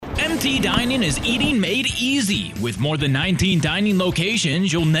MT Dining is eating made easy. With more than 19 dining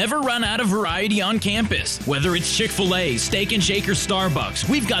locations, you'll never run out of variety on campus. Whether it's Chick-fil-A, Steak and Shake, or Starbucks,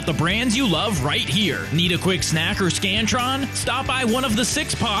 we've got the brands you love right here. Need a quick snack or Scantron? Stop by one of the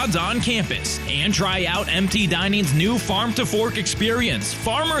 6 pods on campus and try out MT Dining's new Farm to Fork experience.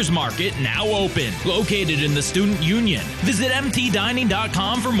 Farmers Market now open. Located in the Student Union. Visit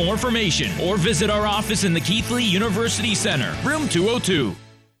mtdining.com for more information or visit our office in the Keithley University Center, room 202.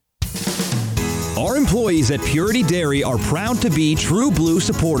 Our employees at Purity Dairy are proud to be true blue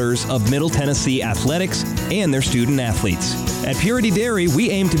supporters of Middle Tennessee athletics and their student athletes. At Purity Dairy,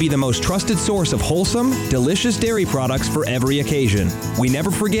 we aim to be the most trusted source of wholesome, delicious dairy products for every occasion. We never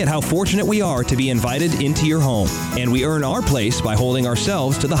forget how fortunate we are to be invited into your home, and we earn our place by holding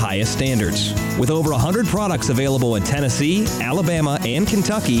ourselves to the highest standards. With over 100 products available in Tennessee, Alabama, and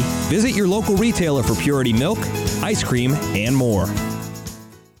Kentucky, visit your local retailer for Purity milk, ice cream, and more.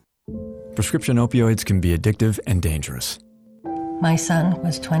 Prescription opioids can be addictive and dangerous. My son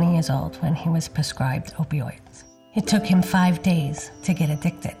was 20 years old when he was prescribed opioids. It took him 5 days to get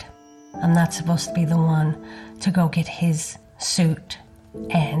addicted. I'm not supposed to be the one to go get his suit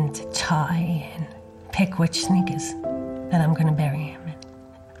and tie and pick which sneakers that I'm going to bury him in.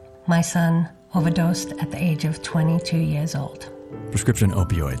 My son overdosed at the age of 22 years old. Prescription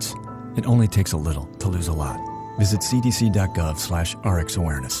opioids. It only takes a little to lose a lot. Visit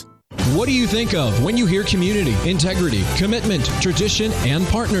cdc.gov/RxAwareness. What do you think of when you hear community, integrity, commitment, tradition, and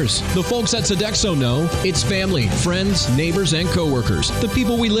partners? The folks at Sodexo know it's family, friends, neighbors, and coworkers. The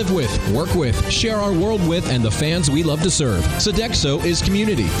people we live with, work with, share our world with, and the fans we love to serve. Sodexo is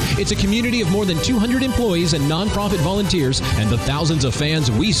community. It's a community of more than 200 employees and nonprofit volunteers and the thousands of fans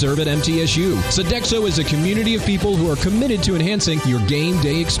we serve at MTSU. Sodexo is a community of people who are committed to enhancing your game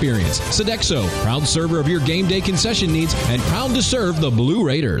day experience. Sodexo, proud server of your game day concession needs and proud to serve the Blue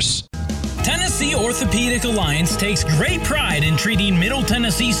Raiders. Tennessee Orthopedic Alliance takes great pride in treating Middle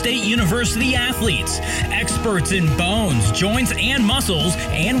Tennessee State University athletes. Experts in bones, joints, and muscles,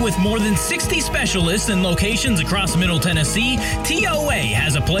 and with more than 60 specialists in locations across Middle Tennessee, TOA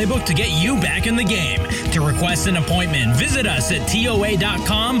has a playbook to get you back in the game. To request an appointment, visit us at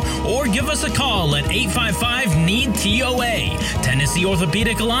TOA.com or give us a call at 855-NEED-TOA. Tennessee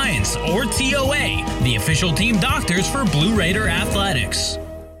Orthopedic Alliance, or TOA, the official team doctors for Blue Raider Athletics.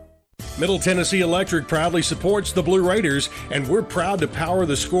 Middle Tennessee Electric proudly supports the Blue Raiders, and we're proud to power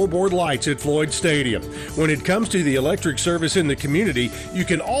the scoreboard lights at Floyd Stadium. When it comes to the electric service in the community, you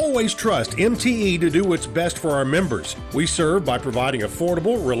can always trust MTE to do what's best for our members. We serve by providing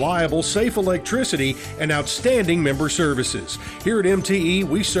affordable, reliable, safe electricity and outstanding member services. Here at MTE,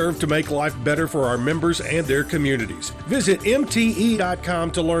 we serve to make life better for our members and their communities. Visit MTE.com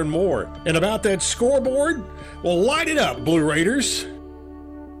to learn more. And about that scoreboard, well, light it up, Blue Raiders.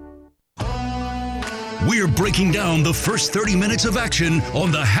 We're breaking down the first 30 minutes of action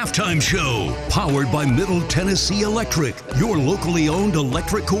on the Halftime Show, powered by Middle Tennessee Electric, your locally owned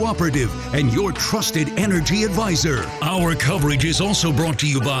electric cooperative and your trusted energy advisor. Our coverage is also brought to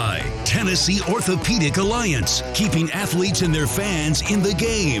you by Tennessee Orthopedic Alliance, keeping athletes and their fans in the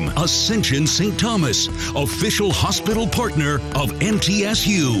game. Ascension St. Thomas, official hospital partner of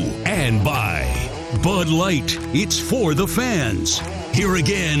MTSU. And by Bud Light, it's for the fans. Here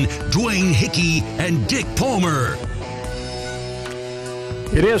again, Dwayne Hickey and Dick Palmer.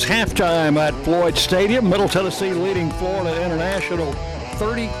 It is halftime at Floyd Stadium. Middle Tennessee leading Florida International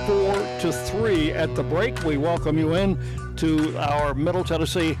 34-3 at the break. We welcome you in to our Middle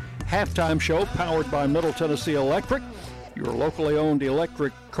Tennessee halftime show powered by Middle Tennessee Electric, your locally owned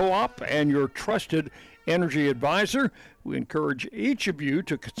electric co-op and your trusted energy advisor. We encourage each of you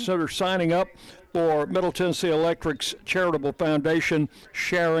to consider signing up for Middle Tennessee Electric's charitable foundation,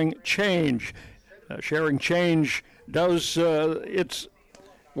 Sharing Change. Sharing Change does its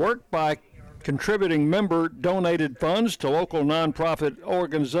work by contributing member-donated funds to local nonprofit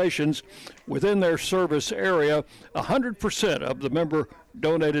organizations within their service area. 100% of the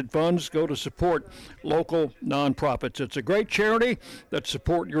member-donated funds go to support local nonprofits. It's a great charity that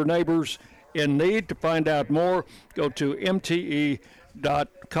supports your neighbors in need. To find out more, go to MTE.com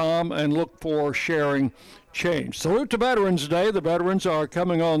and look for Sharing Change. Salute to Veterans Day. The veterans are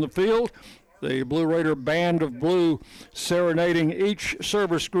coming on the field. The Blue Raider Band of Blue serenading each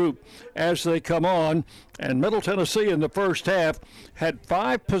service group as they come on. And Middle Tennessee in the first half had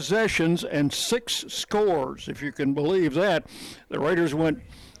 5 possessions and 6 scores, if you can believe that. The Raiders went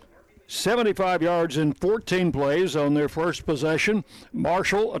 75 yards in 14 plays on their first possession.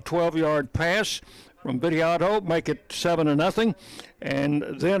 Marshall, a 12-yard pass from Vidiato, make it 7-0. And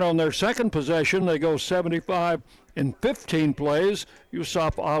then on their second possession, they go 75 In 15 plays,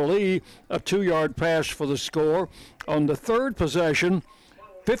 Yusuf Ali, a 2-yard pass for the score. On the third possession,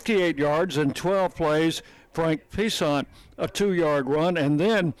 58 yards in 12 plays, Frank Pisant, a 2-yard run. And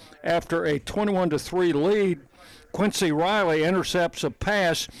then, after a 21-3 lead, Quincy Riley intercepts a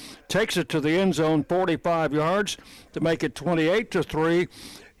pass, takes it to the end zone 45 yards to make it 28-3.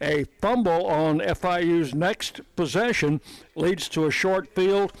 A fumble on FIU's next possession leads to a short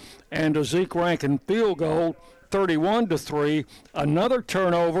field and a Zeke Rankin field goal, 31-3. Another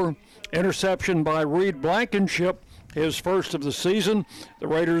turnover, interception by Reed Blankenship, his first of the season. The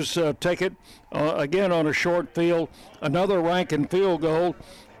Raiders take it again on a short field. Another Rankin field goal,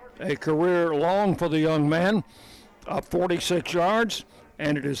 a career long for the young man, 46 yards,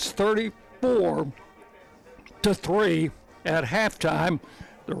 and it is 34-3 at halftime.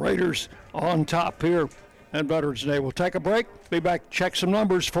 The Raiders on top here at Veterans Day. We'll take a break, be back to check some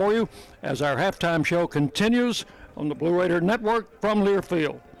numbers for you as our halftime show continues on the Blue Raider Network from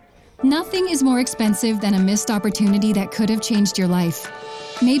Learfield. Nothing is more expensive than a missed opportunity that could have changed your life.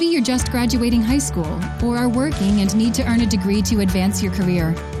 Maybe you're just graduating high school or are working and need to earn a degree to advance your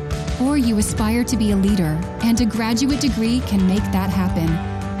career. Or you aspire to be a leader, and a graduate degree can make that happen.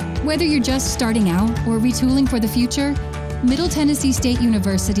 Whether you're just starting out or retooling for the future, Middle Tennessee State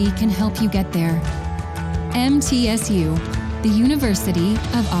University can help you get there. MTSU, the University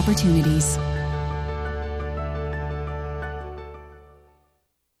of Opportunities.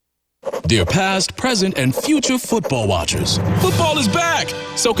 Dear past, present, and future football watchers, football is back!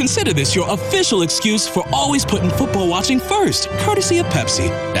 So consider this your official excuse for always putting football watching first, courtesy of Pepsi.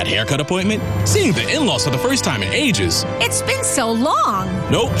 That haircut appointment? Seeing the in-laws for the first time in ages. It's been so long!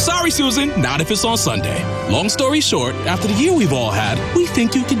 Nope, sorry Susan, not if it's on Sunday. Long story short, after the year we've all had, we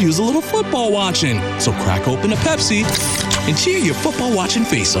think you could use a little football watching. So crack open a Pepsi and cheer your football watching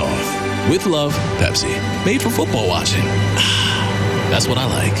face off. With love, Pepsi. Made for football watching. That's what I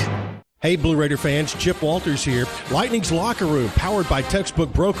like. Hey, Blue Raider fans, Chip Walters here. Lightning's Locker Room, powered by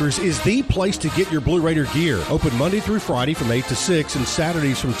Textbook Brokers, is the place to get your Blue Raider gear. Open Monday through Friday from 8 to 6 and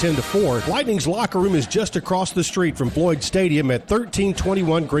Saturdays from 10 to 4. Lightning's Locker Room is just across the street from Floyd Stadium at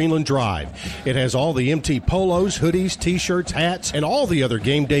 1321 Greenland Drive. It has all the MT polos, hoodies, t-shirts, hats, and all the other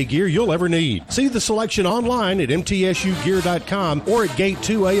game day gear you'll ever need. See the selection online at mtsugear.com or at Gate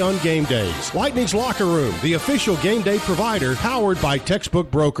 2A on game days. Lightning's Locker Room, the official game day provider, powered by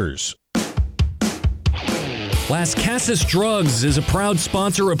Textbook Brokers. Las Casas Drugs is a proud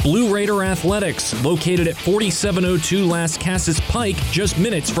sponsor of Blue Raider Athletics, located at 4702 Las Casas Pike, just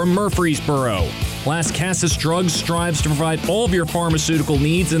minutes from Murfreesboro. Las Casas Drugs strives to provide all of your pharmaceutical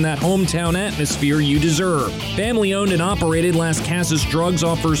needs in that hometown atmosphere you deserve. Family-owned and operated, Las Casas Drugs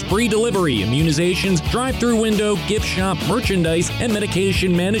offers free delivery, immunizations, drive-through window, gift shop, merchandise, and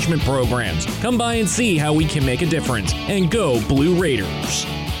medication management programs. Come by and see how we can make a difference. And go Blue Raiders!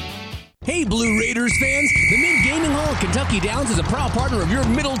 Hey, Blue Raiders fans! The Mint Gaming Hall at Kentucky Downs is a proud partner of your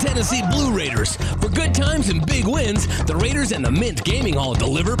Middle Tennessee Blue Raiders. For good times and big wins, the Raiders and the Mint Gaming Hall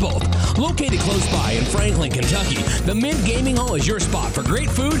deliver both. Located close by in Franklin, Kentucky, the Mint Gaming Hall is your spot for great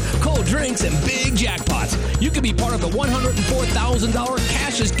food, cold drinks, and big jackpots. You can be part of the $104,000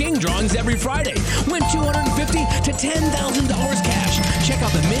 Cash is King drawings every Friday. Win $250,000 to $10,000 cash. Check out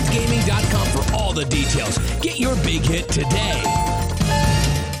themintgaming.com for all the details. Get your big hit today.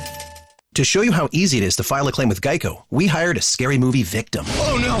 To show you how easy it is to file a claim with Geico, we hired a scary movie victim.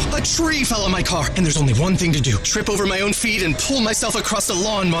 Oh no, a tree fell on my car, and there's only one thing to do. Trip over my own feet and pull myself across the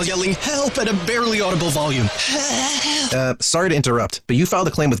lawn while yelling help at a barely audible volume. Sorry to interrupt, but you filed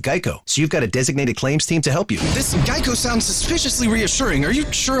a claim with Geico, so you've got a designated claims team to help you. This Geico sounds suspiciously reassuring. Are you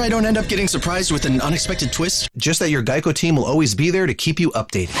sure I don't end up getting surprised with an unexpected twist? Just that your Geico team will always be there to keep you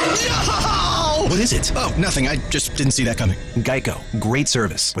updated. No! What is it? Oh, nothing. I just didn't see that coming. Geico. Great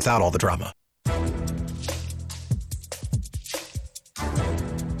service without all the drama.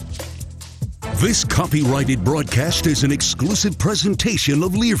 This copyrighted broadcast is an exclusive presentation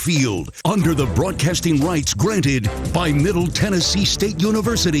of Learfield under the broadcasting rights granted by Middle Tennessee State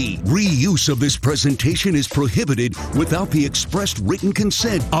University. Reuse of this presentation is prohibited without the expressed written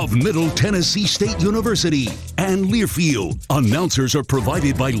consent of Middle Tennessee State University and Learfield. Announcers are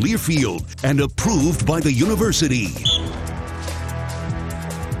provided by Learfield and approved by the university.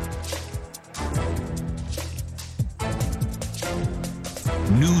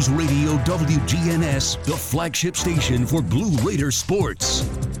 News Radio WGNS, the flagship station for Blue Raider sports.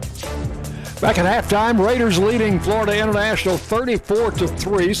 Back at halftime, Raiders leading Florida International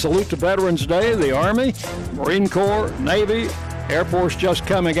 34-3. Salute to Veterans Day, the Army, Marine Corps, Navy, Air Force just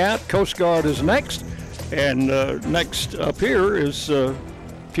coming out. Coast Guard is next. And next up here is a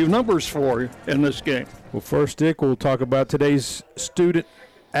few numbers for you in this game. Well, first, Dick, we'll talk about today's student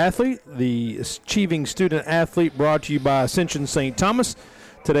athlete, the Achieving Student Athlete, brought to you by Ascension St. Thomas.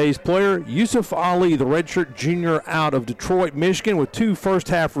 Today's player, Yusuf Ali, the redshirt junior out of Detroit, Michigan, with 2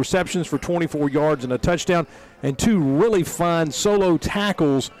 first-half receptions for 24 yards and a touchdown, and 2 really fine solo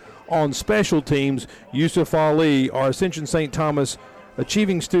tackles on special teams. Yusuf Ali, our Ascension St. Thomas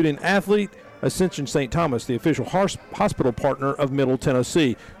Achieving Student Athlete. Ascension St. Thomas, the official hospital partner of Middle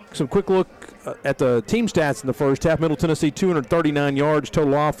Tennessee. Some quick look at the team stats in the first half. Middle Tennessee, 239 yards,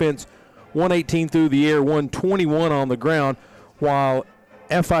 total offense, 118 through the air, 121 on the ground, while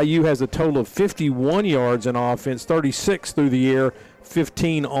FIU has a total of 51 yards in offense, 36 through the air,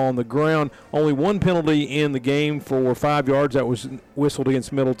 15 on the ground. Only 1 penalty in the game for 5 yards. That was whistled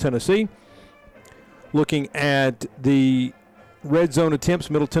against Middle Tennessee. Looking at the red zone attempts,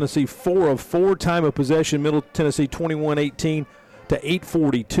 Middle Tennessee 4 of 4. Time of possession, Middle Tennessee 21-18 to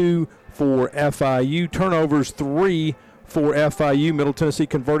 8:42 for FIU. Turnovers 3 for FIU. Middle Tennessee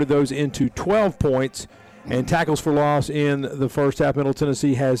converted those into 12 points. And tackles for loss in the first half, Middle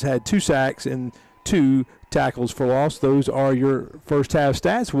Tennessee has had 2 sacks and 2 tackles for loss. Those are your first half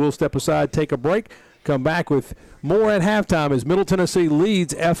stats. We'll step aside, take a break, come back with more at halftime as Middle Tennessee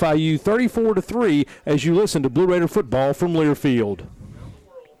leads FIU 34-3 as you listen to Blue Raider football from Learfield.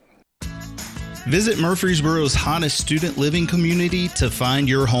 Visit Murfreesboro's hottest student living community to find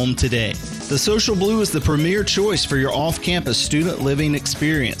your home today. The Social Blue is the premier choice for your off-campus student living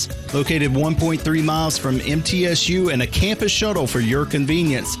experience. Located 1.3 miles from MTSU and a campus shuttle for your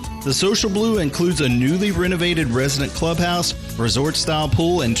convenience, the Social Blue includes a newly renovated resident clubhouse, resort-style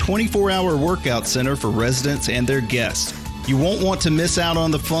pool, and 24-hour workout center for residents and their guests. You won't want to miss out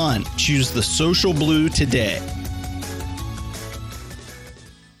on the fun. Choose the Social Blue today.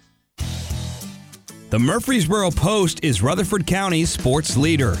 The Murfreesboro Post is Rutherford County's sports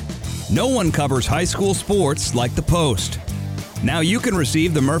leader. No one covers high school sports like the Post. Now you can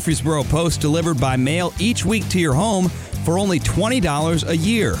receive the Murfreesboro Post delivered by mail each week to your home for only $20 a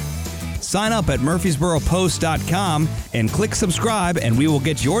year. Sign up at murfreesboropost.com and click subscribe, and we will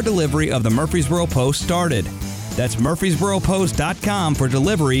get your delivery of the Murfreesboro Post started. That's murfreesboropost.com for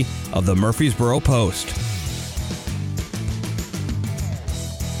delivery of the Murfreesboro Post.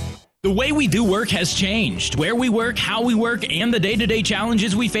 The way we do work has changed. Where we work, how we work, and the day-to-day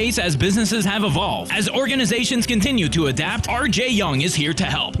challenges we face as businesses have evolved. As organizations continue to adapt, RJ Young is here to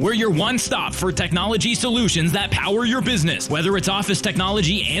help. We're your one-stop for technology solutions that power your business. Whether it's office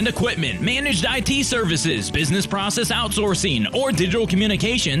technology and equipment, managed IT services, business process outsourcing, or digital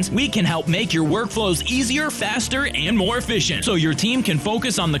communications, we can help make your workflows easier, faster, and more efficient so your team can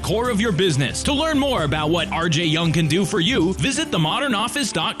focus on the core of your business. To learn more about what RJ Young can do for you, visit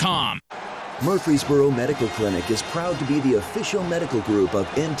themodernoffice.com. Murfreesboro Medical Clinic is proud to be the official medical group of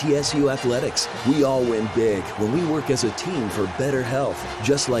MTSU Athletics. We all win big when we work as a team for better health.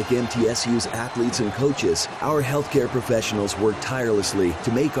 Just like MTSU's athletes and coaches, our healthcare professionals work tirelessly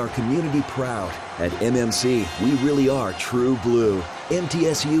to make our community proud. At MMC, we really are true blue.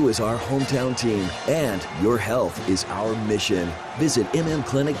 MTSU is our hometown team, and your health is our mission. Visit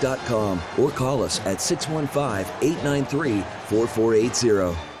mmclinic.com or call us at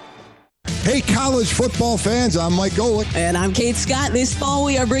 615-893-4480. Hey, college football fans, I'm Mike Golick. And I'm Kate Scott. This fall,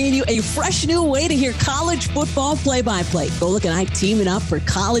 we are bringing you a fresh new way to hear college football play-by-play. Golick and I teaming up for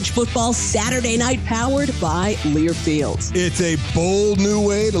College Football Saturday Night, powered by Learfield. It's a bold new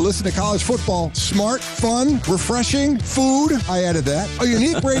way to listen to college football. Smart, fun, refreshing, food. I added that. A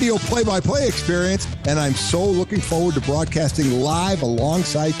unique radio play-by-play experience, and I'm so looking forward to broadcasting live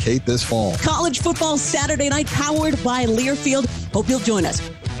alongside Kate this fall. College Football Saturday Night, powered by Learfield. Hope you'll join us.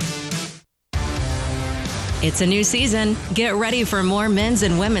 It's a new season. Get ready for more men's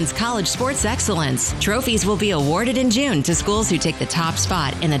and women's college sports excellence. Trophies will be awarded in June to schools who take the top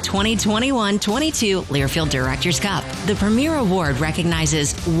spot in the 2021-22 Learfield Directors Cup. The premier award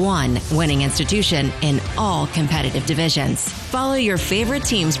recognizes one winning institution in all competitive divisions. Follow your favorite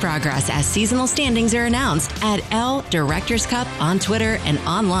team's progress as seasonal standings are announced at L Directors Cup on Twitter and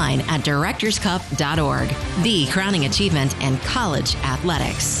online at directorscup.org. The crowning achievement in college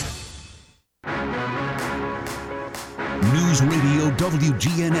athletics. News Radio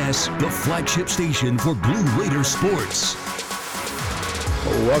WGNS, the flagship station for Blue Raider sports.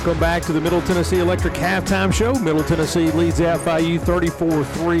 Welcome back to the Middle Tennessee Electric Halftime Show. Middle Tennessee leads FIU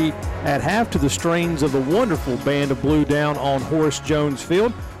 34-3 at half to the strains of the wonderful Band of Blue down on Horace Jones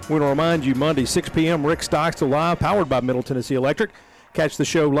Field. We want to remind you, Monday, 6 p.m., Rick Stockstill Live, powered by Middle Tennessee Electric. Catch the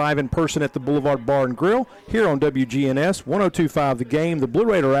show live in person at the Boulevard Bar and Grill here on WGNS 102.5 The Game, the Blue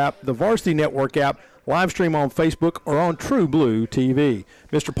Raider app, the Varsity Network app, live stream on Facebook or on True Blue TV.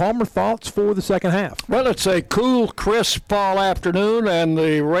 Mr. Palmer, thoughts for the second half? Well, it's a cool, crisp fall afternoon, and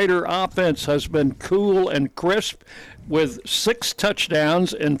the Raider offense has been cool and crisp with 6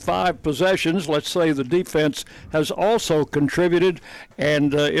 touchdowns in 5 possessions. Let's say the defense has also contributed,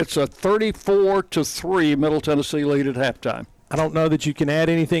 and it's a 34-3 Middle Tennessee lead at halftime. I don't know that you can add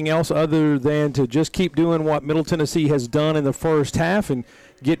anything else other than to just keep doing what Middle Tennessee has done in the first half and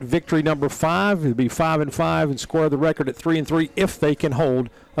get victory number 5. It'll be 5-5 and square the record at 3-3 if they can hold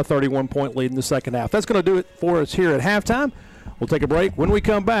a 31-point lead in the second half. That's going to do it for us here at halftime. We'll take a break. When we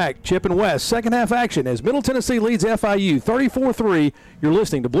come back, Chip and West, second half action as Middle Tennessee leads FIU 34-3. You're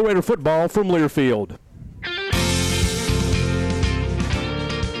listening to Blue Raider football from Learfield.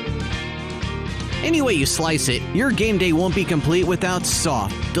 Any way you slice it, your game day won't be complete without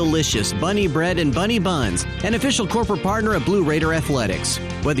soft, delicious Bunny bread and Bunny buns, an official corporate partner of Blue Raider Athletics.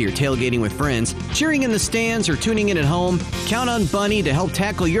 Whether you're tailgating with friends, cheering in the stands, or tuning in at home, count on Bunny to help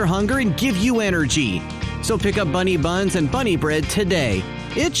tackle your hunger and give you energy. So pick up Bunny buns and Bunny bread today.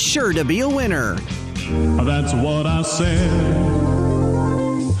 It's sure to be a winner. That's what I said.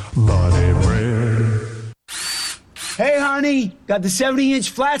 Bunny bread. Hey, honey, got the 70-inch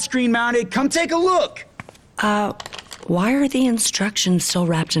flat screen mounted. Come take a look. Why are the instructions still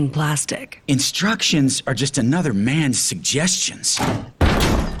wrapped in plastic? Instructions are just another man's suggestions.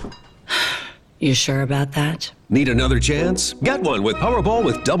 You sure about that? Need another chance? Get one with Powerball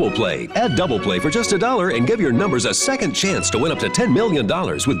with Double Play. Add Double Play for just $1 and give your numbers a second chance to win up to $10 million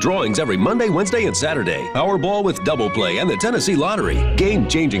with drawings every Monday, Wednesday, and Saturday. Powerball with Double Play and the Tennessee Lottery.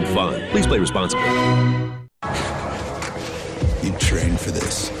 Game-changing fun. Please play responsibly. You trained for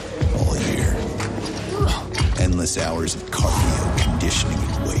this all year. Endless hours of cardio, conditioning,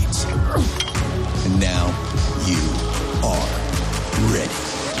 and weights. And now you are ready.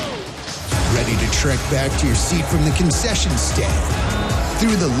 Ready to trek back to your seat from the concession stand.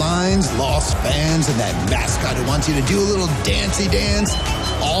 Through the lines, lost fans, and that mascot who wants you to do a little dancey dance,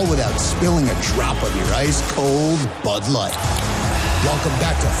 all without spilling a drop of your ice-cold Bud Light. Welcome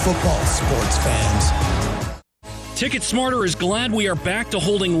back to football, sports fans. TicketSmarter is glad we are back to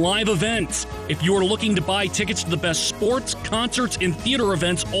holding live events. If you're looking to buy tickets to the best sports, concerts, and theater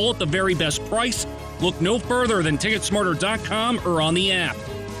events all at the very best price, look no further than TicketSmarter.com or on the app.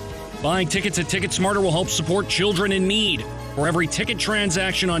 Buying tickets at TicketSmarter will help support children in need. For every ticket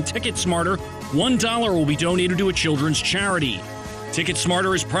transaction on TicketSmarter, $1 will be donated to a children's charity.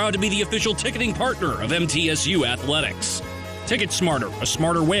 TicketSmarter is proud to be the official ticketing partner of MTSU Athletics. TicketSmarter, a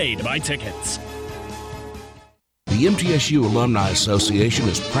smarter way to buy tickets. The MTSU Alumni Association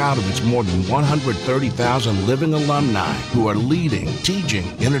is proud of its more than 130,000 living alumni who are leading, teaching,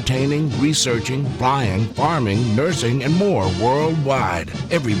 entertaining, researching, flying, farming, nursing, and more worldwide.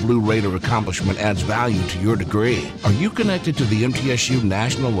 Every Blue Raider accomplishment adds value to your degree. Are you connected to the MTSU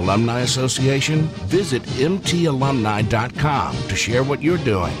National Alumni Association? Visit mtalumni.com to share what you're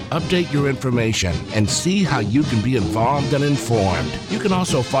doing, update your information, and see how you can be involved and informed. You can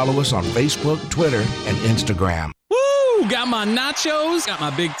also follow us on Facebook, Twitter, and Instagram. Woo! Got my nachos, got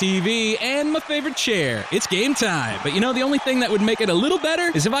my big TV, and my favorite chair. It's game time. But you know, the only thing that would make it a little better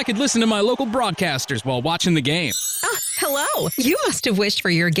is if I could listen to my local broadcasters while watching the game. Hello. You must have wished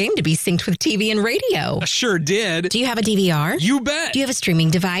for your game to be synced with TV and radio. I sure did. Do you have a DVR? You bet. Do you have a streaming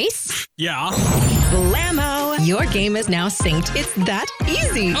device? Yeah. Blammo! Your game is now synced. It's that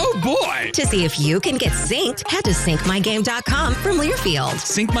easy. Oh, boy. To see if you can get synced, head to syncmygame.com from Learfield.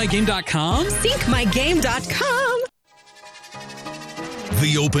 Syncmygame.com? Syncmygame.com.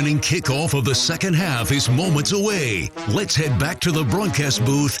 The opening kickoff of the second half is moments away. Let's head back to the broadcast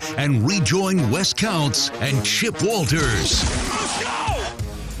booth and rejoin Wes Counts and Chip Walters.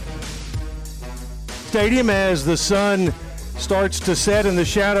 Stadium as the sun starts to set and the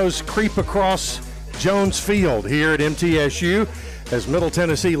shadows creep across Jones Field here at MTSU as Middle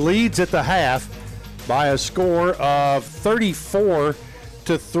Tennessee leads at the half by a score of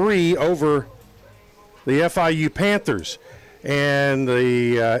 34-3 over the FIU Panthers. And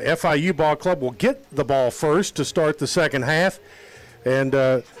the FIU ball club will get the ball first to start the second half. And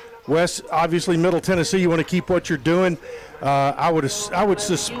Wes, obviously Middle Tennessee, you want to keep what you're doing. I would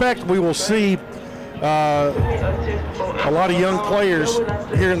suspect we will see a lot of young players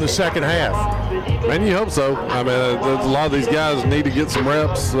here in the second half. Man, you hope so. I mean, a lot of these guys need to get some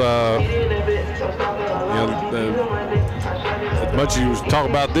reps. As much as you talk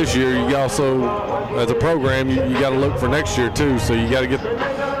about this year, you also, as a program, you got to look for next year too. So you got to get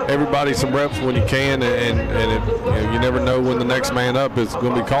everybody some reps when you can, and you never know when the next man up is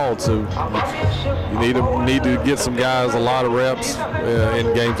going to be called. So you need to get some guys a lot of reps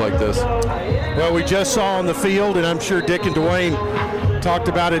in games like this. Well, we just saw on the field, and I'm sure Dick and Dwayne talked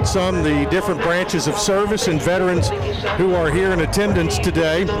about it some, the different branches of service and veterans who are here in attendance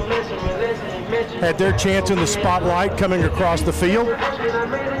today had their chance in the spotlight coming across the field.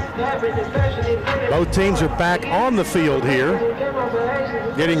 Both teams are back on the field here,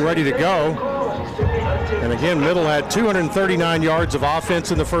 getting ready to go. And again, Middle had 239 yards of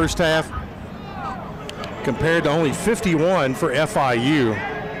offense in the first half compared to only 51 for FIU.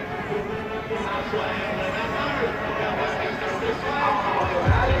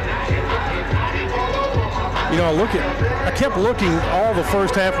 You know, I kept looking all the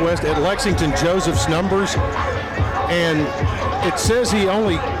first half, West, at Lexington Joseph's numbers, and it says he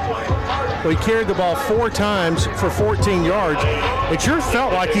carried the ball 4 times for 14 yards. It sure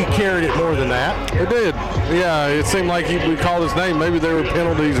felt like he carried it more than that. It did. Yeah, it seemed like we called his name. Maybe there were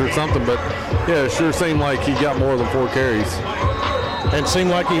penalties or something, but yeah, it sure seemed like he got more than 4 carries. And seemed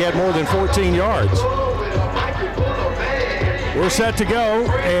like he had more than 14 yards. We're set to go,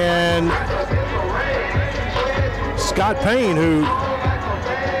 and Scott Payne, who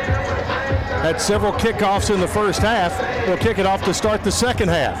had several kickoffs in the first half, will kick it off to start the second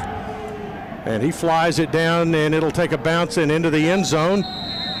half. And he flies it down, and it'll take a bounce and into the end zone.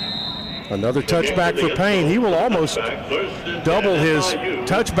 Another touchback for Payne. He will almost double his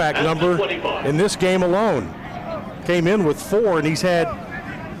touchback number in this game alone. Came in with 4, and he's had,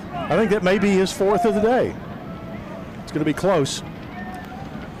 I think that may be his 4th of the day. It's going to be close.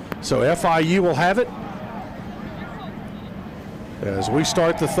 So FIU will have it as we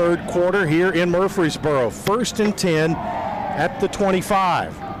start the third quarter here in Murfreesboro. 1st and 10 at the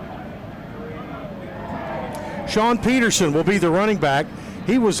 25. Sean Peterson will be the running back.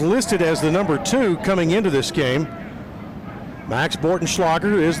 He was listed as the number 2 coming into this game. Max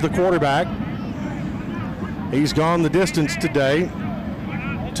Bortenschlager is the quarterback. He's gone the distance today.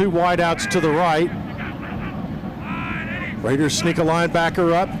 2 wideouts to the right. Raiders sneak a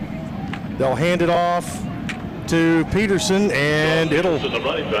linebacker up. They'll hand it off to Peterson, and it'll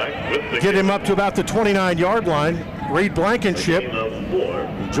get him up to about the 29-yard line. Reed Blankenship,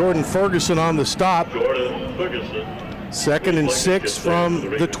 Jordan Ferguson on the stop. 2nd and 6 from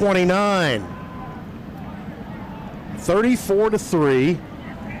the 29. 34-3,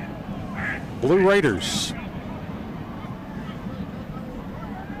 Blue Raiders.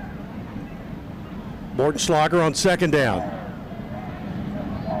 Bortenschlager on 2nd down.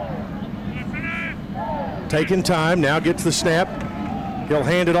 Taking time, now gets the snap. He'll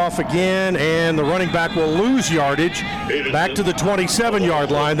hand it off again, and the running back will lose yardage back to the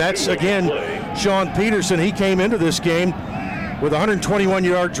 27-yard line. That's, again, Sean Peterson. He came into this game with 121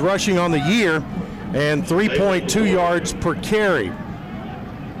 yards rushing on the year and 3.2 yards per carry.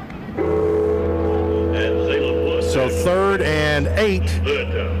 So 3rd and 8.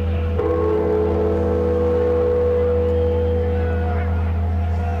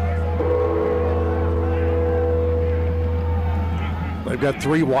 They've got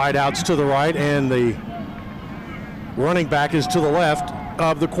 3 wideouts to the right, and the running back is to the left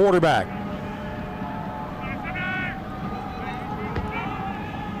of the quarterback.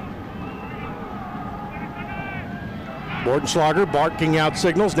 Bortenschlager barking out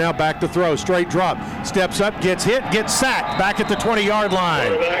signals, now back to throw, straight drop, steps up, gets hit, gets sacked, back at the 20-yard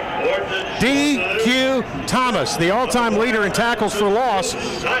line. D.Q. Thomas, the all-time leader in tackles for loss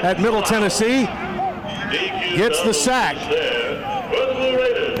at Middle Tennessee, gets the sack.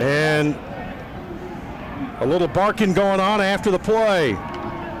 And a little barking going on after the play.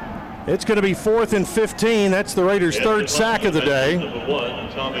 It's going to be 4th and 15. That's the Raiders' 3rd sack of the day.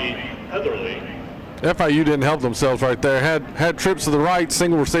 FIU didn't help themselves right there. Had trips to the right,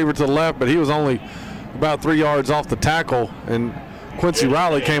 single receiver to the left, but he was only about 3 yards off the tackle. And Quincy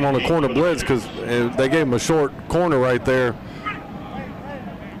Riley came on the corner blitz because they gave him a short corner right there.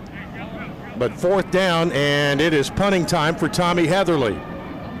 But 4th down, and it is punting time for Tommy Heatherly.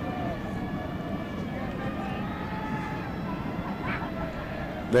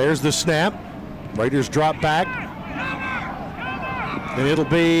 There's the snap. Raiders drop back. And it'll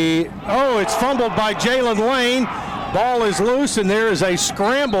be, it's fumbled by Jalen Lane. Ball is loose, and there is a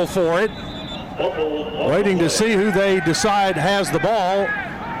scramble for it. Waiting to see who they decide has the ball.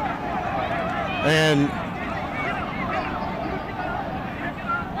 And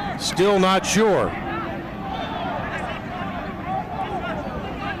still not sure.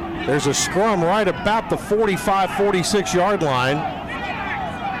 There's a scrum right about the 45, 46-yard line.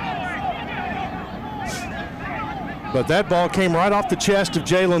 But that ball came right off the chest of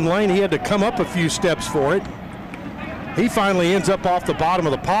Jalen Lane. He had to come up a few steps for it. He finally ends up off the bottom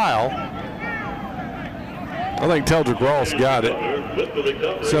of the pile. I think Teldrick Ross got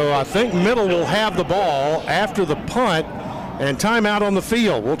it. So I think Middle will have the ball after the punt and timeout on the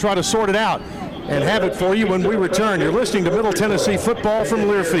field. We'll try to sort it out and have it for you when we return. You're listening to Middle Tennessee football from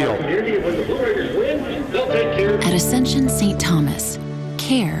Learfield. At Ascension St. Thomas,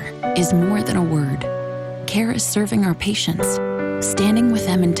 care is more than a word. Care is serving our patients, standing with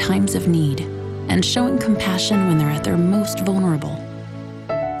them in times of need, and showing compassion when they're at their most vulnerable.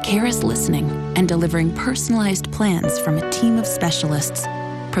 Care is listening and delivering personalized plans from a team of specialists,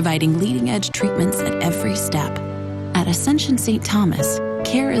 providing leading-edge treatments at every step. At Ascension St. Thomas,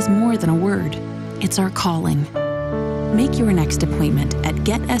 care is more than a word. It's our calling. Make your next appointment at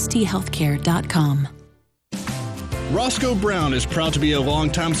getsthealthcare.com. Roscoe Brown is proud to be a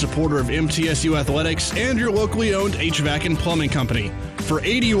longtime supporter of MTSU Athletics and your locally owned HVAC and plumbing company. For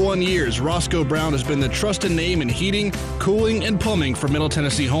 81 years, Roscoe Brown has been the trusted name in heating, cooling, and plumbing for Middle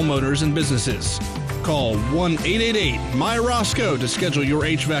Tennessee homeowners and businesses. Call 1-888-MY-ROSCOE to schedule your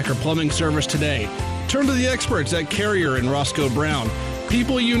HVAC or plumbing service today. Turn to the experts at Carrier and Roscoe Brown.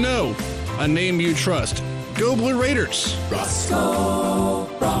 People you know, a name you trust. Go Blue Raiders! Roscoe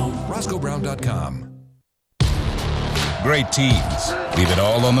Brown. RoscoeBrown.com. Great teams leave it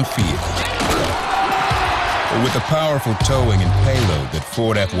all on the field. But with the powerful towing and payload that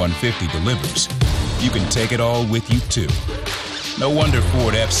Ford F-150 delivers, you can take it all with you, too. No wonder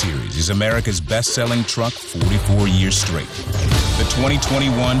Ford F-Series is America's best-selling truck 44 years straight. The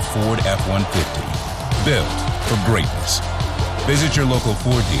 2021 Ford F-150. Built for greatness. Visit your local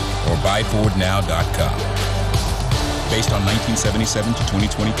Ford dealer or buyfordnow.com. Based on 1977 to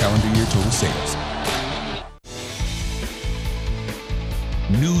 2020 calendar year total sales.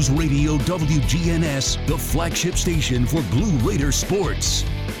 News Radio WGNS, the flagship station for Blue Raider sports.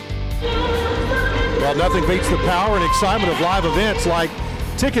 Well, nothing beats the power and excitement of live events like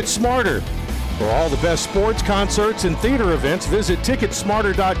Ticket Smarter. For all the best sports, concerts, and theater events, visit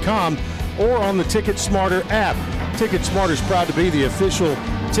TicketSmarter.com or on the Ticket Smarter app. Ticket Smarter is proud to be the official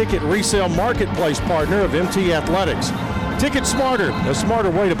ticket resale marketplace partner of MT Athletics. Ticket Smarter, a smarter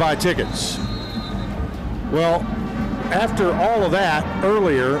way to buy tickets. Well, after all of that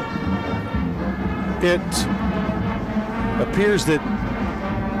earlier, it appears that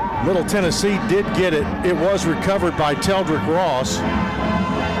Middle Tennessee did get it. It was recovered by Teldrick Ross.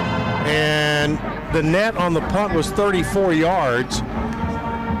 And the net on the punt was 34 yards.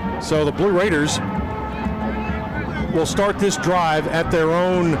 So the Blue Raiders will start this drive at their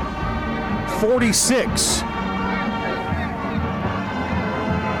own 46.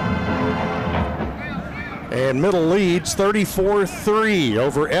 And Middle leads 34-3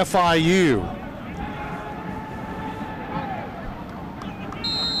 over FIU.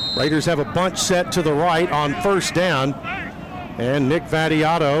 Raiders have a bunch set to the right on first down. And Nick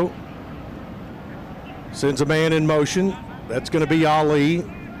Vattiato sends a man in motion. That's going to be Ali.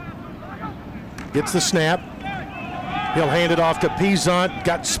 Gets the snap. He'll hand it off to Pizant.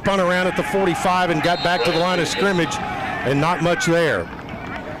 Got spun around at the 45 and got back to the line of scrimmage. And not much there.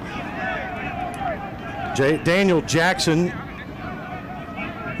 Daniel Jackson,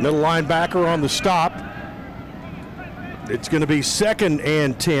 middle linebacker on the stop. It's going to be 2nd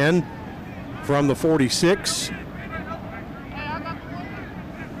and 10 from the 46.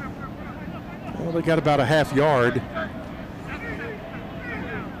 Well, they got about a half yard.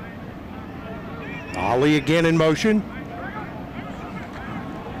 Ali again in motion.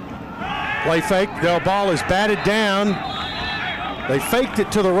 Play fake. The ball is batted down. They faked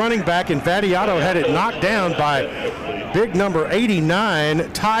it to the running back, and Vattiato had it knocked down by big number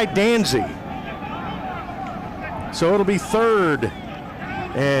 89, Ty Danzy. So it'll be 3rd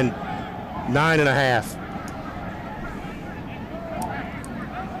and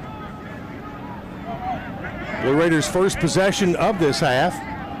 9.5. Blue Raiders' first possession of this half.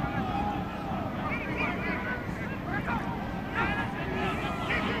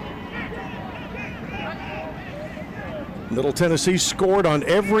 Middle Tennessee scored on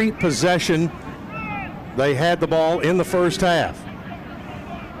every possession they had the ball in the first half.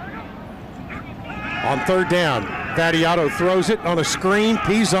 On 3rd down, Vattiato throws it on a screen.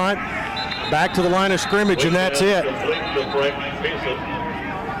 Pizant back to the line of scrimmage, and that's it.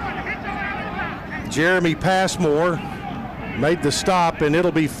 Jeremy Passmore made the stop, and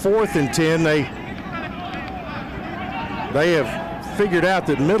it'll be 4th and 10. They have figured out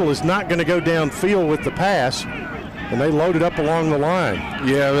that Middle is not going to go downfield with the pass, and they loaded up along the line.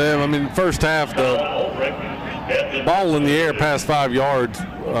 Yeah, I mean, first half, the ball in the air past 5 yards.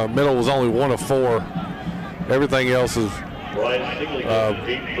 Middle was only 1 of 4. Everything else is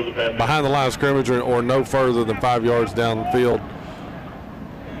behind the line of scrimmage or no further than 5 yards down the field.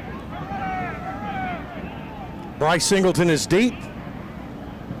 Bryce Singleton is deep.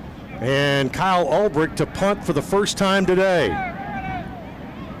 And Kyle Ulbrich to punt for the first time today.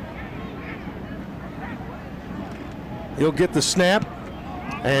 He'll get the snap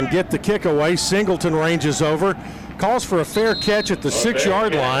and get the kick away. Singleton ranges over, calls for a fair catch at the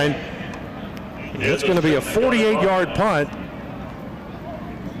 6-yard line. It's going to be a 48-yard punt.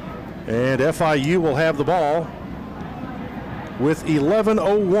 And FIU will have the ball with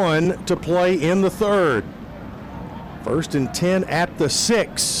 11:01 to play in the third. 1st and 10 at the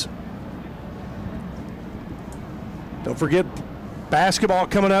 6. Don't forget basketball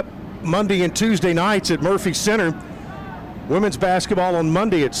coming up Monday and Tuesday nights at Murphy Center. Women's basketball on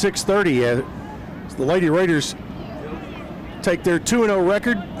Monday at 6:30. As the Lady Raiders take their 2-0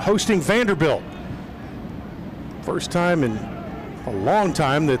 record hosting Vanderbilt. First time in a long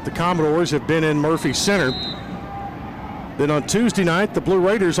time that the Commodores have been in Murphy Center. Then on Tuesday night, the Blue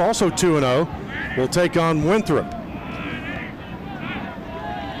Raiders, also 2-0, will take on Winthrop.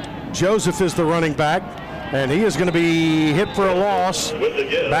 Joseph is the running back, and he is going to be hit for a loss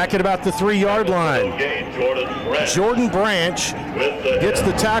back at about the 3-yard line. Jordan Branch gets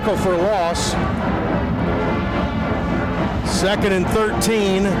the tackle for a loss. 2nd and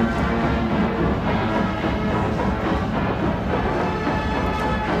 13.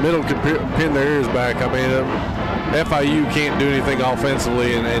 Middle can pin their ears back. I mean, FIU can't do anything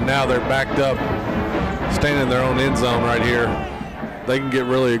offensively, and now they're backed up, standing in their own end zone right here. They can get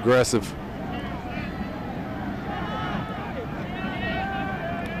really aggressive.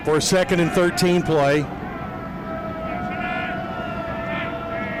 For a 2nd and 13 play.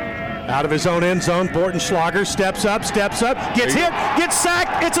 Out of his own end zone, Bortenschlager steps up, gets hit, gets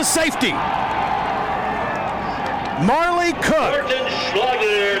sacked. It's a safety. Marley Cook.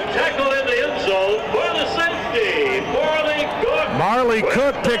 Bortenschlager tackled in the end zone for the safety. Marley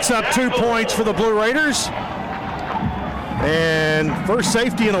Cook picks up 2 points for the Blue Raiders. And first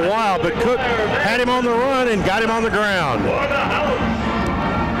safety in a while, but Cook had him on the run and got him on the ground.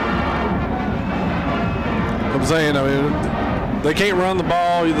 I'm saying, I mean, they can't run the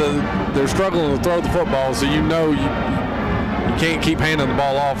ball. They're struggling to throw the football, so you know you can't keep handing the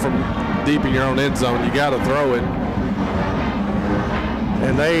ball off from deep in your own end zone. You got to throw it.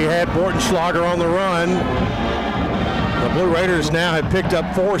 And they had Bortenschlager on the run. The Blue Raiders now have picked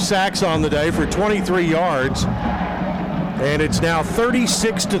up 4 sacks on the day for 23 yards. And it's now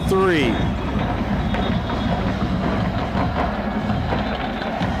 36-3.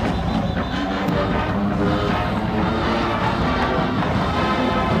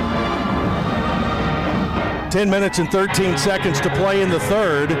 Ten minutes and 13 seconds to play in the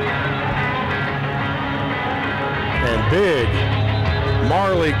third. And big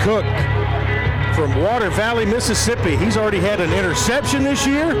Marley Cook from Water Valley, Mississippi. He's already had an interception this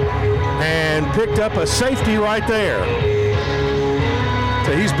year and picked up a safety right there.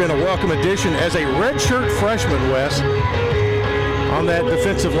 So he's been a welcome addition as a redshirt freshman, Wes, on that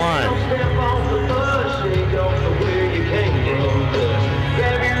defensive line.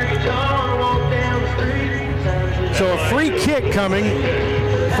 So a free kick coming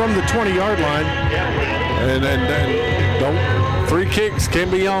from the 20-yard line. And don't, free kicks can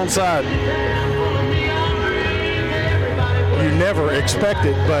be onside. You never expect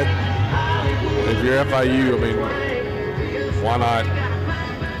it, but if you're FIU, I mean, why not?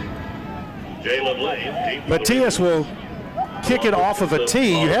 Matias will kick it off of a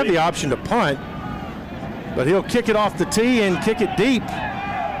tee. You have the option to punt, but he'll kick it off the tee and kick it deep.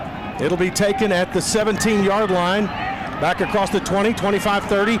 It'll be taken at the 17-yard line, back across the 20,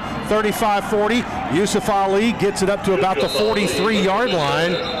 25-30, 35-40. Yusuf Ali gets it up to about the 43-yard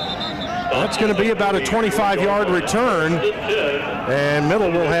line. That's going to be about a 25-yard return, and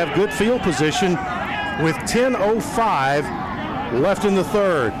Middle will have good field position with 10:05 left in the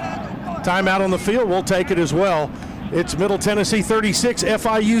third. Timeout on the field, we'll take it as well. It's Middle Tennessee 36,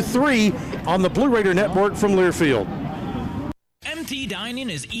 FIU 3 on the Blue Raider Network from Learfield. MT Dining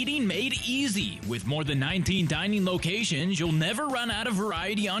is eating made easy. With more than 19 dining locations, you'll never run out of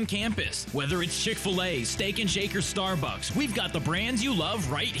variety on campus. Whether it's Chick-fil-A, Steak and Shake, or Starbucks, we've got the brands you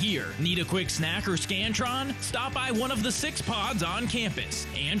love right here. Need a quick snack or Scantron? Stop by one of the 6 pods on campus.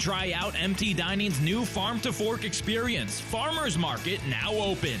 And try out MT Dining's new Farm to Fork experience, Farmers Market, now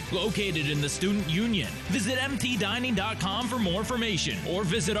open. Located in the Student Union. Visit mtdining.com for more information, or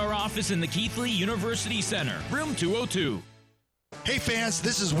visit our office in the Keithley University Center, room 202. Hey fans,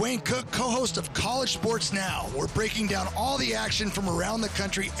 this is Wayne Cook, co-host of College Sports Now. We're breaking down all the action from around the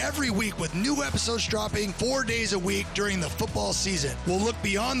country every week with new episodes dropping 4 days a week during the football season. We'll look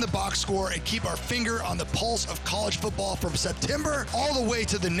beyond the box score and keep our finger on the pulse of college football from September all the way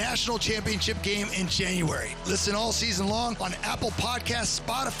to the national championship game in January. Listen all season long on Apple Podcasts,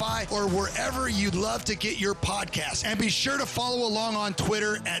 Spotify, or wherever you'd love to get your podcasts. And be sure to follow along on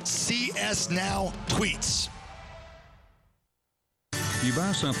Twitter at CSNowTweets. You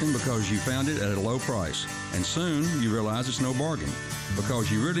buy something because you found it at a low price, and soon you realize it's no bargain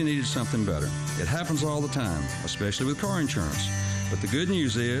because you really needed something better. It happens all the time, especially with car insurance. But the good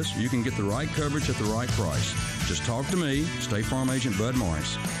news is you can get the right coverage at the right price. Just talk to me, State Farm Agent Bud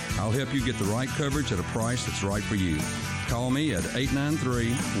Morris. I'll help you get the right coverage at a price that's right for you. Call me at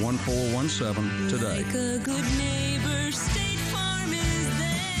 893-1417 today. Like a good neighbor, State Farm is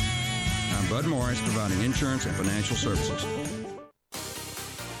there. I'm Bud Morris, providing insurance and financial services.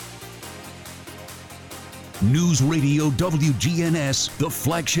 News Radio WGNS, the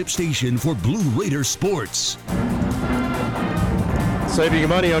flagship station for Blue Raider sports. Saving you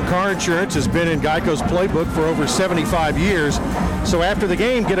money on car insurance has been in Geico's playbook for over 75 years. So after the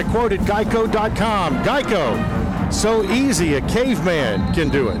game, get a quote at geico.com. Geico, so easy a caveman can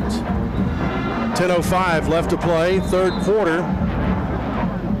do it. 10:05 left to play, third quarter.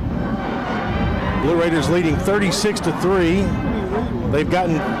 Blue Raiders leading 36-3. They've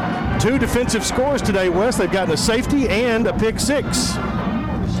gotten 2 defensive scores today, Wes. They've gotten a safety and a pick six.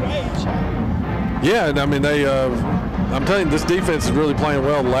 Yeah, and I mean, I'm telling you, this defense is really playing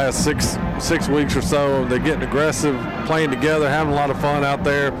well the last six weeks or so. They're getting aggressive, playing together, having a lot of fun out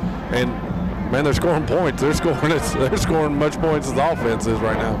there, and man, they're scoring points. They're scoring much points as the offense is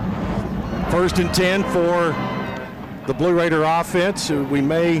right now. 1st and 10 for the Blue Raider offense. We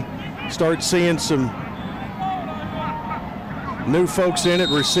may start seeing some new folks in at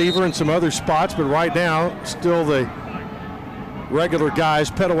receiver and some other spots, but right now, still the regular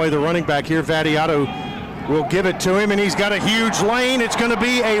guys. Pettaway, the running back here, Vadiato will give it to him, and he's got a huge lane. It's going to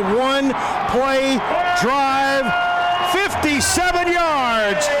be a one-play drive, 57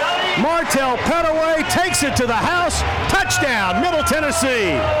 yards. Martell Pettaway takes it to the house. Touchdown, Middle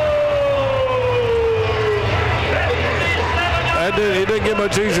Tennessee. He didn't get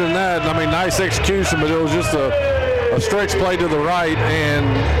much easier than that. I mean, nice execution, but it was just a stretch play to the right, and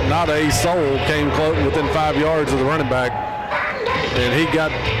not a soul came close within 5 yards of the running back. And he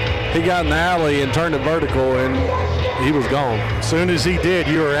got in the alley and turned it vertical, and he was gone. As soon as he did,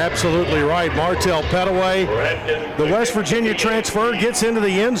 you are absolutely right. Martell Pettaway, the West Virginia transfer, gets into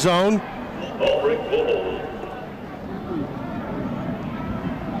the end zone.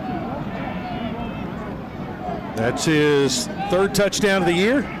 That's his 3rd touchdown of the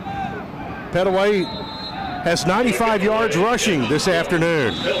year. Pettaway has 95 yards rushing this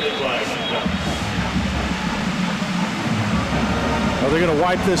afternoon. Are they going to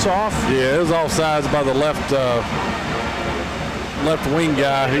wipe this off? Yeah, it was offsides by the left wing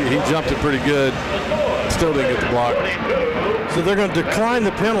guy. He jumped it pretty good. Still didn't get the block. So they're going to decline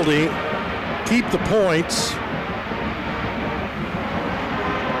the penalty, keep the points.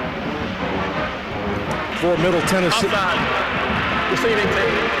 For Middle Tennessee. Receiving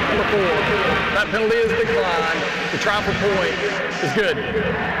team, number 4. That penalty is declined. The try for point is good.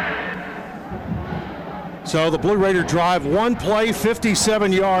 So the Blue Raider drive, one play,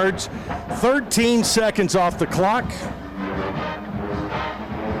 57 yards, 13 seconds off the clock.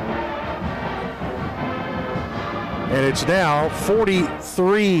 And it's now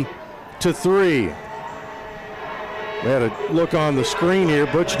 43-3. We had a look on the screen here.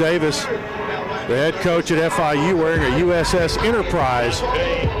 Butch Davis, the head coach at FIU, wearing a USS Enterprise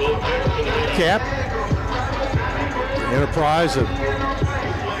cap. Enterprise, an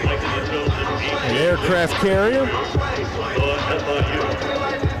aircraft carrier.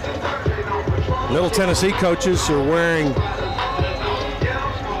 Middle Tennessee coaches are wearing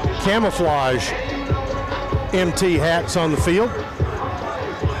camouflage MT hats on the field.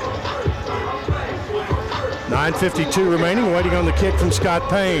 9:52 remaining, waiting on the kick from Scott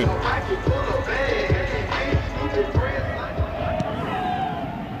Payne.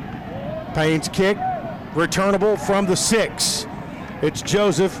 Payne's kick, returnable from the 6. It's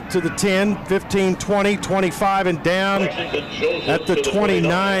Joseph to the 10, 15, 20, 25, and down at the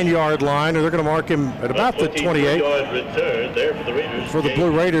 29-yard line. Or they're going to mark him at about the 28. For the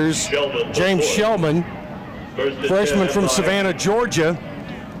Blue Raiders, James Shellman, freshman from Savannah, Georgia.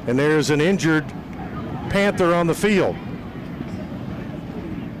 And there's an injured Panther on the field.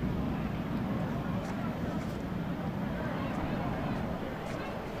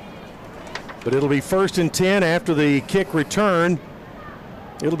 But it'll be 1st and 10 after the kick return.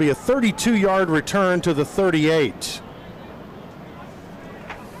 It'll be a 32-yard return to the 38.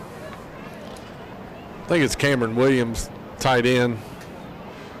 I think it's Cameron Williams, tight end.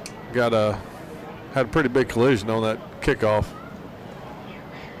 Had a pretty big collision on that kickoff.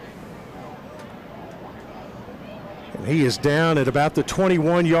 And he is down at about the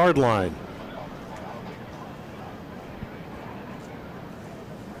 21-yard line.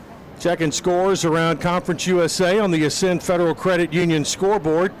 Checking scores around Conference USA on the Ascend Federal Credit Union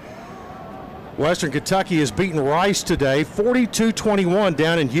scoreboard. Western Kentucky has beaten Rice today, 42-21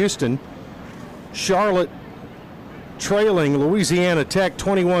 down in Houston. Charlotte trailing Louisiana Tech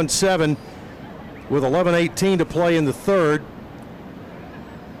 21-7 with 11:18 to play in the third.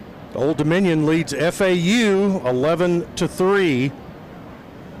 Old Dominion leads FAU 11-3.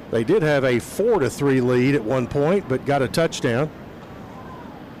 They did have a 4-3 lead at one point, but got a touchdown.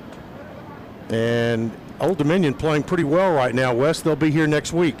 And Old Dominion playing pretty well right now, Wes. They'll be here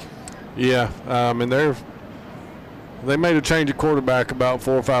next week. Yeah, and they made a change of quarterback about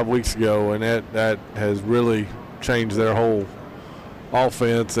 4 or 5 weeks ago, and that has really changed their whole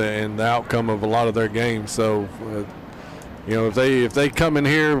offense and the outcome of a lot of their games. So, if they come in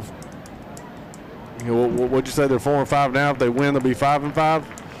here, what'd you say? They're 4-5 now. If they win, they'll be 5-5.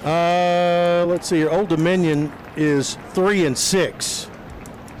 Let's see here. Old Dominion is 3-6.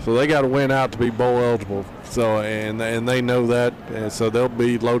 So they got to win out to be bowl eligible. So and they know that, and so they'll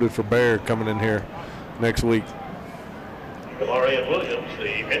be loaded for bear coming in here next week. Kamarian Williams,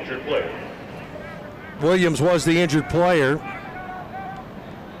 the injured player. Williams was the injured player.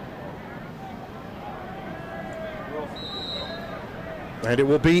 And it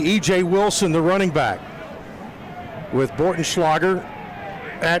will be E.J. Wilson, the running back, with Bortenschlager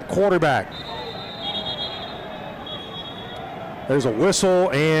at quarterback. There's a whistle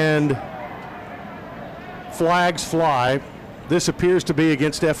and flags fly. This appears to be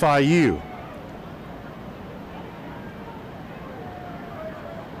against FIU.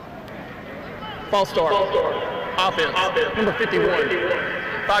 False start. Offense. Number 51.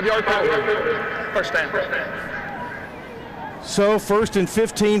 5-yard penalty. First down. So 1st and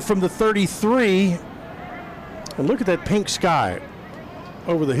 15 from the 33. And look at that pink sky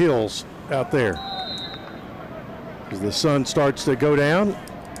over the hills out there. As the sun starts to go down,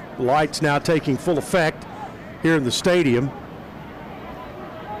 lights now taking full effect here in the stadium.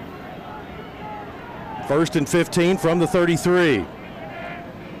 1st and 15 from the 33.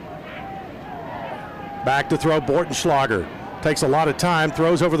 Back to throw, Bortenschlager. Takes a lot of time,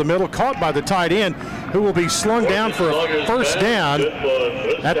 throws over the middle, caught by the tight end, who will be slung down for a first down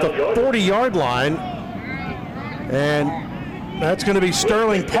at the 40-yard line. And that's going to be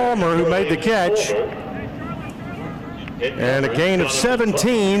Sterling Palmer who made the catch. And a gain of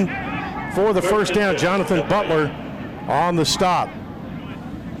 17 for the first down. Jonathan Butler on the stop.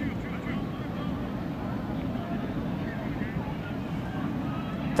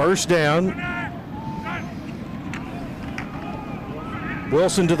 First down.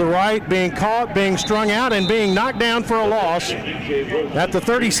 Wilson to the right, being caught, being strung out, and being knocked down for a loss at the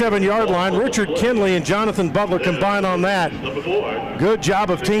 37-yard line. Richard Kinley and Jonathan Butler combine on that. Good job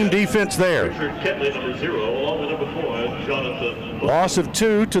of team defense there. Richard Kinley, number 0, along with number 4, Jonathan Butler. Loss of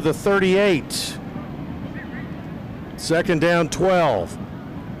 2 to the 38. Second down, 12.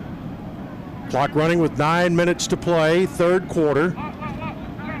 Clock running with 9 minutes to play, third quarter.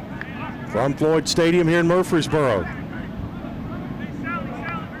 From Floyd Stadium here in Murfreesboro.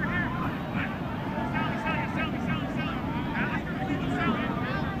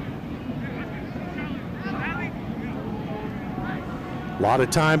 A lot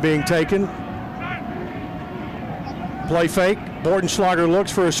of time being taken. Play fake. Bortenschlager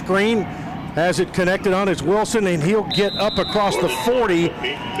looks for a screen. Has it connected on. It's Wilson, and he'll get up across the 40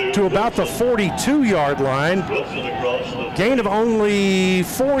 to about the 42-yard line. Gain of only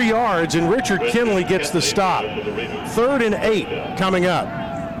 4 yards, and Richard Kinley gets the stop. 3rd and 8 coming up.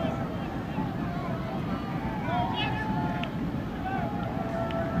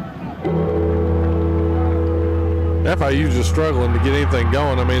 FIU's just struggling to get anything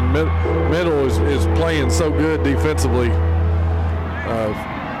going. I mean, middle is playing so good defensively.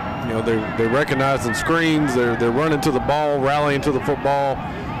 They're recognizing screens. They're running to the ball, rallying to the football.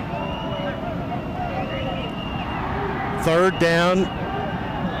 3rd down,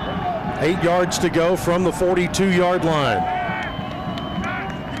 8 yards to go from the 42-yard line.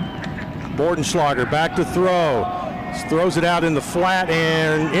 Bortenschlager back to throw. Throws it out in the flat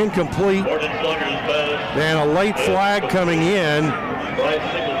and incomplete. And a late flag coming in.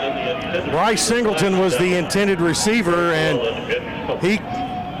 Bryce Singleton was the intended receiver, and he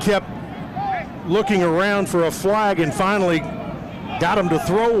kept looking around for a flag and finally got him to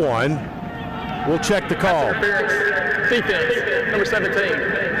throw one. We'll check the call. Interference, defense, number 17.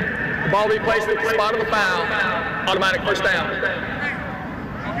 The ball will be placed at the spot of the foul. Automatic first down.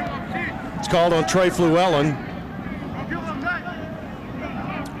 It's called on Trey Fluellen.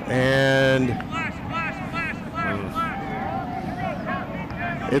 And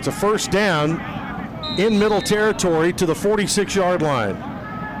it's a first down in Middle territory to the 46-yard line.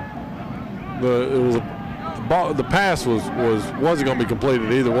 The pass wasn't going to be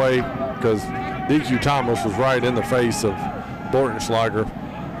completed either way because DQ Thomas was right in the face of Bortenschlager.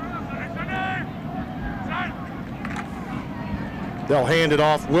 They'll hand it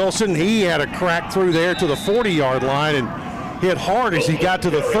off. Wilson, he had a crack through there to the 40-yard line and hit hard as he got to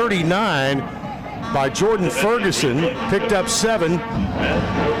the 39 by Jordan Ferguson. Picked up 7.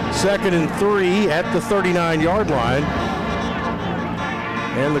 2nd and 3 at the 39-yard line.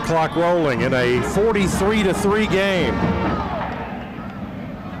 And the clock rolling in a 43-3 game.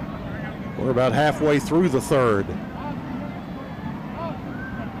 We're about halfway through the third.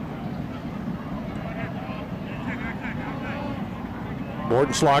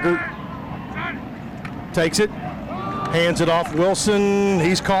 Bortenschlager takes it, hands it off Wilson.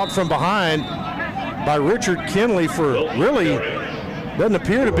 He's caught from behind by Richard Kinley for really doesn't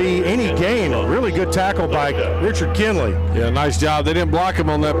appear to be any gain. A really good tackle by Richard Kinley. Yeah, nice job. They didn't block him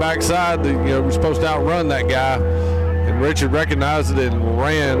on that backside. We're supposed to outrun that guy. And Richard recognized it and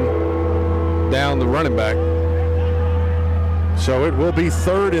ran down the running back. So it will be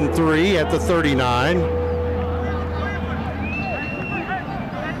 3rd and 3 at the 39.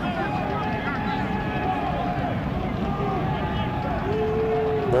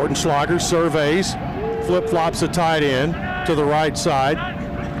 Bortenschlager surveys, flip-flops the tight end to the right side.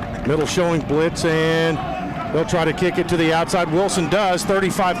 Middle showing blitz, and they'll try to kick it to the outside. Wilson does,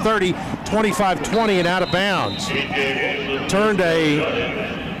 35-30, 25-20, and out of bounds.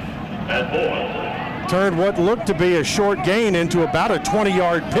 Turned what looked to be a short gain into about a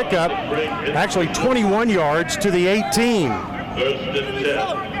 20-yard pickup, actually 21 yards to the 18.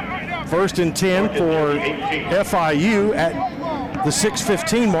 1st and 10 for FIU at the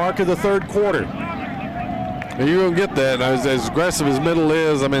 6:15 mark of the third quarter. And you're going to get that. As aggressive as Middle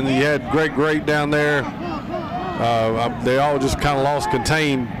is, I mean, you had Greg Great down there. They all just kind of lost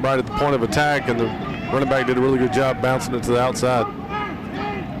contain right at the point of attack, and the running back did a really good job bouncing it to the outside.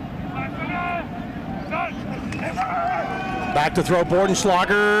 Back to throw,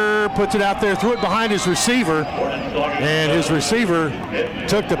 Bortenschlager puts it out there, threw it behind his receiver, and his receiver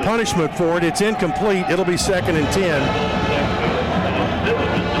took the punishment for it. It's incomplete. It'll be 2nd and 10.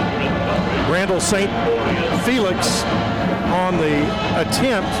 Randall St. Felix on the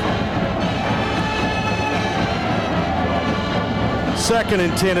attempt. 2nd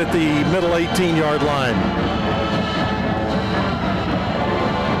and 10 at the middle 18-yard line.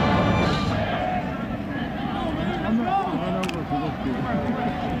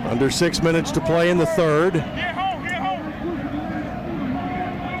 Under 6 minutes to play in the third.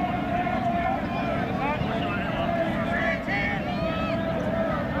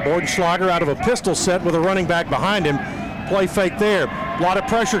 Bortenschlager out of a pistol set with a running back behind him. Play fake there. A lot of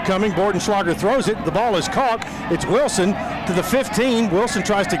pressure coming. Bortenschlager throws it. The ball is caught. It's Wilson to the 15. Wilson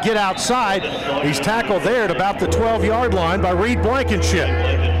tries to get outside. He's tackled there at about the 12-yard line by Reed Blankenship.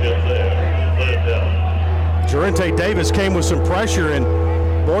 Jorente Davis came with some pressure, and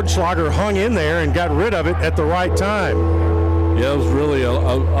Bortenschlager hung in there and got rid of it at the right time. Yeah, it was really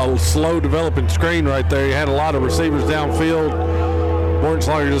a slow developing screen right there. You had a lot of receivers downfield.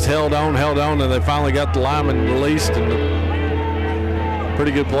 Bortenschlager just held on, and they finally got the lineman released, and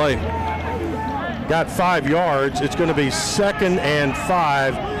pretty good play. Got 5 yards. It's going to be 2nd and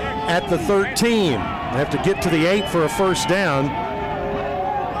 5 at the 13. They have to get to the 8 for a first down.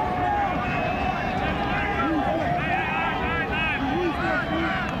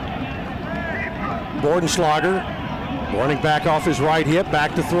 Bortenschlager running back off his right hip,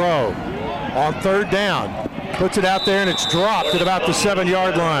 back to throw. On 3rd down. Puts it out there, and it's dropped at about the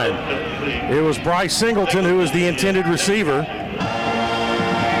 7-yard line. It was Bryce Singleton who was the intended receiver.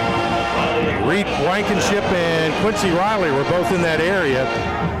 Reed Blankenship and Quincy Riley were both in that area.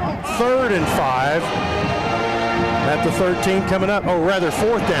 3rd and 5 at the 13 coming up. Oh, rather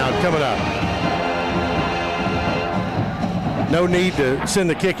 4th down coming up. No need to send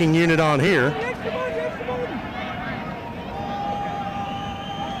the kicking unit on here.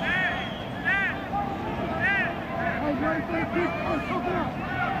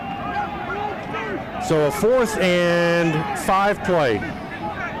 So a 4th and 5 play.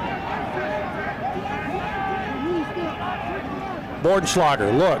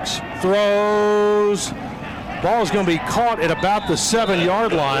 Bordenschlager looks, throws. Ball is going to be caught at about the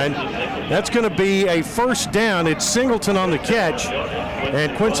 7-yard line. That's going to be a first down. It's Singleton on the catch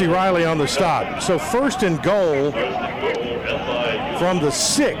and Quincy Riley on the stop. So first and goal from the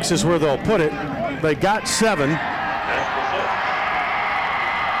 6 is where they'll put it. They got 7.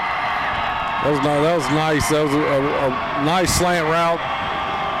 That was nice. That was a nice slant route.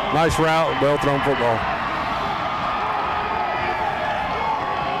 Nice route. Well-thrown football.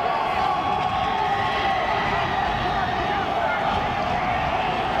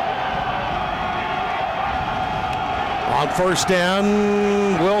 On first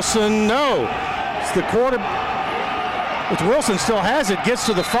down, Wilson, no. It's the quarter. It's Wilson still has it, gets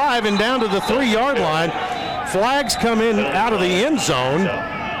to the 5 and down to the 3-yard line. Flags come in out of the end zone.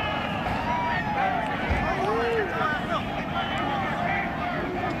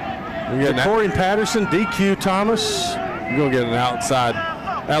 Corian Patterson, DQ Thomas. You're going to get an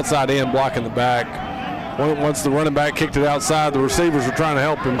outside end blocking the back. Once the running back kicked it outside, the receivers were trying to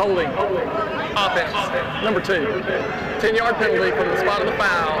help him. Holding. Offense. Number 2. 10-yard penalty from the spot of the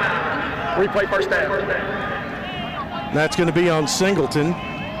foul. Replay first down. That's going to be on Singleton.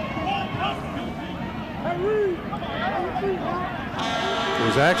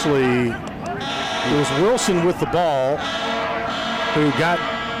 It was Wilson with the ball who got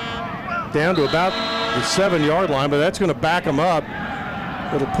down to about the 7-yard line, but that's going to back him up.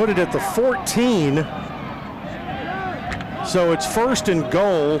 It'll put it at the 14. So it's first and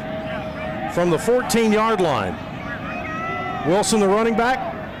goal from the 14-yard line. Wilson, the running back.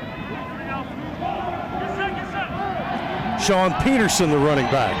 Sean Peterson, the running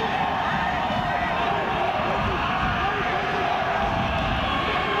back.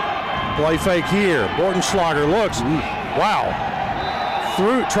 Play fake here. Bordenschlager looks. Wow.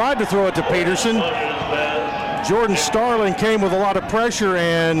 Tried to throw it to Peterson. Jordan Starling came with a lot of pressure,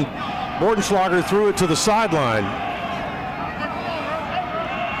 and Bordenschlager threw it to the sideline.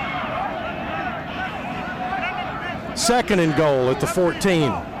 Second and goal at the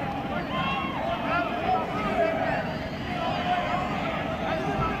 14.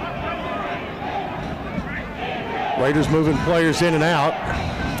 Raiders moving players in and out.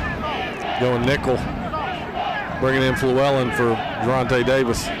 Going nickel. Bringing in Llewellyn for Geronte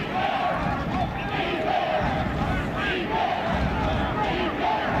Davis.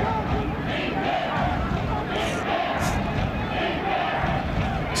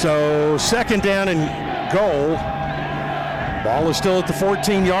 So second down and goal. Ball is still at the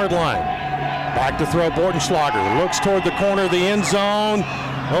 14-yard line. Back to throw Bordenschlager. Looks toward the corner of the end zone.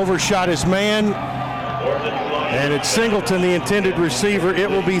 Overshot his man. And it's Singleton, the intended receiver. It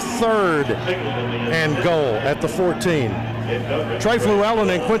will be third and goal at the 14. Trey Llewellyn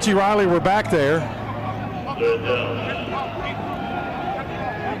and Quincy Riley were back there.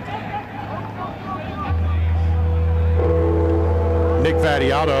 Nick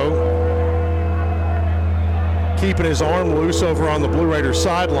Vattiato keeping his arm loose over on the Blue Raiders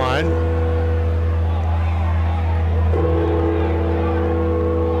sideline.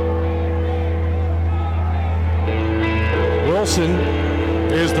 Wilson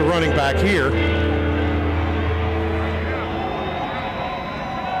is the running back here.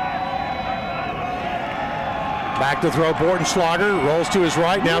 Back to throw, Bordenschlager rolls to his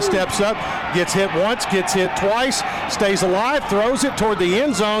right, now steps up, gets hit once, gets hit twice, stays alive, throws it toward the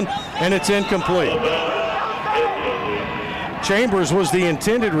end zone, and it's incomplete. Chambers was the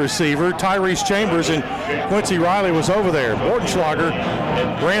intended receiver, Tyrese Chambers, and Quincy Riley was over there. Bordenschlager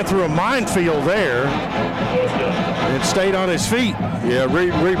ran through a minefield there and stayed on his feet. Yeah,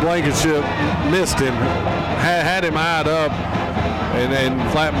 Reed Blankenship missed him, had him eyed up,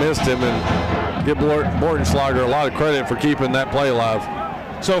 and flat missed him, and give Bordenschlager a lot of credit for keeping that play alive.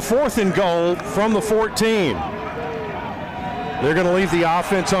 So fourth and goal from the 14. They're going to leave the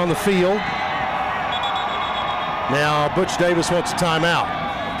offense on the field. Now Butch Davis wants a timeout.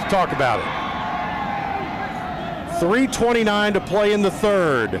 Let's talk about it. 3:29 to play in the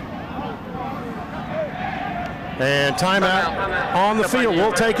third. And timeout on the field.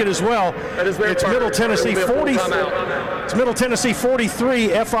 We'll take it as well. It's Middle Tennessee 40. It's Middle Tennessee 43,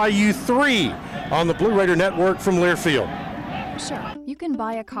 FIU 3 on the Blue Raider Network from Learfield. Sure, you can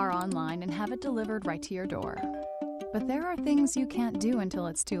buy a car online and have it delivered right to your door. But there are things you can't do until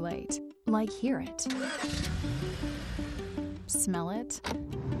it's too late, like hear it, smell it,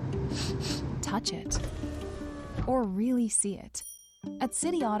 touch it, or really see it. At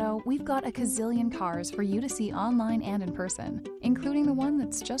City Auto, we've got a gazillion cars for you to see online and in person, including the one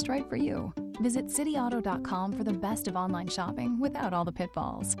that's just right for you. Visit cityauto.com for the best of online shopping without all the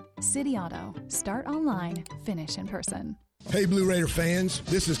pitfalls. City Auto. Start online, finish in person. Hey, Blue Raider fans,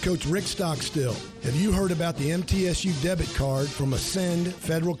 this is Coach Rick Stockstill. Have you heard about the MTSU debit card from Ascend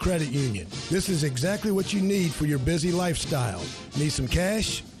Federal Credit Union? This is exactly what you need for your busy lifestyle. Need some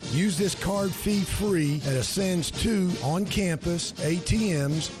cash? Use this card fee-free at Ascend's 2 on-campus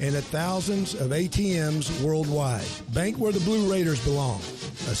ATMs and at thousands of ATMs worldwide. Bank where the Blue Raiders belong.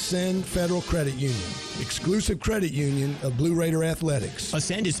 Ascend Federal Credit Union, exclusive credit union of Blue Raider Athletics.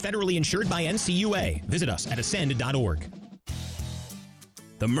 Ascend is federally insured by NCUA. Visit us at ascend.org.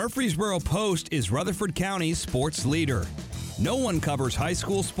 The Murfreesboro Post is Rutherford County's sports leader. No one covers high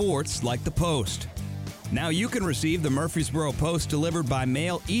school sports like the Post. Now you can receive the Murfreesboro Post delivered by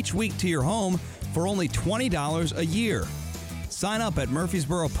mail each week to your home for only $20 a year. Sign up at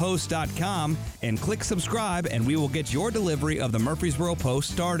murfreesboropost.com and click subscribe, and we will get your delivery of the Murfreesboro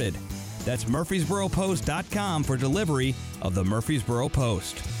Post started. That's murfreesboropost.com for delivery of the Murfreesboro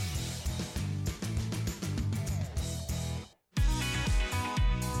Post.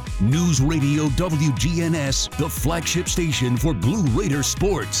 News Radio WGNS, the flagship station for Blue Raider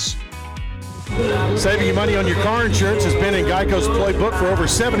sports. Saving you money on your car insurance has been in Geico's playbook for over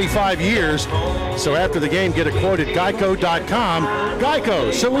 75 years. So after the game, get a quote at geico.com.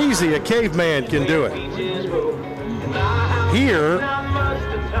 Geico, so easy a caveman can do it. Here,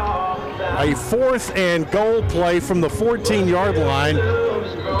 a 4th and goal play from the 14-yard line.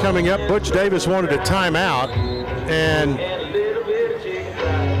 Coming up, Butch Davis wanted a timeout, and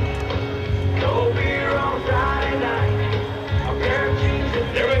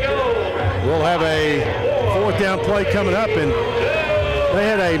we'll have a 4th down play coming up, and they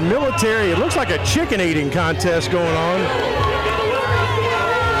had a military, it looks like a chicken eating contest going on.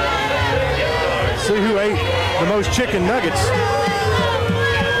 See who ate the most chicken nuggets.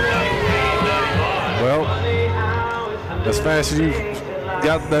 Well, as fast as you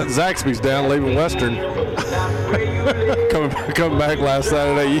got that Zaxby's down, leaving Western, coming back last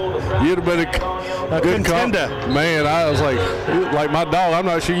Saturday, you'd have been a good contender. Man, I was like my dog, I'm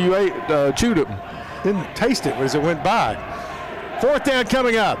not sure you chewed it. Didn't taste it as it went by. 4th down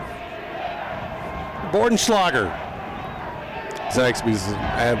coming up. Bordenschlager. Zaxby's an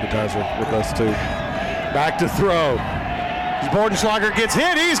advertiser with us too. Back to throw. Bordenschlager gets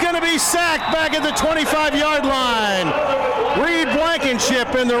hit. He's going to be sacked back at the 25-yard line. Reed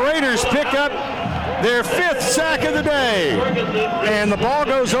Blankenship and the Raiders pick up their 5th sack of the day. And the ball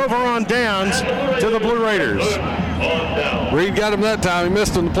goes over on downs to the Blue Raiders. Reed got him that time. He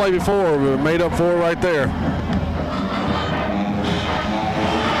missed him the play before, but made up for it right there.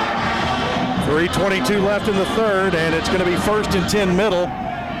 3:22 left in the third, and it's going to be 1st and 10 middle,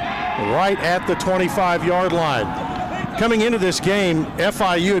 right at the 25-yard line. Coming into this game,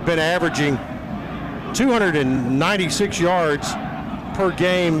 FIU had been averaging 296 yards per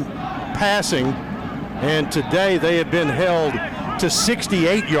game passing, and today they have been held to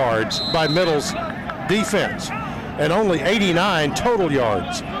 68 yards by Middle's defense and only 89 total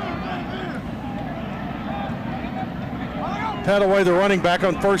yards. Pat away the running back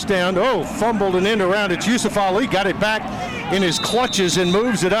on 1st down. Oh, fumbled and end around. It's Yusuf Ali, got it back in his clutches and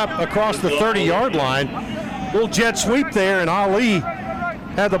moves it up across the 30-yard line. Little jet sweep there, and Ali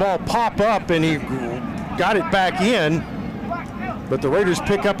had the ball pop up, and he got it back in. But the Raiders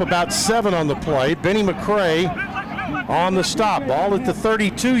pick up about 7 on the play. Benny McCray on the stop. Ball at the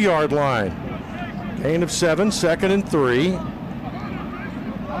 32-yard line. Gain of 7, 2nd and 3.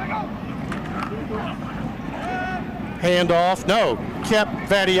 Handoff, no, kept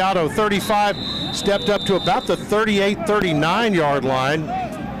Vadiato, 35, stepped up to about the 38, 39-yard line.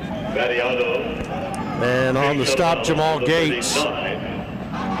 Vadiato. And on the stop, Jamal Gates.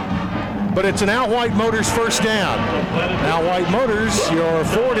 But it's an Al White Motors 1st down. Al White Motors, your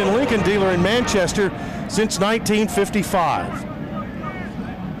Ford and Lincoln dealer in Manchester since 1955.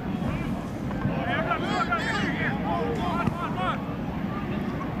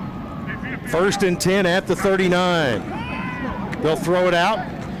 First and 10 at the 39. They'll throw it out.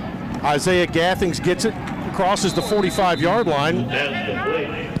 Isaiah Gathings gets it, crosses the 45-yard line,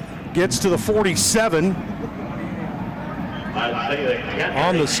 gets to the 47.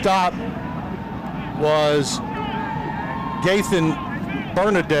 On the stop was Gathan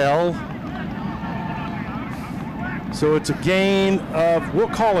Bernadelle. So it's a gain of, we'll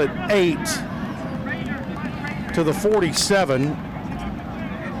call it 8 to the 47.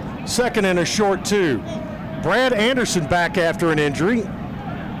 2nd and a short 2. Brad Anderson back after an injury.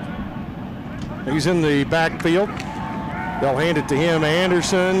 He's in the backfield. They'll hand it to him.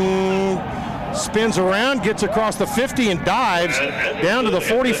 Anderson spins around, gets across the 50 and dives down to the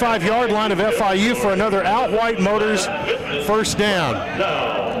 45-yard line of FIU for another Al White Motors 1st down.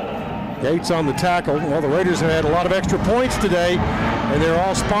 Gates on the tackle. Well, the Raiders have had a lot of extra points today, and they're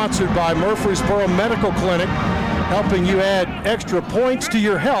all sponsored by Murfreesboro Medical Clinic, helping you add extra points to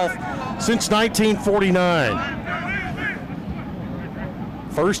your health since 1949.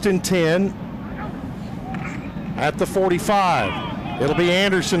 1st and 10 at the 45. It'll be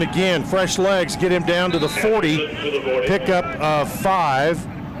Anderson again. Fresh legs get him down to the 40. Pickup of 5.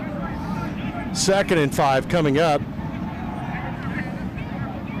 2nd and 5 coming up.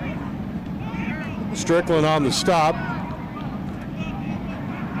 Strickland on the stop.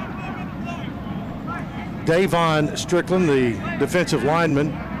 Davon Strickland, the defensive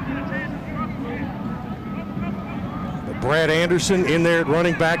lineman. Brad Anderson in there at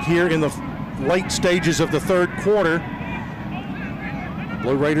running back here in the late stages of the third quarter.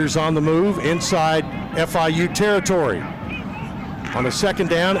 Blue Raiders on the move inside FIU territory. On a 2nd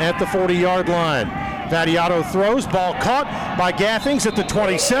down at the 40-yard line. Vattiato throws, ball caught by Gathings at the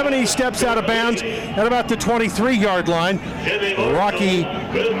 27. He steps out of bounds at about the 23-yard line. Rocky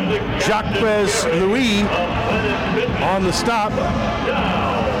Jacques Louis on the stop.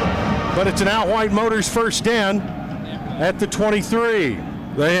 But it's an Out White Motors first down at the 23.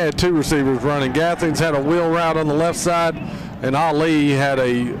 They had 2 receivers running. Gathings had a wheel route on the left side, and Ali had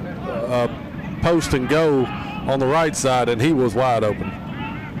a post and go on the right side, and he was wide open.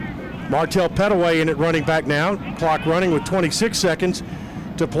 Martell Pettaway in at running back now. Clock running with 26 seconds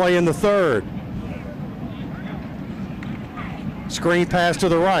to play in the third. Screen pass to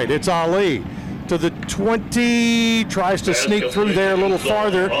the right. It's Ali to the 20. Tries to sneak through there a little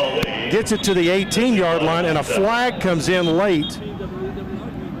farther. Gets it to the 18-yard line, and a flag comes in late.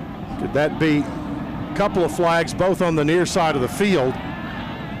 Could that be a couple of flags, both on the near side of the field?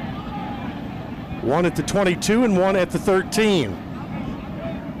 One at the 22 and one at the 13.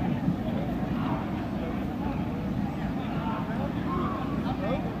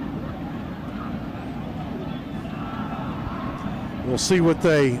 We'll see what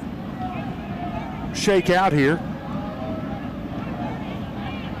they shake out here.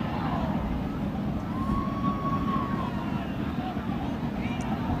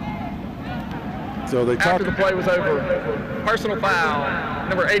 So they After the play was over, personal foul,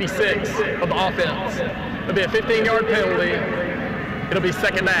 number 86 of the offense. It'll be a 15-yard penalty. It'll be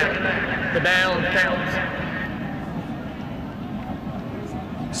 2nd down. The down counts.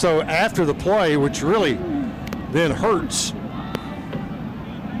 So after the play, which really then hurts,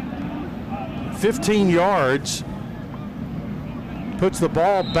 15 yards, puts the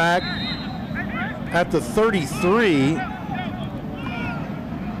ball back at the 33.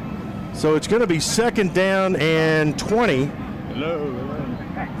 So it's going to be 2nd down and 20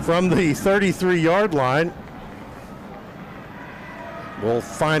 from the 33-yard line. We'll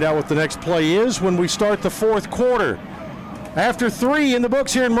find out what the next play is when we start the fourth quarter. After 3 in the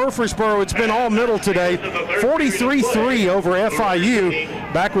books here in Murfreesboro, it's been all middle today. 43-3 over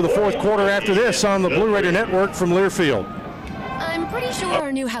FIU. Back with the fourth quarter after this on the Blue Raider Network from Learfield. I'm pretty sure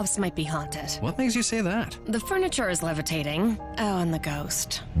our new house might be haunted. What makes you say that? The furniture is levitating. Oh, and the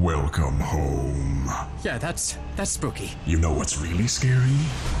ghost. Welcome home. Yeah, that's spooky. You know what's really scary?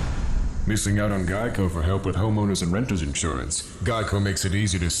 Missing out on Geico for help with homeowners and renters insurance. Geico makes it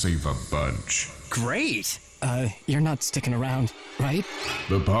easy to save a bunch. Great. You're not sticking around, right?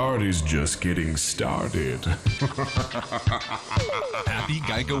 The party's just getting started. Happy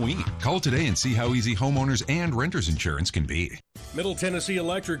Geico-ing. Call today and see how easy homeowners and renters insurance can be. Middle Tennessee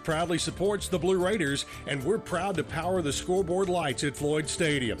Electric proudly supports the Blue Raiders, and we're proud to power the scoreboard lights at Floyd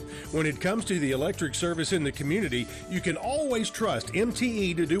Stadium. When it comes to the electric service in the community, you can always trust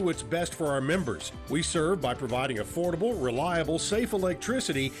MTE to do what's best for our members. We serve by providing affordable, reliable, safe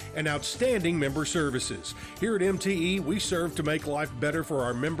electricity and outstanding member services. Here at MTE, we serve to make life better for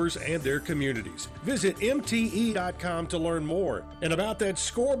our members and their communities. Visit MTE.com to learn more. And about that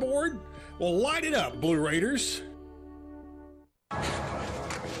scoreboard, well, light it up, Blue Raiders.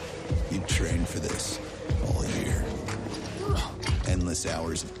 You trained for this all year. Endless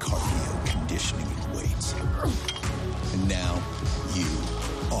hours of cardio, conditioning, and weights. And now you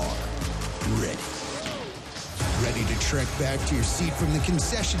are ready. Ready to trek back to your seat from the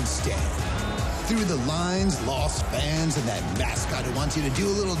concession stand. Through the lines, lost fans, and that mascot who wants you to do a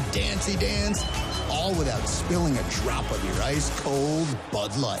little dancey dance, all without spilling a drop of your ice-cold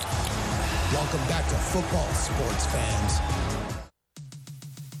Bud Light. Welcome back to football, sports fans.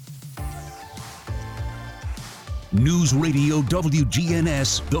 News Radio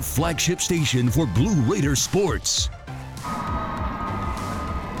WGNS, the flagship station for Blue Raider sports.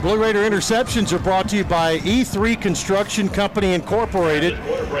 Blue Raider interceptions are brought to you by E3 Construction Company Incorporated.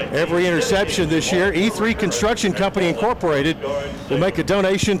 Every interception this year, E3 Construction Company Incorporated will make a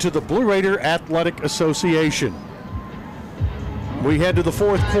donation to the Blue Raider Athletic Association. We head to the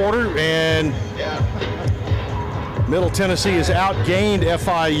fourth quarter, and Middle Tennessee has outgained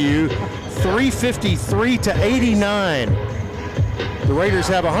FIU 353-89. The Raiders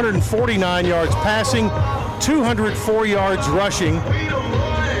have 149 yards passing, 204 yards rushing,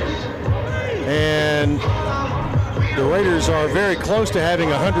 and the Raiders are very close to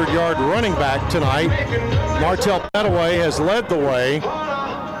having a 100-yard running back tonight. Martell Pettaway has led the way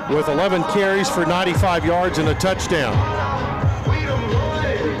with 11 carries for 95 yards and a touchdown.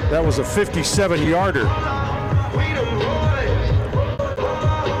 That was a 57-yarder.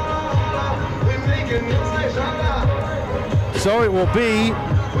 So it will be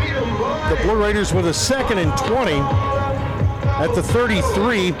the Blue Raiders with a 2nd and 20 at the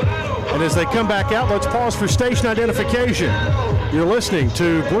 33. And as they come back out, let's pause for station identification. You're listening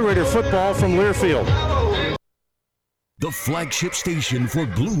to Blue Raider football from Learfield. The flagship station for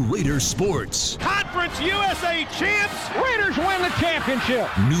Blue Raider sports. Conference USA champs. Raiders win the championship.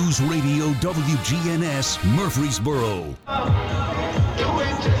 News Radio WGNS Murfreesboro.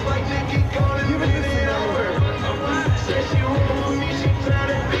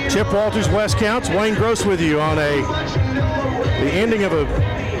 Chip Walters, West Counts, Wayne Gross with you on the ending of a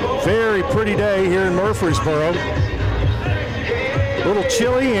very pretty day here in Murfreesboro. A little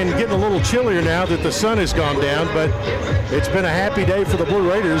chilly and getting a little chillier now that the sun has gone down, but it's been a happy day for the Blue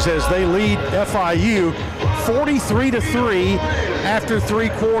Raiders as they lead FIU 43-3 after 3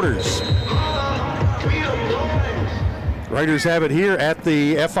 quarters. Raiders have it here at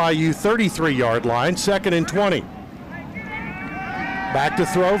the FIU 33-yard line, 2nd and 20. Back to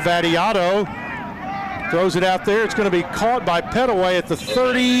throw, Vattiato throws it out there. It's going to be caught by Pettaway at the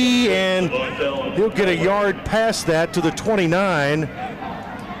 30, and he'll get a yard past that to the 29.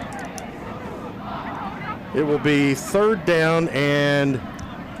 It will be 3rd down and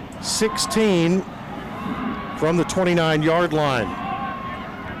 16 from the 29-yard line.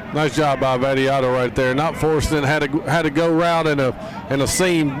 Nice job by Vattiato right there. Not forced it, had a go route in a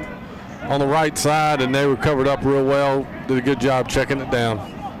seam on the right side, and they were covered up real well. Did a good job checking it down.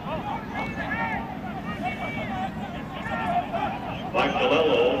 Mike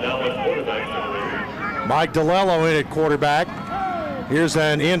DeLello now at quarterback. Mike DeLello in at quarterback. Here's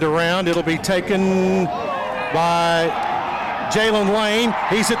an end around. It'll be taken by Jalen Lane.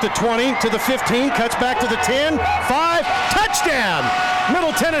 He's at the 20 to the 15, cuts back to the 10, 5, touchdown!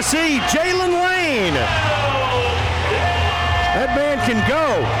 Middle Tennessee, Jalen Lane. That man can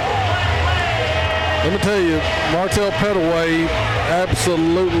go. Let me tell you, Martell Pettaway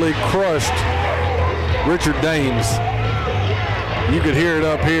absolutely crushed Richard Dames. You could hear it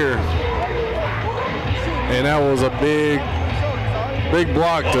up here. And that was a big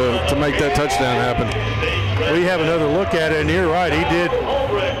block to make that touchdown happen. We have another look at it, and you're right. He did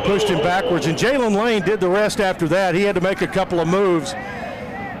pushed him backwards, and Jalen Lane did the rest after that. He had to make a couple of moves.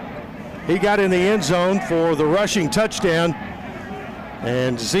 He got in the end zone for the rushing touchdown,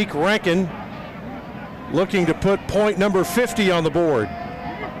 and Zeke Rankin looking to put point number 50 on the board.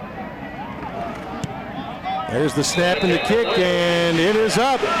 There's the snap and the kick, and it is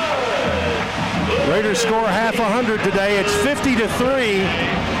up. Raiders score half 100 today. It's 50-3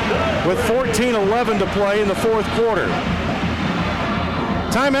 with 14:11 to play in the fourth quarter.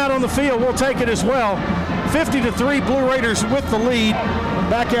 Timeout on the field. We'll take it as well. 50-3, Blue Raiders with the lead.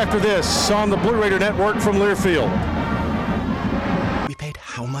 Back after this on the Blue Raider Network from Learfield. We paid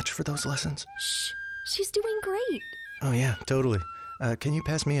how much for those lessons? Shh. She's doing great. Oh, yeah, totally. Can you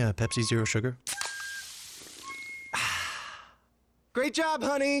pass me a Pepsi Zero Sugar? Great job,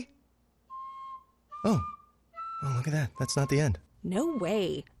 honey! Oh, look at that. That's not the end. No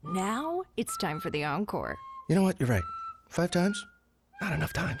way. Now it's time for the encore. You know what? You're right. 5 times? Not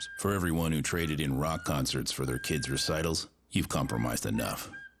enough times. For everyone who traded in rock concerts for their kids' recitals, you've compromised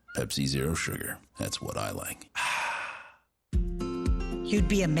enough. Pepsi Zero Sugar. That's what I like. You'd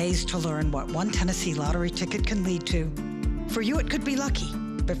be amazed to learn what one Tennessee lottery ticket can lead to. For you, it could be lucky,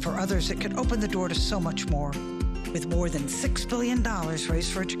 but for others, it could open the door to so much more. With more than $6 billion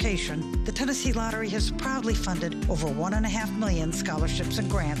raised for education, the Tennessee Lottery has proudly funded over 1.5 million scholarships and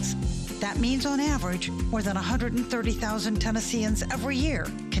grants. That means, on average, more than 130,000 Tennesseans every year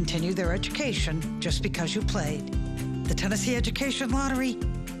continue their education just because you played. The Tennessee Education Lottery,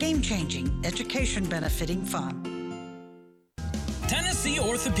 game-changing, education-benefiting fun. Tennessee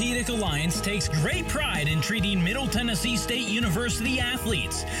Orthopedic Alliance takes great pride in treating Middle Tennessee State University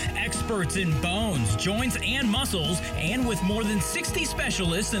athletes. Experts in bones, joints, and muscles, and with more than 60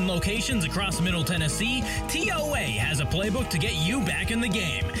 specialists in locations across Middle Tennessee, TOA has a playbook to get you back in the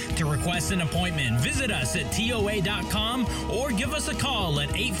game. To request an appointment, visit us at TOA.com or give us a call at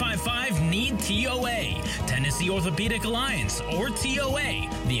 855-NEED-TOA. Tennessee Orthopedic Alliance, or TOA,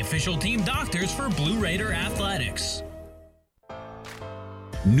 the official team doctors for Blue Raider Athletics.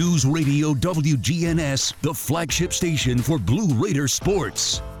 News Radio WGNS, the flagship station for Blue Raider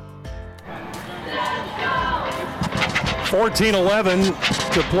sports. 14-11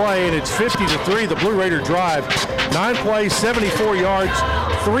 to play, and it's 50-3. The Blue Raider drive. 9 plays, 74 yards,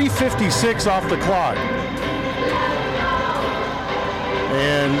 3:56 off the clock.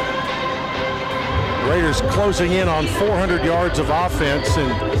 And Raiders closing in on 400 yards of offense,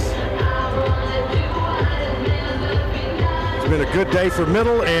 and it's been a good day for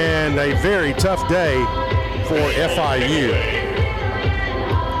Middle and a very tough day for FIU.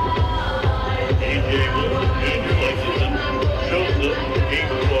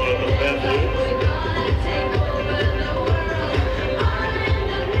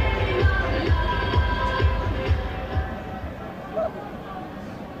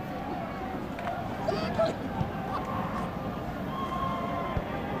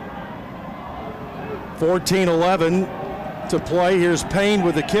 $14-11 to play. Here's Payne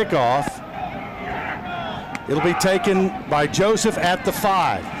with the kickoff. It'll be taken by Joseph at the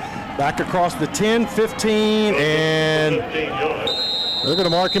 5. Back across the 10, 15, and they're going to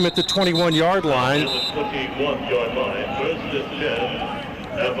mark him at the 21-yard line. 21-yard line. First and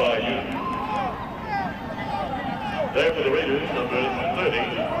 10, FIU. There for the Raiders, number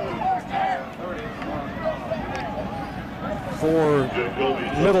 30. For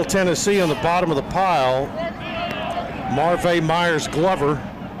Middle Tennessee on the bottom of the pile, Marvay Myers Glover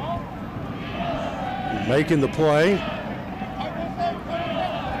making the play.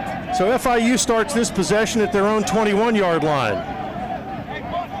 So FIU starts this possession at their own 21-yard line.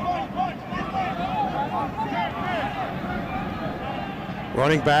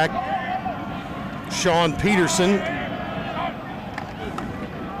 Running back, Sean Peterson.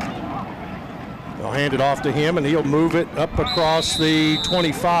 They'll hand it off to him, and he'll move it up across the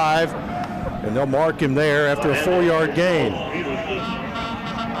 25, and they'll mark him there after a 4-yard gain.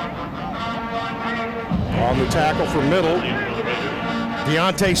 On the tackle for Middle,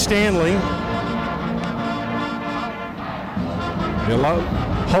 Deontay Stanley. A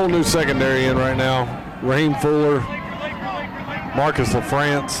whole new secondary in right now. Raheem Fuller, Marcus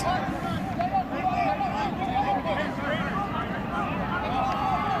LaFrance.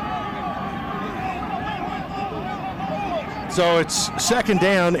 So it's second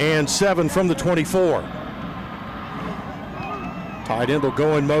down and 7 from the 24. Tight end will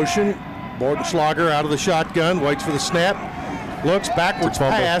go in motion. Bordenschlager out of the shotgun, waits for the snap, looks backwards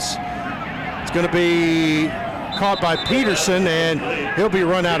pass. It's going to be caught by Peterson, and he'll be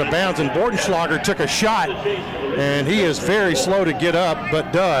run out of bounds. And Bordenschlager took a shot, and he is very slow to get up,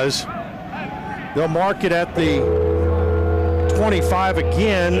 but does. They'll mark it at the 25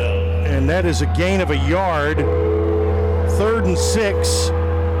 again, and that is a gain of a yard. 3rd and 6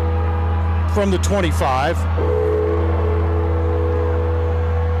 from the 25.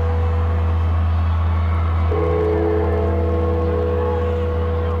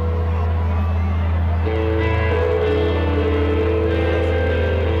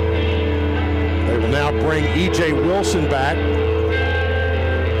 They will now bring E.J. Wilson back.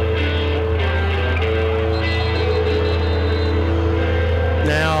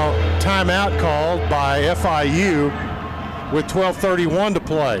 Now, timeout called by FIU with 12:31 to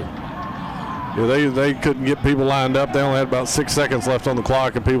play. Yeah, they couldn't get people lined up. They only had about 6 seconds left on the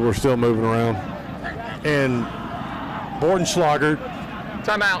clock, and people were still moving around. And Bordenschlager.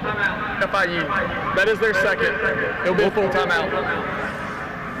 Timeout, FIU. That is their second. It'll be a full timeout.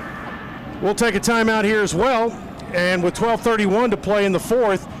 We'll take a timeout here as well. And with 12:31 to play in the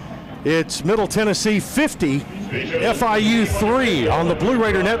fourth, it's Middle Tennessee 50, FIU 3 on the Blue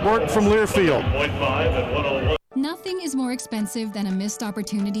Raider Network from Learfield. Nothing is more expensive than a missed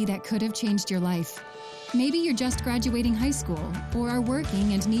opportunity that could have changed your life. Maybe you're just graduating high school, or are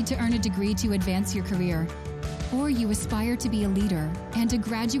working and need to earn a degree to advance your career. Or you aspire to be a leader, and a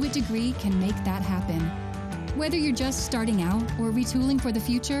graduate degree can make that happen. Whether you're just starting out or retooling for the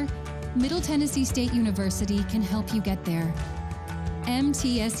future, Middle Tennessee State University can help you get there.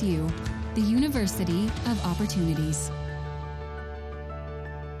 MTSU, the University of Opportunities.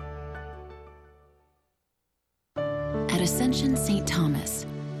 At Ascension St. Thomas,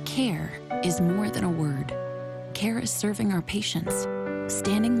 care is more than a word. Care is serving our patients,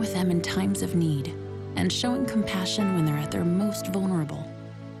 standing with them in times of need, and showing compassion when they're at their most vulnerable.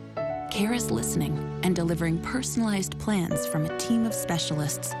 CARE is listening and delivering personalized plans from a team of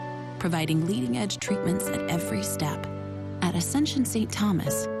specialists, providing leading-edge treatments at every step. At Ascension St.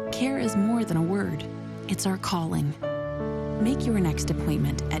 Thomas, CARE is more than a word. It's our calling. Make your next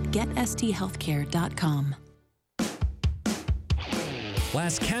appointment at getsthealthcare.com.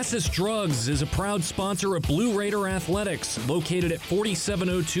 Las Casas Drugs is a proud sponsor of Blue Raider Athletics, located at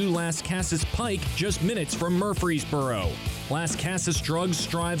 4702 Las Casas Pike, just minutes from Murfreesboro. Las Casas Drugs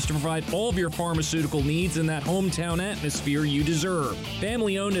strives to provide all of your pharmaceutical needs in that hometown atmosphere you deserve.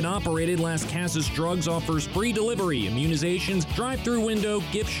 Family-owned and operated, Las Casas Drugs offers free delivery, immunizations, drive-through window,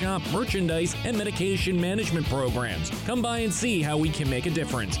 gift shop, merchandise, and medication management programs. Come by and see how we can make a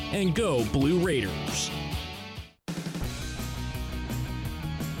difference. And go Blue Raiders!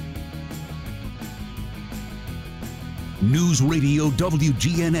 News Radio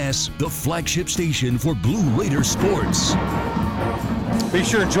WGNS, the flagship station for Blue Raider sports. Be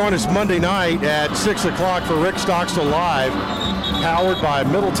sure and join us Monday night at 6 o'clock for Rick Stockstill Live, powered by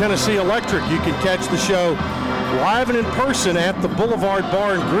Middle Tennessee Electric. You can catch the show live and in person at the Boulevard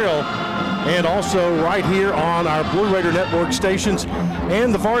Bar and Grill, and also right here on our Blue Raider Network stations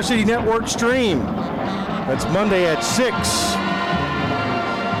and the Varsity Network stream. That's Monday at 6.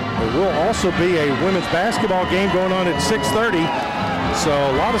 There will also be a women's basketball game going on at 6:30. So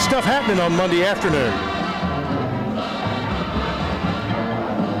a lot of stuff happening on Monday afternoon.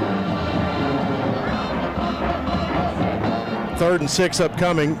 Third and 6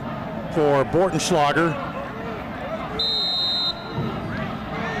 upcoming for Bortenschlager.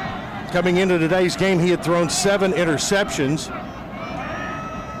 Coming into today's game, he had thrown 7 interceptions.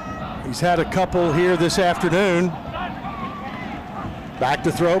 He's had a couple here this afternoon. Back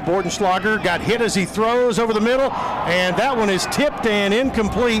to throw, Bortenschlager got hit as he throws over the middle, and that one is tipped and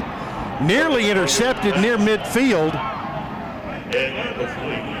incomplete, nearly intercepted near midfield.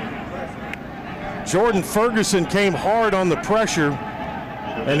 Jordan Ferguson came hard on the pressure,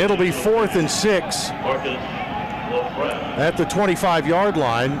 and it'll be 4th and 6 at the 25-yard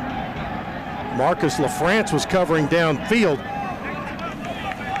line. Marcus LaFrance was covering downfield.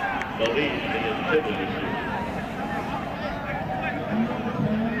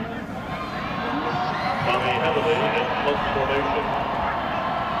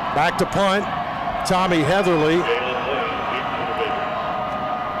 Back to punt, Tommy Heatherly.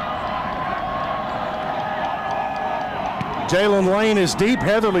 Jalen Lane is deep.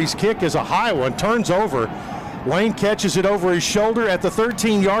 Heatherly's kick is a high one, turns over. Lane catches it over his shoulder at the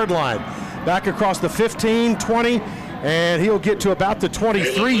 13-yard line. Back across the 15, 20, and he'll get to about the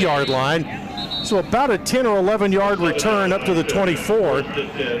 23-yard line. So about a 10 or 11-yard return up to the 24,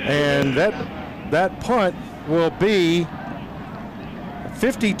 and that punt will be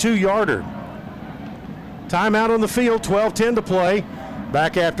 52-yarder. Timeout on the field, 12:10 to play.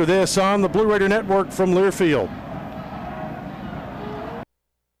 Back after this on the Blue Raider Network from Learfield.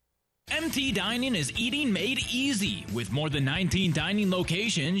 MT Dining is eating made easy. With more than 19 dining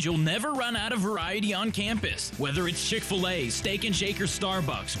locations, you'll never run out of variety on campus. Whether it's Chick-fil-A, Steak and Shake, or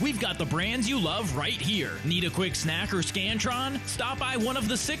Starbucks, we've got the brands you love right here. Need a quick snack or Scantron? Stop by one of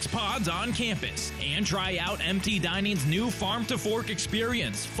the 6 pods on campus and try out MT Dining's new Farm to Fork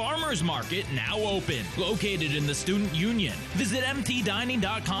experience. Farmers Market now open. Located in the Student Union. Visit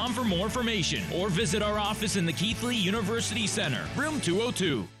mtdining.com for more information or visit our office in the Keithley University Center, room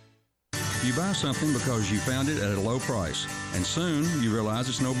 202. You buy something because you found it at a low price, and soon you realize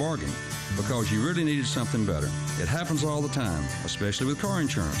it's no bargain because you really needed something better. It happens all the time, especially with car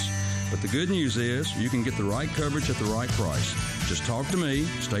insurance. But the good news is you can get the right coverage at the right price. Just talk to me,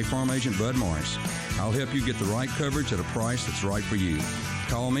 State Farm Agent Bud Morris. I'll help you get the right coverage at a price that's right for you.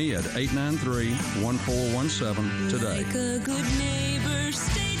 Call me at 893-1417 today. Like a good neighbor,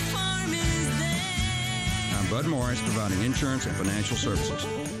 State Farm is there. I'm Bud Morris, providing insurance and financial services.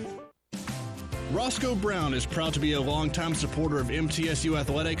 Roscoe Brown is proud to be a longtime supporter of MTSU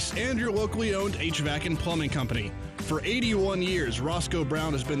Athletics and your locally owned HVAC and plumbing company. For 81 years, Roscoe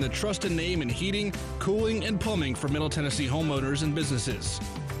Brown has been the trusted name in heating, cooling, and plumbing for Middle Tennessee homeowners and businesses.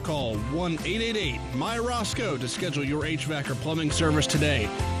 Call 1-888-MY-ROSCOE to schedule your HVAC or plumbing service today.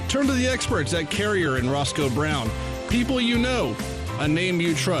 Turn to the experts at Carrier and Roscoe Brown. People you know, a name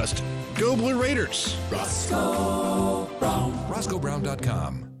you trust. Go Blue Raiders! Roscoe Brown.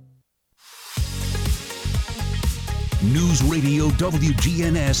 RoscoeBrown.com. News Radio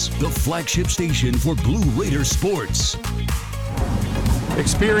WGNS, the flagship station for Blue Raider sports.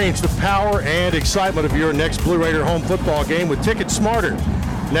 Experience the power and excitement of your next Blue Raider home football game with Ticket Smarter.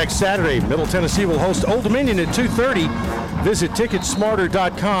 Next Saturday, Middle Tennessee will host Old Dominion at 2:30. visit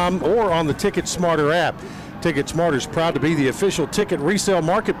Ticketsmarter.com or on the TicketSmarter app. TicketSmarter is proud to be the official ticket resale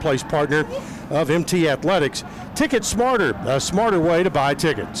marketplace partner of MT Athletics. TicketSmarter, a smarter way to buy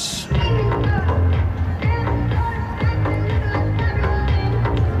tickets.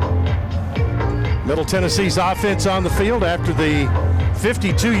 Middle Tennessee's offense on the field after the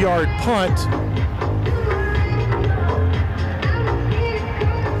 52-yard punt.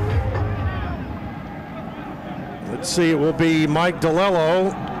 Let's see, it will be Mike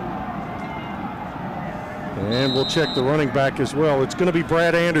DeLello. And we'll check the running back as well. It's going to be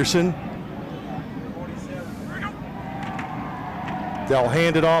Brad Anderson. They'll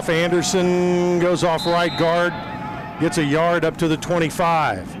hand it off. Anderson goes off right guard, gets a yard up to the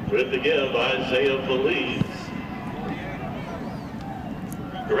 25. With the give, Isaiah Feliz.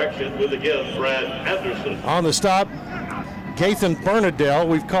 Correction with the give, Brad Anderson. On the stop, Gathan Bernadelle.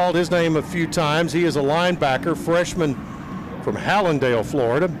 We've called his name a few times. He is a linebacker, freshman from Hallandale,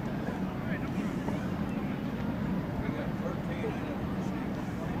 Florida.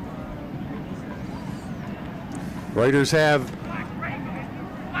 Raiders have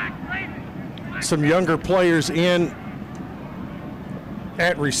some younger players in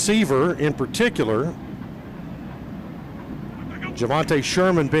at receiver in particular. Javante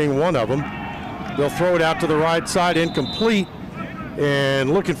Sherman being one of them. They'll throw it out to the right side, incomplete,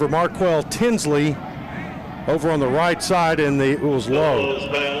 and looking for Marquell Tinsley over on the right side, and it was low.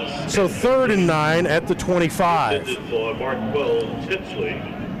 So 3rd and 9 at the 25. For Marquell Tinsley.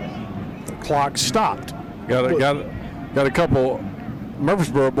 The clock stopped. Got a couple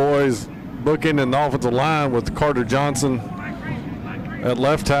Murfreesboro boys booking in the offensive line with Carter Johnson at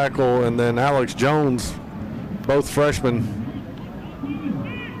left tackle, and then Alex Jones, both freshmen.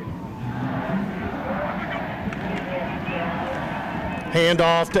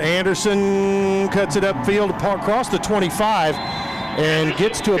 Handoff to Anderson, cuts it upfield across the 25 and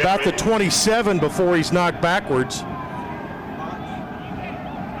gets to about the 27 before he's knocked backwards.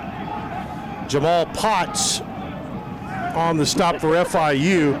 Jamal Potts on the stop for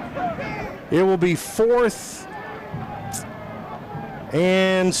FIU. It will be 4th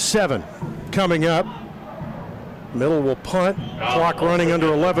and 7 coming up. Middle will punt. Clock running under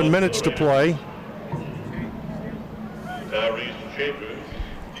 11 minutes to play.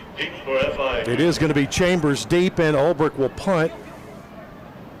 It is going to be Chambers deep, and Ulbrich will punt.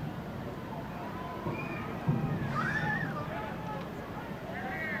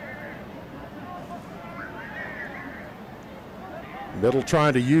 Middle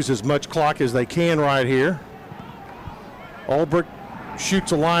trying to use as much clock as they can right here. Ulbrich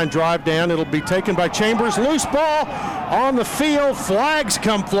shoots a line drive down. It'll be taken by Chambers. Loose ball on the field. Flags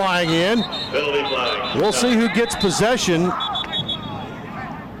come flying in. Penalty flag. We'll see who gets possession.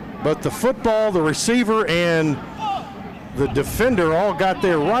 But the football, the receiver, and the defender all got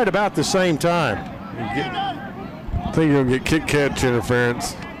there right about the same time. I think you're going to get kick catch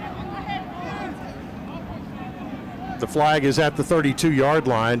interference. The flag is at the 32-yard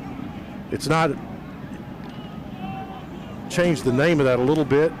line. It's not, changed the name of that a little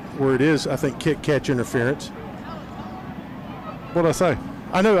bit where it is, I think, kick catch interference. What did I say?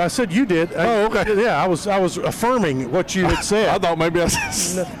 I know, I said you did. Oh, okay. Yeah, I was affirming what you had said. I thought maybe I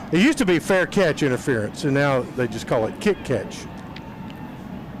said. It used to be fair catch interference, and now they just call it kick catch.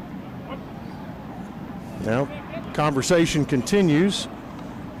 Now, conversation continues,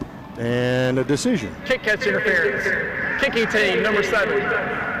 and a decision. Kick catch interference. Kicking team, number 7.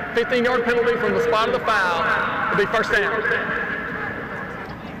 15-yard penalty from the spot of the foul. It'll be first down.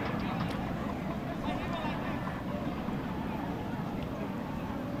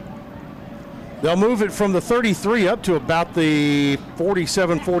 They'll move it from the 33 up to about the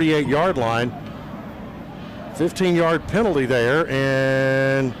 47, 48-yard line. 15-yard penalty there,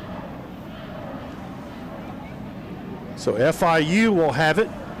 and so FIU will have it.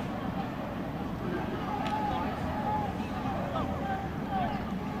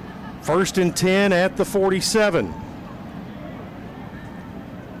 First and 10 at the 47.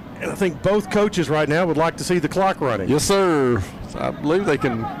 And I think both coaches right now would like to see the clock running. Yes, sir. I believe they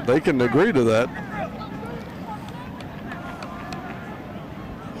can agree to that.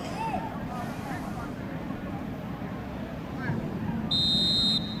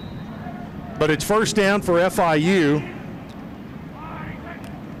 But it's first down for FIU.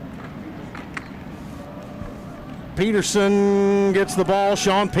 Peterson gets the ball.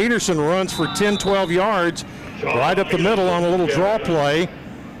 Sean Peterson runs for 10, 12 yards right up the middle on a little draw play.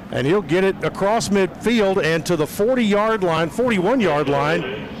 And he'll get it across midfield and to the 40-yard line, 41-yard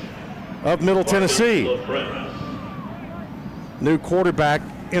line of Middle Tennessee. New quarterback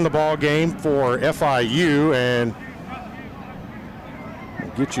in the ball game for FIU, and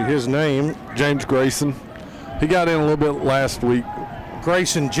Get you his name. James Grayson. He got in a little bit last week.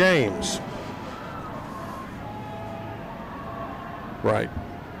 Grayson James. Right.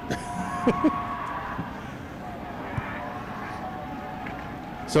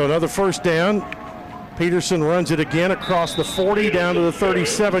 So another first down. Peterson runs it again across the 40 down to the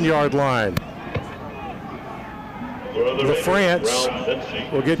 37-yard line.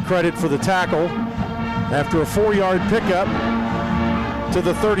 LaFrance will get credit for the tackle after a 4-yard pickup to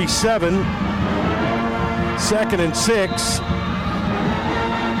the 37. 2nd and 6.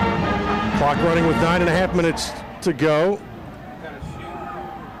 Clock running with 9.5 minutes to go.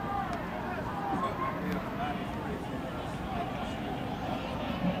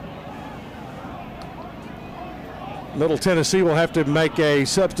 Middle Tennessee will have to make a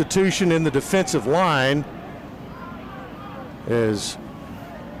substitution in the defensive line as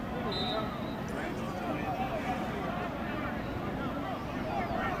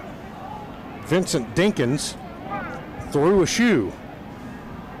Vincent Dinkins threw a shoe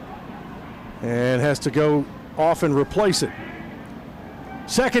and has to go off and replace it.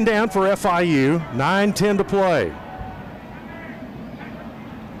 2nd down for FIU, 9:10 to play.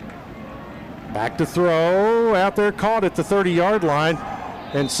 Back to throw, out there, caught at the 30-yard line,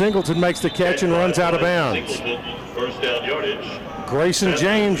 and Singleton makes the catch and runs out of bounds. First down yardage. Grayson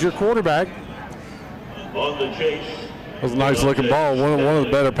James, your quarterback. On the chase. That was a nice-looking ball. One of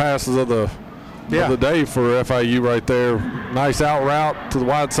the better passes of the day for FIU right there. Nice out route to the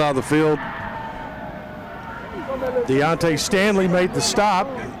wide side of the field. Deontay Stanley made the stop.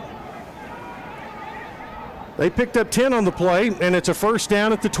 They picked up 10 on the play, and it's a first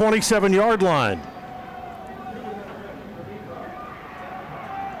down at the 27-yard line.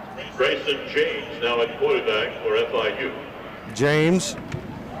 Grayson James now at quarterback for FIU. James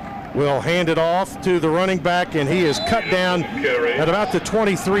will hand it off to the running back, and he is cut down at about the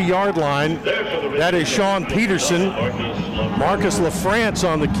 23-yard line. That is Sean Peterson. Marcus LaFrance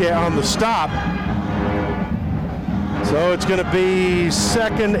on the stop. So it's going to be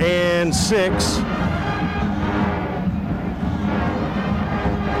 2nd and 6.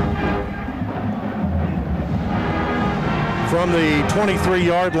 From the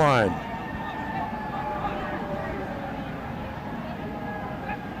 23-yard line.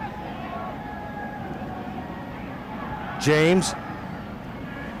 James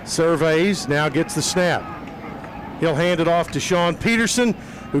surveys, now gets the snap. He'll hand it off to Sean Peterson,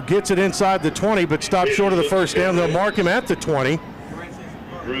 who gets it inside the 20, but stops short of the first down. They'll mark him at the 20.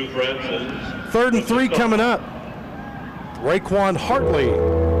 3rd and 3 coming up. Raekwon Hartley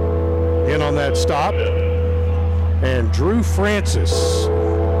in on that stop. And Drew Francis.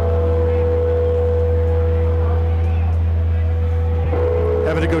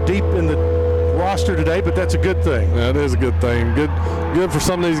 Having to go deep in the roster today, but that's a good thing. That is a good thing. Good for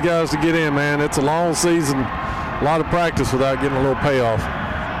some of these guys to get in, man. It's a long season, a lot of practice without getting a little payoff.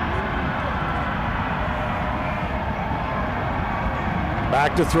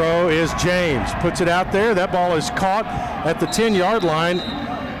 Back to throw is James. Puts it out there. That ball is caught at the 10-yard line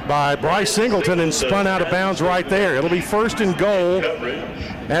by Bryce Singleton and spun out of bounds right there. It'll be 1st and goal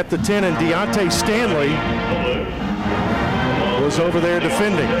at the 10, and Deontay Stanley was over there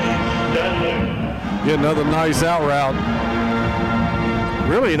defending. Get another nice out route.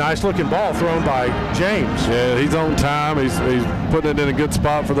 Really a nice looking ball thrown by James. Yeah, he's on time. He's putting it in a good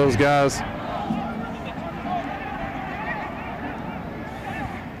spot for those guys.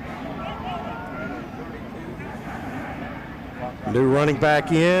 New running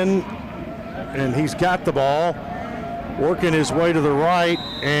back in, and he's got the ball, working his way to the right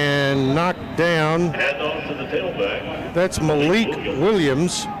and knocked down. Hand off to the tailback. That's Malik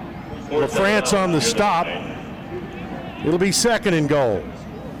Williams. LaFrance on the stop. It'll be 2nd and goal.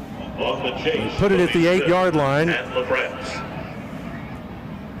 On the chase. Put it at the 8-yard line.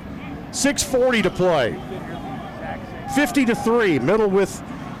 6:40 to play. 50-3. Middle with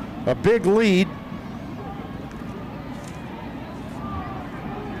a big lead.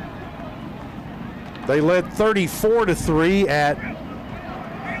 They led 34-3 at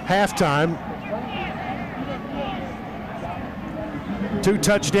halftime. 2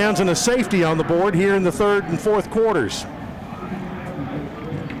 touchdowns and a safety on the board here in the 3rd and 4th quarters.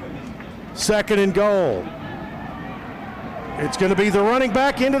 2nd and goal. It's going to be the running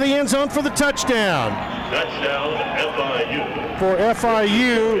back into the end zone for the touchdown. Touchdown, FIU. For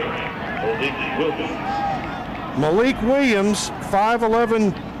FIU, Malik Williams,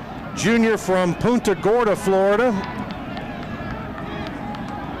 5'11", junior from Punta Gorda, Florida.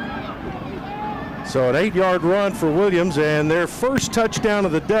 So an 8-yard run for Williams, and their first touchdown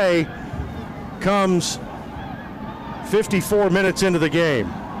of the day comes 54 minutes into the game.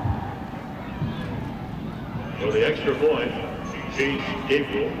 For the extra point, Chase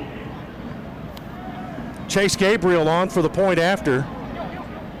Gabriel. Chase Gabriel on for the point after.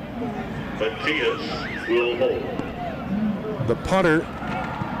 Matias will hold. The punter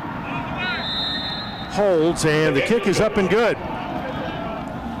holds, and the kick is up and good.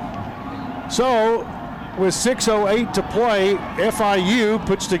 So, with 6:08 to play, FIU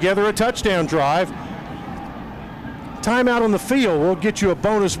puts together a touchdown drive. Timeout on the field. We'll get you a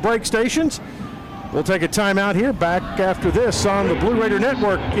bonus break, stations. We'll take a timeout here. Back after this on the Blue Raider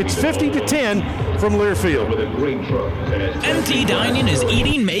Network. It's 50-10 from Learfield. MT Dining is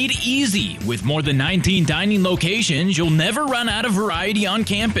eating made easy. With more than 19 dining locations, you'll never run out of variety on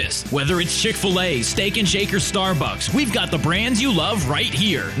campus. Whether it's Chick-fil-A, Steak and Shake, or Starbucks, we've got the brands you love right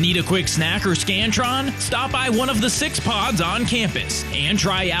here. Need a quick snack or Scantron? Stop by one of the 6 pods on campus and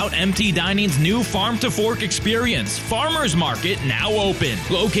try out MT Dining's new Farm to Fork experience. Farmers Market now open.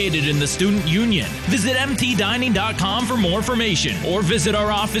 Located in the Student Union. Visit mtdining.com for more information or visit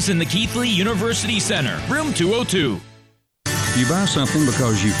our office in the Keithley University Center, room 202. You buy something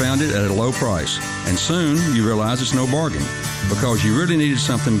because you found it at a low price, and soon you realize it's no bargain because you really needed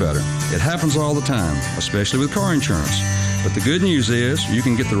something better. It happens all the time, especially with car insurance. But the good news is you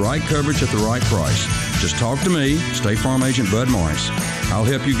can get the right coverage at the right price. Just talk to me, State Farm Agent Bud Morris. I'll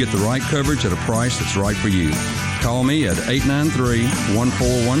help you get the right coverage at a price that's right for you. Call me at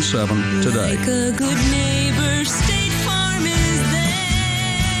 893-1417 today. Like a good neighbor, State Farm is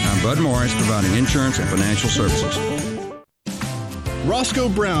there. I'm Bud Morris, providing insurance and financial services. Roscoe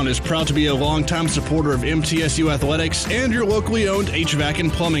Brown is proud to be a longtime supporter of MTSU Athletics and your locally owned HVAC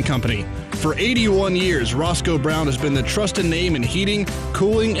and plumbing company. For 81 years, Roscoe Brown has been the trusted name in heating,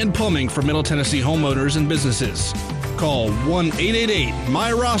 cooling, and plumbing for Middle Tennessee homeowners and businesses. Call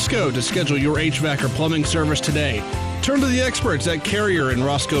 1-888-MY-ROSCOE to schedule your HVAC or plumbing service today. Turn to the experts at Carrier and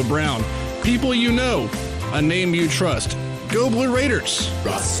Roscoe Brown. People you know, a name you trust. Go Blue Raiders!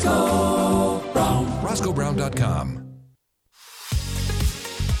 Roscoe Brown. RoscoeBrown.com.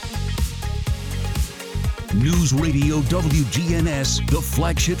 News Radio WGNS, the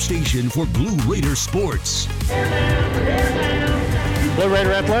flagship station for Blue Raider sports. Blue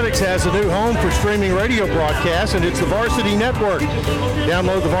Raider Athletics has a new home for streaming radio broadcasts, and it's the Varsity Network.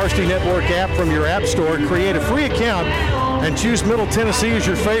 Download the Varsity Network app from your app store, create a free account, and choose Middle Tennessee as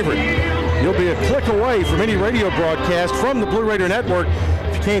your favorite. You'll be a click away from any radio broadcast from the Blue Raider Network.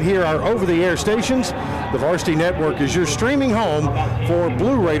 If you can't hear our over-the-air stations, the Varsity Network is your streaming home for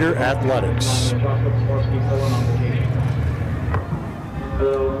Blue Raider Athletics.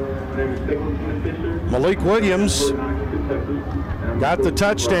 Malik Williams got the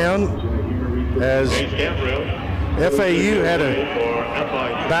touchdown as FAU had a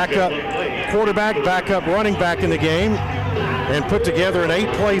backup quarterback, backup running back in the game, and put together an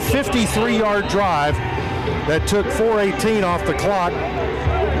 8-play, 53-yard drive that took 4:18 off the clock.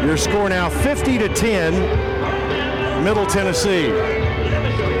 Your score now 50-10, Middle Tennessee.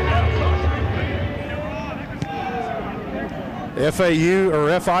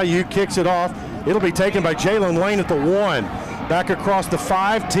 FIU kicks it off. It'll be taken by Jalen Lane at the 1. Back across the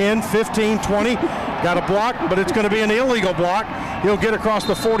 5, 10, 15, 20. Got a block, but it's going to be an illegal block. He'll get across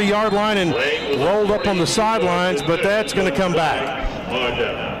the 40-yard line and rolled up on the sidelines, but that's going to come back.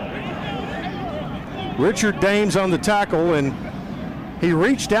 Richard Dames on the tackle, and he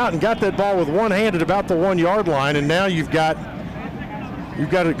reached out and got that ball with one hand at about the 1-yard line, and now you've got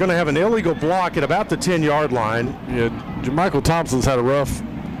going to have an illegal block at about the 10-yard line. Yeah, Jermichael Thompson's had a rough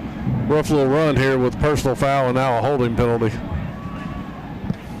little run here with personal foul and now a holding penalty.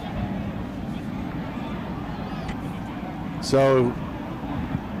 So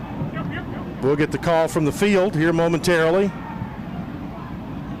we'll get the call from the field here momentarily.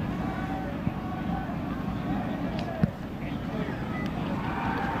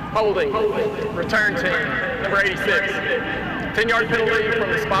 Holding. Return team, number 86. 10-yard penalty from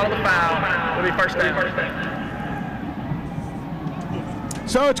the spot of the foul. It'll be first down.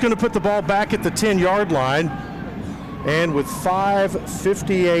 So it's going to put the ball back at the 10-yard line. And with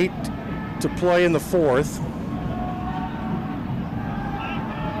 5:58 to play in the fourth.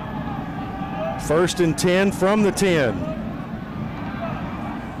 1st and 10 from the 10.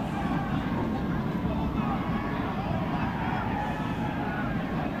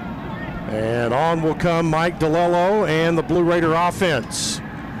 And on will come Mike DeLello and the Blue Raider offense.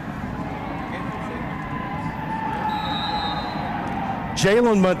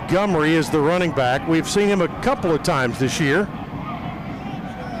 Jalen Montgomery is the running back. We've seen him a couple of times this year.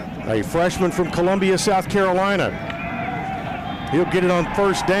 A freshman from Columbia, South Carolina. He'll get it on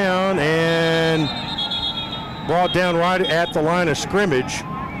first down, and brought down right at the line of scrimmage.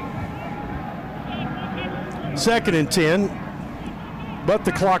 2nd and 10, but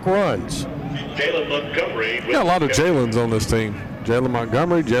the clock runs. Jalen Montgomery. Got a lot of Jalen's on this team. Jalen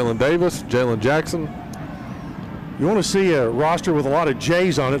Montgomery, Jalen Davis, Jalen Jackson. You want to see a roster with a lot of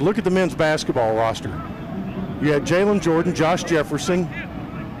J's on it, look at the men's basketball roster. You had Jalen Jordan, Josh Jefferson,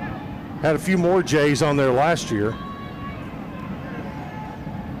 had a few more J's on there last year.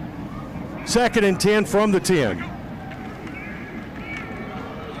 2nd and 10 from the 10.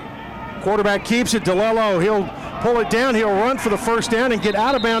 Quarterback keeps it. DeLello, he'll pull it down. He'll run for the first down and get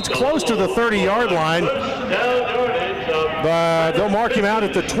out of bounds close to the 30-yard line. But they'll mark him out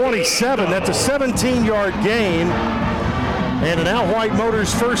at the 27. That's a 17-yard gain. And an Al White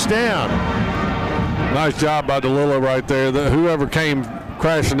Motors first down. Nice job by DeLillo right there. Whoever came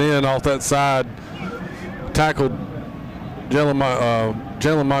crashing in off that side tackled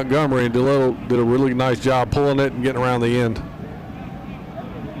Jalen Montgomery, and DeLillo did a really nice job pulling it and getting around the end.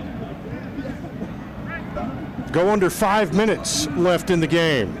 Go under 5 minutes left in the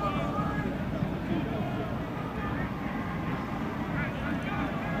game.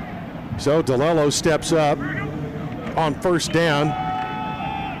 So DeLello steps up on first down,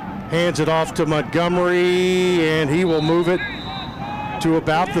 hands it off to Montgomery, and he will move it to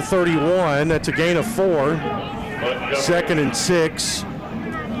about the 31. That's a gain of 4. 2nd and 6.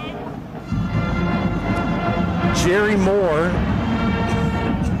 Jerry Moore,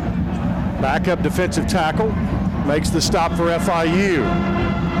 backup defensive tackle, makes the stop for FIU.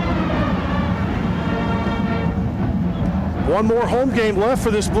 One more home game left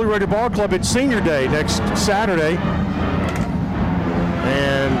for this Blue Raider Ball Club. It's Senior Day next Saturday.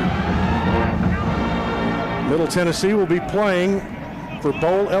 And Middle Tennessee will be playing for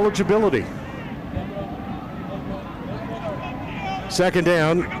bowl eligibility. 2nd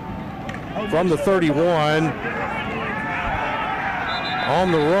down from the 31.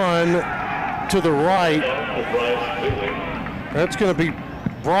 On the run to the right. That's going to be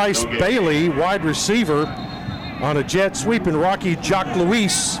Bryce Bailey, wide receiver, on a jet sweep, and Rocky Jacques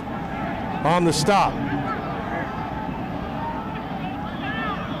Luis on the stop.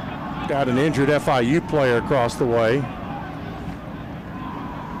 Got an injured FIU player across the way.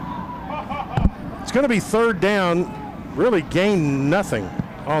 It's going to be 3rd down, really gain nothing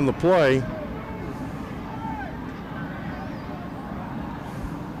on the play.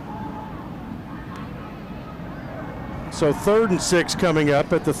 So 3rd and 6 coming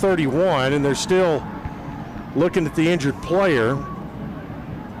up at the 31, and they're still looking at the injured player.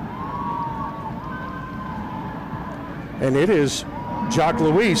 And it is Jacques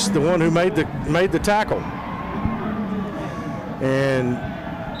Luis, the one who made the tackle. And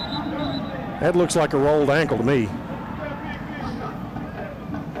that looks like a rolled ankle to me.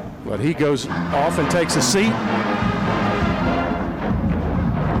 But he goes off and takes a seat.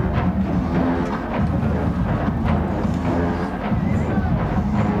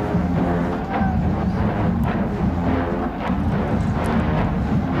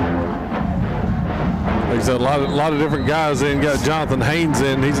 A lot of different guys in. Got Jonathan Haynes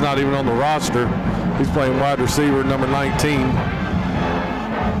in. He's not even on the roster. He's playing wide receiver, number 19.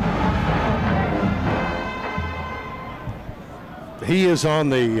 He is on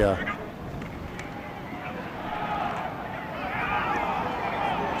the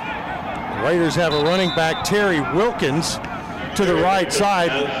Raiders have a running back, Terry Wilkins, to the right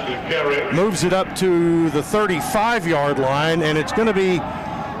side. Moves it up to the 35-yard line, and it's going to be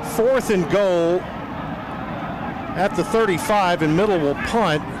 4th and goal at the 35, and Middle will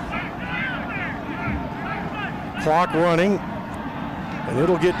punt. Clock running, and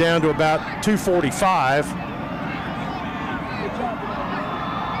it'll get down to about 2:45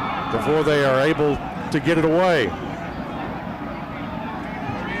 before they are able to get it away.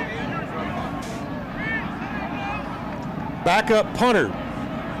 Backup punter.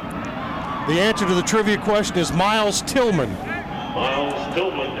 The answer to the trivia question is Miles Tillman. Miles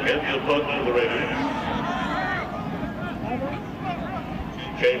Tillman ends the punt for the Raiders.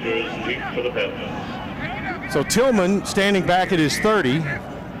 Chambers deep for the Panthers. So Tillman standing back at his 30.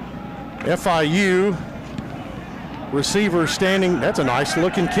 FIU receiver standing, that's a nice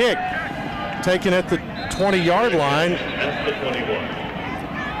looking kick. Taken at the 20-yard line. At the 21.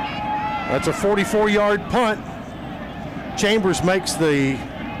 That's a 44-yard punt. Chambers makes the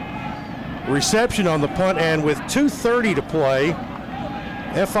reception on the punt, and with 2:30 to play,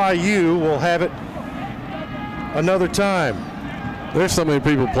 FIU will have it another time. There's so many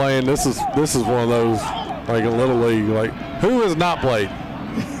people playing. This is one of those, like a little league. Like, who has not played?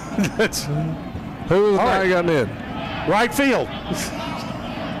 Who has not gotten in? Right field.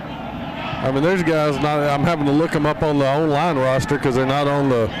 I mean, there's guys I'm having to look them up on the online roster because they're not on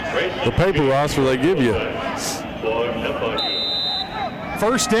the paper roster they give you.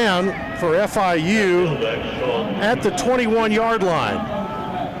 First down for FIU at the 21-yard line.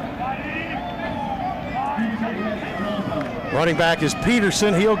 Running back is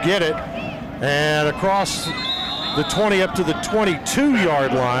Peterson. He'll get it. And across the 20 up to the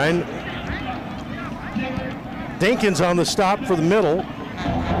 22-yard line. Dinkins on the stop for the middle.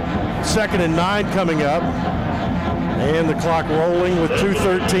 2nd and 9 coming up. And the clock rolling with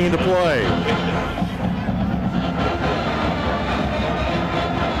 2:13 to play.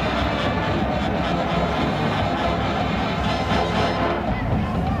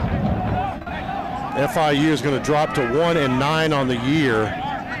 FIU is going to drop to 1-9 on the year.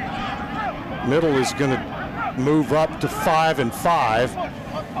 Middle is going to move up to 5-5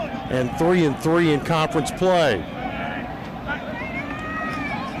 and 3-3 in conference play.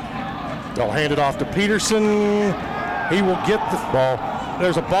 They'll hand it off to Peterson. He will get the ball.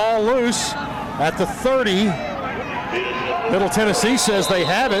 There's a ball loose at the 30. Middle Tennessee says they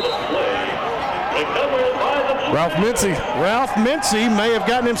have it. Ralph Mincy may have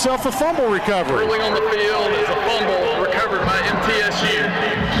gotten himself a fumble recovery. Rolling on the field is a fumble recovered by MTSU.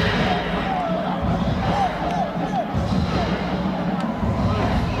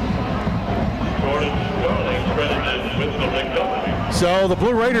 So the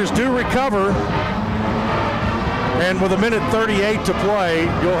Blue Raiders do recover. And with 1:38 to play,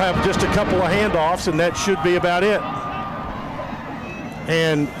 you'll have just a couple of handoffs, and that should be about it.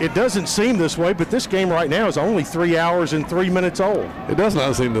 And it doesn't seem this way, but this game right now is only 3 hours and 3 minutes old. It does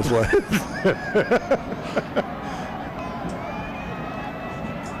not seem this way.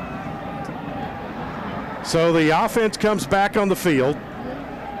 So the offense comes back on the field.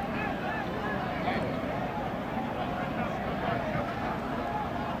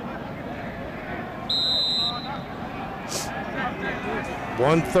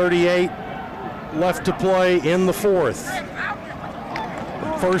 .138 left to play in the fourth.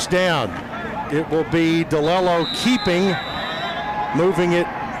 First down. It will be DeLello keeping, moving it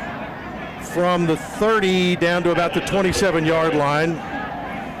from the 30 down to about the 27-yard line.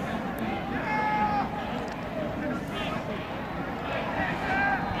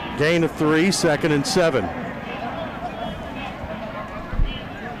 Gain of 3, 2nd and 7.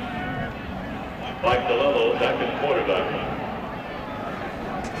 Mike DeLello back at quarterback.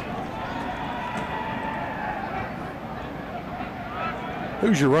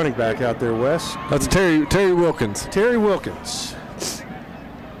 Who's your running back out there, Wes? That's Terry Wilkins. Terry Wilkins.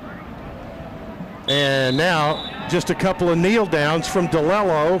 And now just a couple of kneel downs from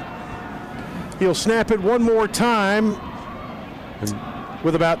DeLello. He'll snap it one more time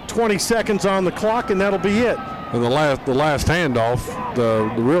with about 20 seconds on the clock, and that'll be it. And the last handoff, the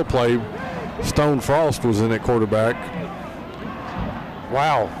real play, Stone Frost was in at quarterback.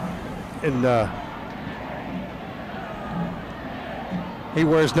 Wow. And he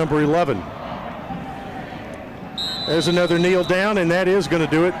wears number 11. There's another kneel down, and that is going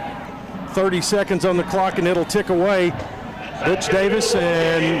to do it. 30 seconds on the clock, and it'll tick away. Butch Davis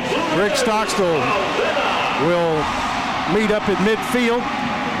and Greg Stockstill will meet up at midfield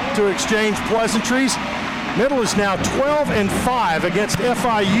to exchange pleasantries. Middle is now 12-5 against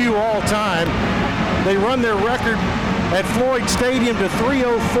FIU all time. They run their record at Floyd Stadium to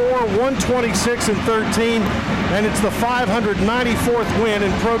 304, 126 and 13, and it's the 594th win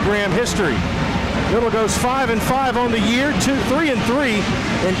in program history. Middle goes 5-5 on the year, 3-3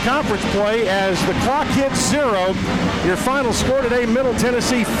 in conference play as the clock hits 0. Your final score today: Middle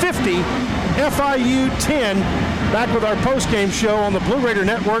Tennessee 50, FIU 10. Back with our post-game show on the Blue Raider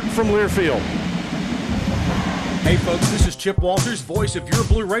Network from Learfield. Hey folks, this is Chip Walters, voice of your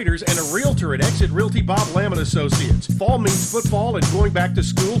Blue Raiders and a realtor at Exit Realty Bob Lamb & Associates. Fall means football and going back to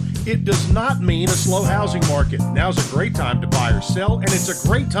school. It does not mean a slow housing market. Now's a great time to buy or sell, and it's a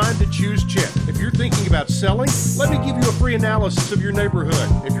great time to choose Chip. If you're thinking about selling, let me give you a free analysis of your neighborhood.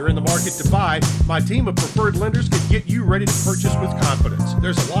 If you're in the market to buy, my team of preferred lenders can get you ready to purchase with confidence.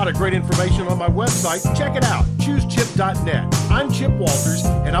 There's a lot of great information on my website. Check it out, choosechip.net. I'm Chip Walters,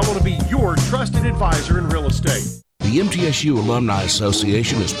 and I want to be your trusted advisor in real estate. The MTSU Alumni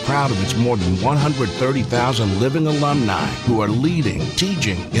Association is proud of its more than 130,000 living alumni who are leading,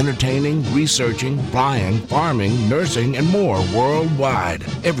 teaching, entertaining, researching, flying, farming, nursing, and more worldwide.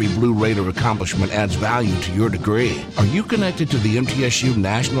 Every Blue Raider accomplishment adds value to your degree. Are you connected to the MTSU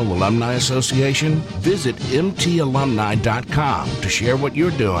National Alumni Association? Visit mtalumni.com to share what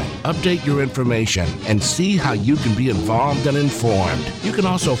you're doing, update your information, and see how you can be involved and informed. You can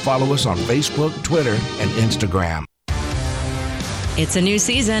also follow us on Facebook, Twitter, and Instagram. It's a new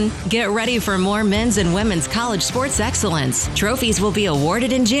season. Get ready for more men's and women's college sports excellence. Trophies will be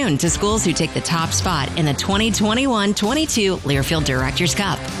awarded in June to schools who take the top spot in the 2021-22 Learfield Directors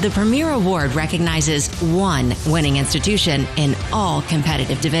Cup. The premier award recognizes one winning institution in all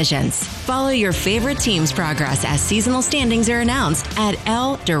competitive divisions. Follow your favorite team's progress as seasonal standings are announced at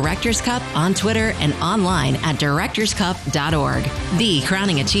L Directors Cup on Twitter and online at directorscup.org. The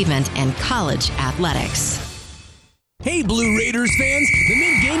crowning achievement in college athletics. Hey, Blue Raiders fans! The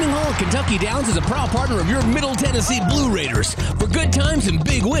Mint Gaming Hall at Kentucky Downs is a proud partner of your Middle Tennessee Blue Raiders. For good times and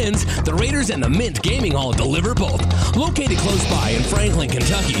big wins, the Raiders and the Mint Gaming Hall deliver both. Located close by in Franklin,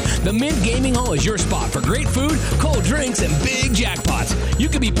 Kentucky, the Mint Gaming Hall is your spot for great food, cold drinks, and big jackpots. You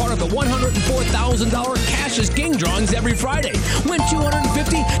can be part of the $104,000 Cash is King drawings every Friday. Win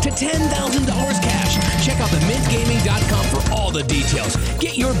 $250,000 to $10,000 cash. Check out themintgaming.com for all the details.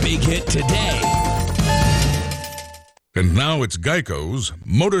 Get your big hit today. And now it's Geico's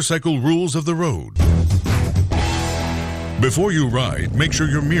Motorcycle Rules of the Road. Before you ride, make sure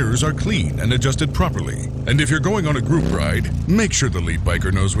your mirrors are clean and adjusted properly. And if you're going on a group ride, make sure the lead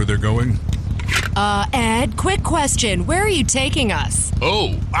biker knows where they're going. Ed, quick question. Where are you taking us?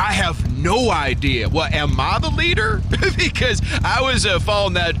 Oh, I have no idea. Well, am I the leader? Because I was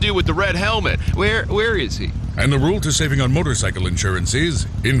following that dude with the red helmet. Where is he? And the rule to saving on motorcycle insurance is,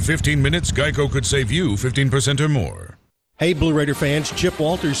 in 15 minutes, Geico could save you 15% or more. Hey, Blue Raider fans, Chip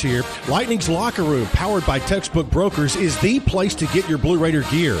Walters here. Lightning's Locker Room, powered by Textbook Brokers, is the place to get your Blue Raider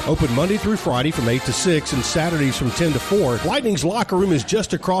gear. Open Monday through Friday from 8 to 6 and Saturdays from 10 to 4. Lightning's Locker Room is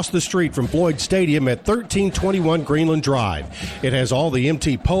just across the street from Floyd Stadium at 1321 Greenland Drive. It has all the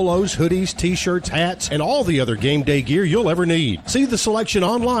MT polos, hoodies, t-shirts, hats, and all the other game day gear you'll ever need. See the selection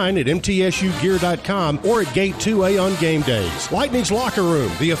online at mtsugear.com or at Gate 2A on game days. Lightning's Locker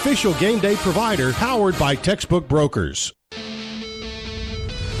Room, the official game day provider, powered by Textbook Brokers.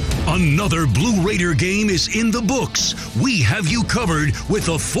 Another Blue Raider game is in the books. We have you covered with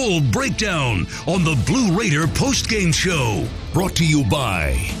a full breakdown on the Blue Raider postgame show. Brought to you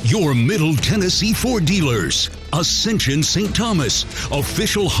by your Middle Tennessee Ford dealers. Ascension St. Thomas,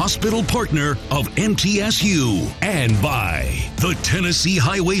 official hospital partner of MTSU. And by the Tennessee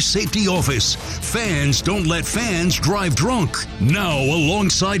Highway Safety Office. Fans don't let fans drive drunk. Now,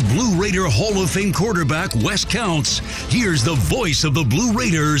 alongside Blue Raider Hall of Fame quarterback Wes Counts, here's the voice of the Blue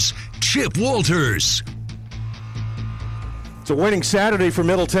Raiders, Chip Walters. It's a winning Saturday for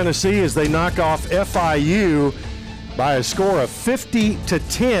Middle Tennessee as they knock off FIU by a score of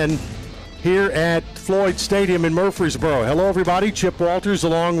 50-10 here at Floyd Stadium in Murfreesboro. Hello, everybody. Chip Walters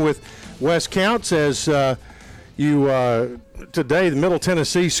along with Wes Counts as today the Middle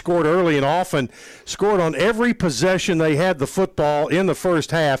Tennessee scored early and often, scored on every possession they had the football in the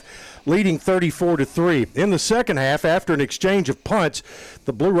first half, leading 34-3. In the second half, after an exchange of punts,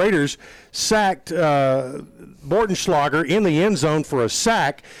 the Blue Raiders sacked Bortenschlager in the end zone for a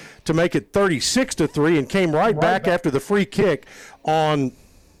sack to make it 36-3 and came right back after the free kick on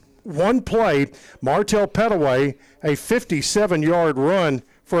one play. Martell Pettaway, a 57-yard run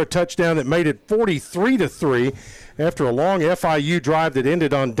for a touchdown that made it 43-3. After a long FIU drive that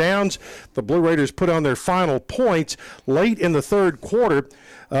ended on downs, the Blue Raiders put on their final points late in the third quarter,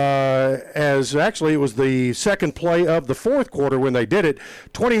 as actually it was the second play of the fourth quarter when they did it.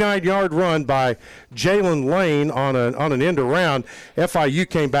 29-yard run by Jalen Lane on an end around. FIU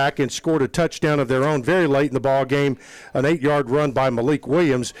came back and scored a touchdown of their own very late in the ball game, an 8-yard run by Malik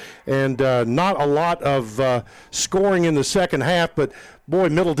Williams, and not a lot of scoring in the second half, but boy,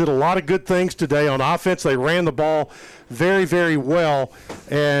 Middle did a lot of good things today on offense. They ran the ball very, very well,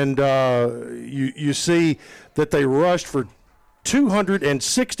 and you see that they rushed for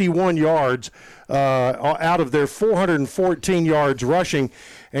 261 yards out of their 414 yards rushing.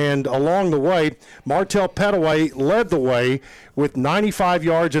 And along the way, Martell Pettaway led the way with 95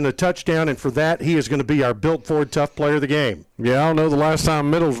 yards and a touchdown, and for that, he is going to be our Built Ford Tough Player of the game. Yeah, I don't know the last time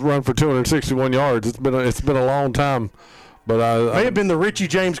Middle's run for 261 yards. It's been a long time. But may have been the Richie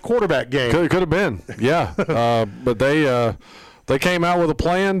James quarterback game. Could have been, yeah. But they came out with a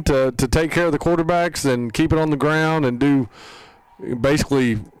plan to take care of the quarterbacks and keep it on the ground and do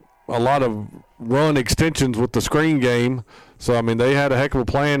basically a lot of run extensions with the screen game. So I mean, they had a heck of a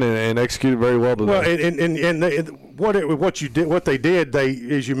plan and executed very well today. Well, what they did,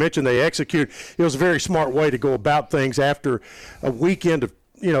 as you mentioned, they executed. It was a very smart way to go about things after a weekend of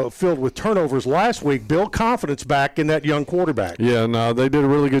filled with turnovers last week. Build confidence back in that young quarterback. Yeah, no, they did a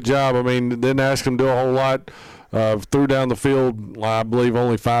really good job. I mean, didn't ask him to do a whole lot. Threw down the field, I believe,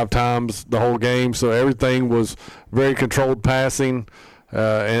 only 5 times the whole game. So everything was very controlled passing.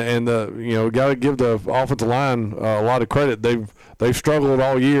 and got to give the offensive line a lot of credit. They've struggled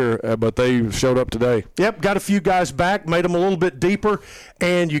all year, but they showed up today. Yep, got a few guys back, made them a little bit deeper,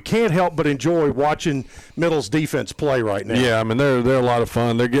 and you can't help but enjoy watching Middle's defense play right now. Yeah, I mean they're a lot of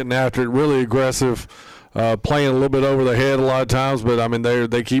fun. They're getting after it, really aggressive, playing a little bit over their head a lot of times, but I mean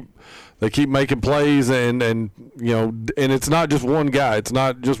they keep making plays, and it's not just one guy. It's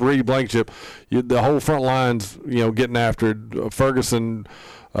not just Reed Blankenship. The whole front line's getting after it. Ferguson,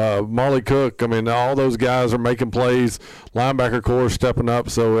 Marley Cook. I mean, all those guys are making plays. Linebacker core stepping up,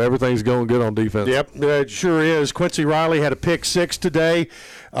 so everything's going good on defense. Yep, it sure is. Quincy Riley had a pick 6 today.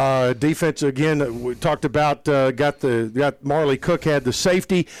 Defense again. We talked about got Marley Cook had the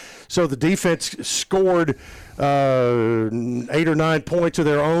safety, so the defense scored 8 or 9 points of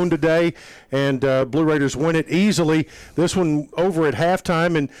their own today, and Blue Raiders win it easily. This one over at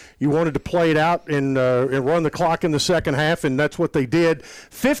halftime, and you wanted to play it out and run the clock in the second half, and that's what they did.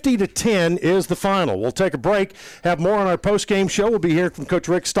 50-10 is the final. We'll take a break, have more on our post-game show. We'll be hearing from Coach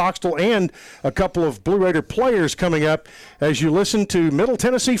Rick Stockstill and a couple of Blue Raider players coming up as you listen to Middle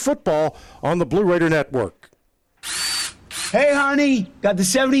Tennessee football on the Blue Raider Network. Hey, honey, got the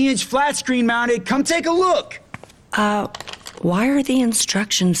 70-inch flat screen mounted. Come take a look. Why are the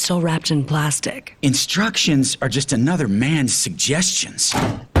instructions still wrapped in plastic? Instructions are just another man's suggestions.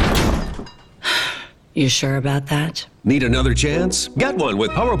 You sure about that? Need another chance? Get one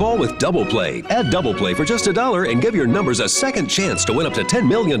with Powerball with Double Play. Add Double Play for just $1 and give your numbers a second chance to win up to $10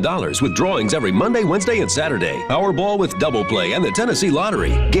 million with drawings every Monday, Wednesday, and Saturday. Powerball with Double Play and the Tennessee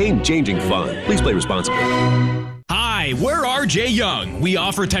Lottery. Game-changing fun. Please play responsibly. Hi, we're RJ Young. We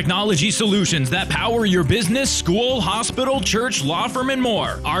offer technology solutions that power your business, school, hospital, church, law firm, and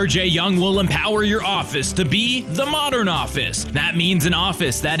more. RJ Young will empower your office to be the modern office. That means an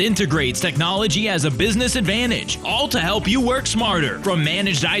office that integrates technology as a business advantage, all to help you work smarter. From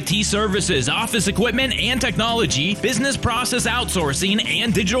managed IT services, office equipment and technology, business process outsourcing,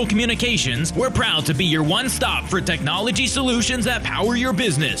 and digital communications, we're proud to be your one-stop for technology solutions that power your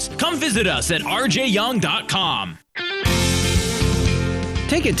business. Come visit us at rjyoung.com.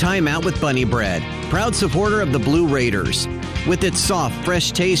 Take a time out with Bunny Bread, proud supporter of the Blue Raiders. With its soft,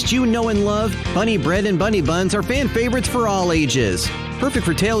 fresh taste you know and love, Bunny Bread and Bunny Buns are fan favorites for all ages. Perfect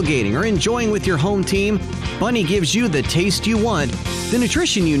for tailgating or enjoying with your home team, Bunny gives you the taste you want, the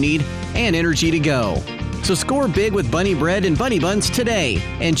nutrition you need, and energy to go. So score big with Bunny Bread and Bunny Buns today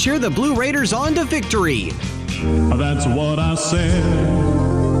and cheer the Blue Raiders on to victory. That's what I said.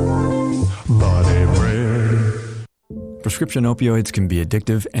 Bunny Bread. Prescription opioids can be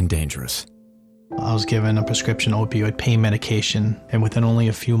addictive and dangerous. I was given a prescription opioid pain medication, and within only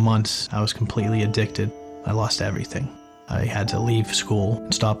a few months, I was completely addicted. I lost everything. I had to leave school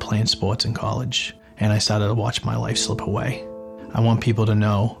and stop playing sports in college, and I started to watch my life slip away. I want people to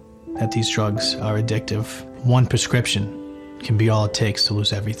know that these drugs are addictive. One prescription can be all it takes to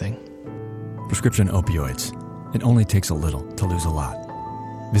lose everything. Prescription opioids. It only takes a little to lose a lot.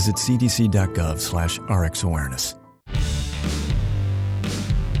 Visit cdc.gov/RxAwareness.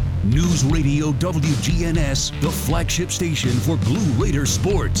 News Radio WGNS, the flagship station for Blue Raider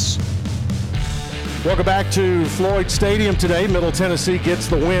sports. Welcome back to Floyd Stadium today. Middle Tennessee gets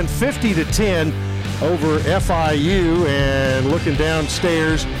the win 50-10 over FIU. And looking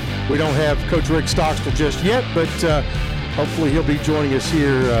downstairs, we don't have Coach Rick Stockstill just yet, but hopefully he'll be joining us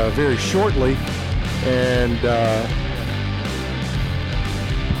here very shortly. And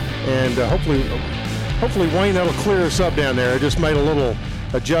hopefully Wayne, that'll clear us up down there. I just made a little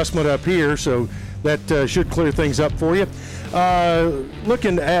adjustment up here, so that should clear things up for you.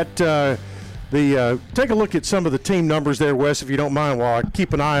 Looking at take a look at some of the team numbers there, Wes, if you don't mind, while I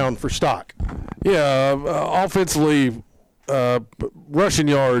keep an eye on for Stock. Yeah, offensively, rushing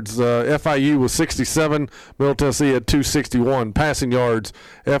yards, FIU was 67, Middle Tennessee had 261. Passing yards,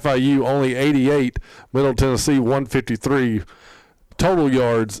 FIU only 88, Middle Tennessee 153. Total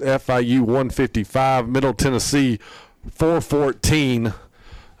yards, FIU 155, Middle Tennessee 414.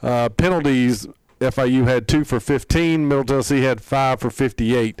 Penalties, FIU had 2 for 15, Middle Tennessee had 5 for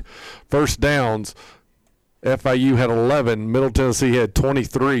 58. First downs, FIU had 11, Middle Tennessee had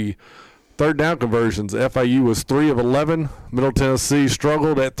 23. Third down conversions, FIU was 3 of 11, Middle Tennessee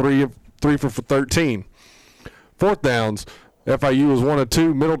struggled at 3 for 13. Fourth downs, FIU was 1 of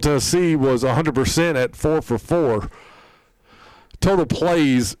 2, Middle Tennessee was 100% at 4 for 4. Total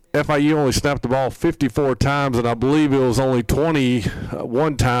plays, FIU only snapped the ball 54 times, and I believe it was only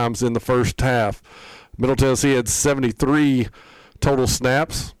 21 times in the first half. Middle Tennessee had 73 total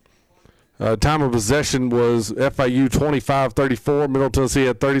snaps. Time of possession was FIU 25-34. Middle Tennessee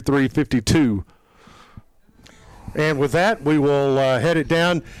had 33-52. And with that, we will head it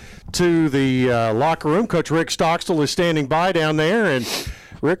down to the locker room. Coach Rick Stockstill is standing by down there. And,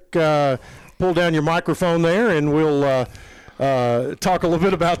 Rick, pull down your microphone there, and we'll talk a little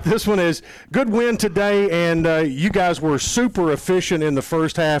bit about this one. Is good win today, and you guys were super efficient in the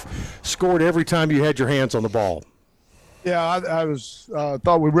first half, scored every time you had your hands on the ball. Yeah, I was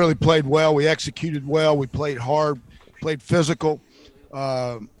thought we really played well. We executed well. We played hard, played physical.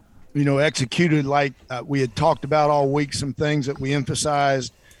 Executed like we had talked about all week, some things that we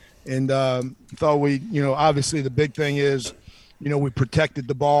emphasized, and thought we, obviously the big thing is, we protected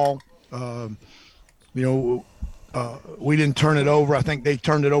the ball. We didn't turn it over. I think they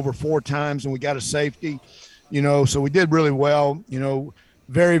turned it over 4 times, and we got a safety, so we did really well,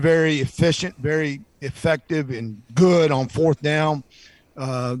 very, very efficient, very effective and good on 4th down.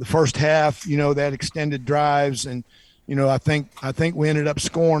 The first half, that extended drives, and I think we ended up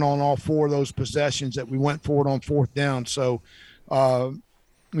scoring on all 4 of those possessions that we went for it on 4th down. So, again,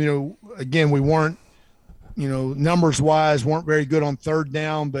 we weren't, numbers wise, weren't very good on 3rd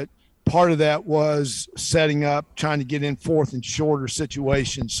down, but part of that was setting up, trying to get in 4th and shorter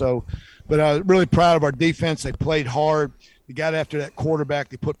situations. So, but I was really proud of our defense. They played hard. They got after that quarterback.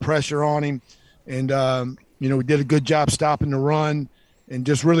 They put pressure on him, and we did a good job stopping the run, and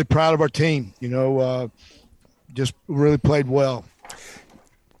just really proud of our team. Just really played well.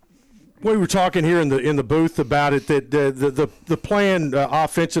 We were talking here in the booth about it, that the plan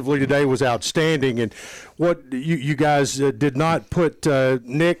offensively today was outstanding, and what you guys did not put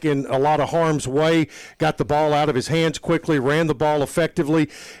Nick in a lot of harm's way, got the ball out of his hands quickly, ran the ball effectively,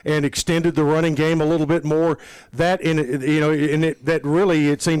 and extended the running game a little bit more. That that really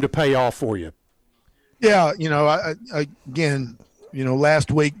it seemed to pay off for you. Yeah, again,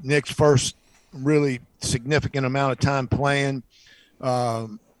 last week Nick's first really significant amount of time playing.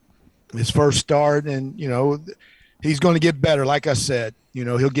 His first start, and he's going to get better. Like I said,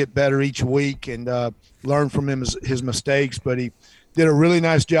 he'll get better each week and learn from his mistakes. But he did a really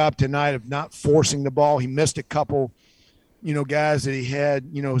nice job tonight of not forcing the ball. He missed a couple, guys that he had,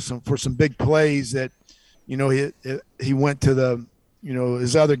 some big plays that, he went to the,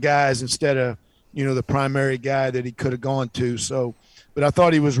 his other guys instead of, the primary guy that he could have gone to. So, but I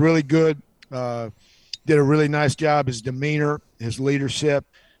thought he was really good. Did a really nice job. His demeanor, his leadership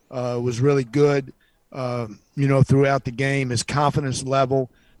was really good, throughout the game. His confidence level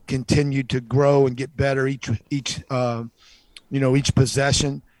continued to grow and get better each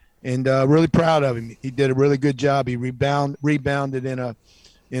possession, and really proud of him. He did a really good job. He rebounded in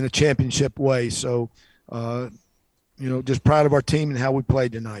a championship way. So, just proud of our team and how we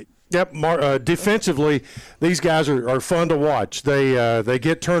played tonight. Yep, defensively, these guys are fun to watch. They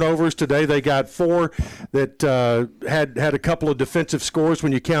get turnovers today. They got 4 that had a couple of defensive scores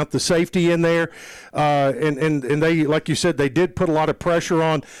when you count the safety in there, and they, like you said, they did put a lot of pressure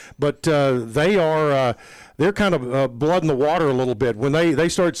on, but they're kind of blood in the water a little bit. When they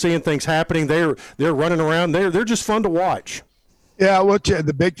start seeing things happening, they're running around. They're just fun to watch. Yeah, well,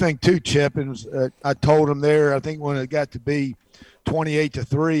 the big thing too, Chip, and I told them there, I think when it got to be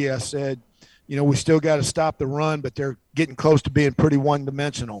 28-3, I said, we still got to stop the run, but they're getting close to being pretty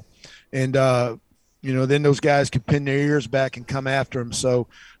one-dimensional. And, then those guys could pin their ears back and come after them. So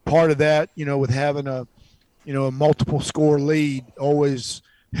part of that, with having a multiple score lead always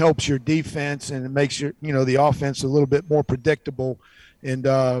helps your defense, and it makes your, the offense a little bit more predictable. And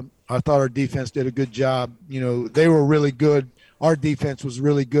I thought our defense did a good job. They were really good. Our defense was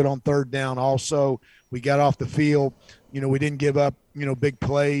really good on 3rd down also. We got off the field. We didn't give up, big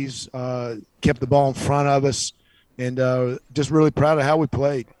plays, kept the ball in front of us, and just really proud of how we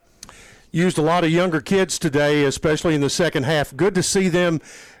played. Used a lot of younger kids today, especially in the second half. Good to see them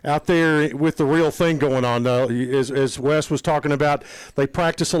out there with the real thing going on. As Wes was talking about, they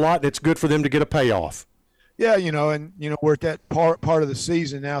practice a lot, and it's good for them to get a payoff. Yeah, we're at that part of the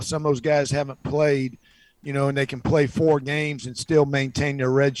season now. Some of those guys haven't played, and they can play 4 games and still maintain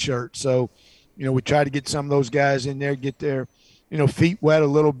their red shirt. So, we try to get some of those guys in there, get their, feet wet a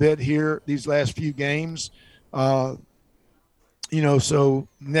little bit here these last few games. So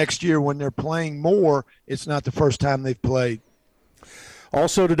next year when they're playing more, it's not the first time they've played.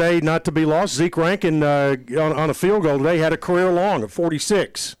 Also today, not to be lost, Zeke Rankin on a field goal today had a career long of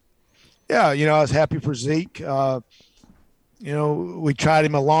 46. Yeah, I was happy for Zeke. We tried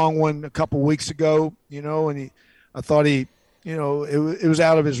him a long one a couple weeks ago, and I thought he – it was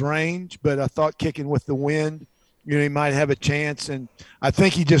out of his range, but I thought kicking with the wind, he might have a chance. And I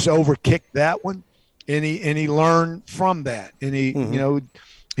think he just overkicked that one, and he learned from that. And he,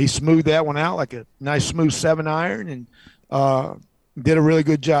 he smoothed that one out like a nice smooth 7-iron, and did a really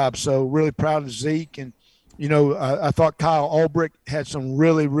good job. So really proud of Zeke, and I thought Kyle Ulbrich had some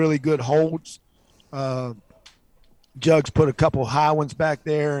really, really good holds. Jugs put a couple high ones back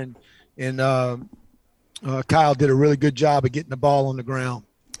there, and Kyle did a really good job of getting the ball on the ground.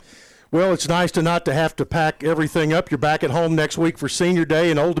 Well, it's nice not to have to pack everything up. You're back at home next week for Senior Day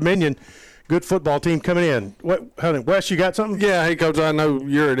in Old Dominion. Good football team coming in. Wes, you got something? Yeah, hey, Coach, I know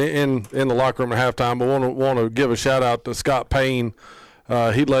you're in the locker room at halftime, but want to give a shout-out to Scott Payne.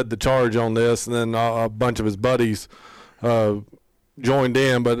 He led the charge on this, and then a bunch of his buddies joined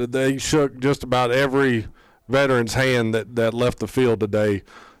in, but they shook just about every veteran's hand that left the field today.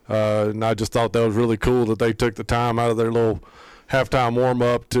 And I just thought that was really cool that they took the time out of their little halftime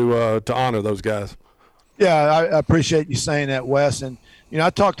warm-up to honor those guys. Yeah, I appreciate you saying that, Wes. And, I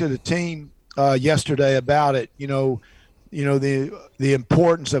talked to the team yesterday about it, the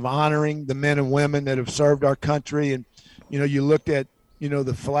importance of honoring the men and women that have served our country. And, you looked at,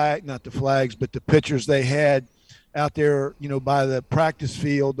 the flag, not the flags, but the pictures they had out there, by the practice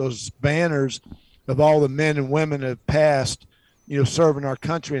field, those banners of all the men and women that have passed, serving our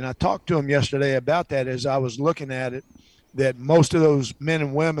country. And I talked to them yesterday about that as I was looking at it, that most of those men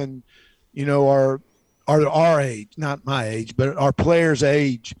and women, are our age, not my age, but our players'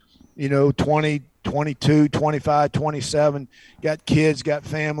 age, 20, 22, 25, 27, got kids, got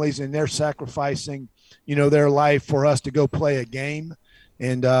families, and they're sacrificing, their life for us to go play a game.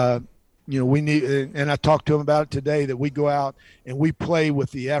 And, we need, and I talked to them about it today, that we go out and we play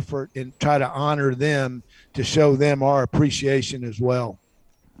with the effort and try to honor them to show them our appreciation as well.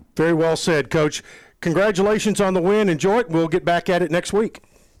 Very well said, Coach. Congratulations on the win. Enjoy it. We'll get back at it next week.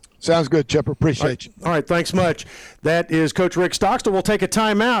 Sounds good, Chipper. Appreciate you. All right, thanks much. That is Coach Rick Stockstill. We'll take a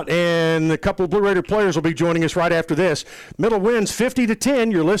timeout, and a couple of Blue Raider players will be joining us right after this. Middle wins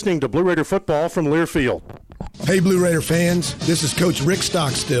 50-10. You're listening to Blue Raider football from Learfield. Hey, Blue Raider fans. This is Coach Rick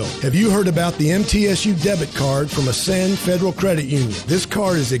Stockstill. Have you heard about the MTSU debit card from Ascend Federal Credit Union? This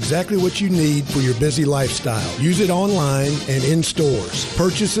card is exactly what you need for your busy lifestyle. Use it online and in stores.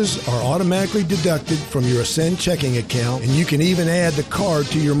 Purchases are automatically deducted from your Ascend checking account, and you can even add the card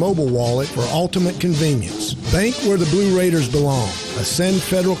to your mobile wallet for ultimate convenience. Bank where the Blue Raiders belong. Ascend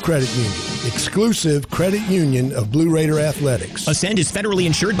Federal Credit Union, exclusive credit union of Blue Raider Athletics. Ascend is federally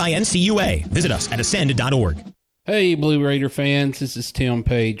insured by NCUA. Visit us at ascend.org. Hey, Blue Raider fans, this is Tim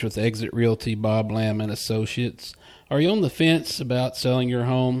Page with Exit Realty Bob Lamb and Associates. Are you on the fence about selling your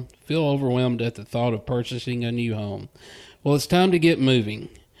home? Feel overwhelmed at the thought of purchasing a new home? Well, it's time to get moving.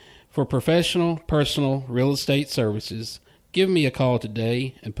 For professional, personal real estate services, give me a call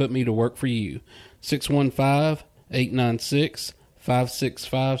today and put me to work for you.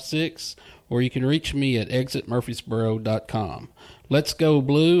 615-896-5656, or you can reach me at exitmurfreesboro.com. Let's go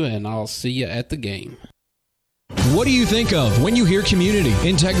Blue, and I'll see you at the game. What do you think of when you hear community,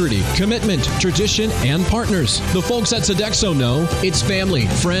 integrity, commitment, tradition, and partners? The folks at Sodexo know it's family,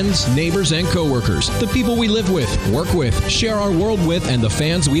 friends, neighbors, and coworkers, the people we live with, work with, share our world with, and the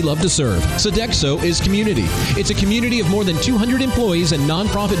fans we love to serve. Sodexo is community. It's a community of more than 200 employees and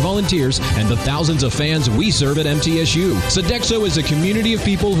nonprofit volunteers and the thousands of fans we serve at MTSU. Sodexo is a community of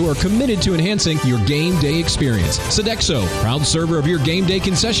people who are committed to enhancing your game day experience. Sodexo, proud server of your game day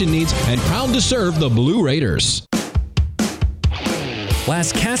concession needs and proud to serve the Blue Raiders.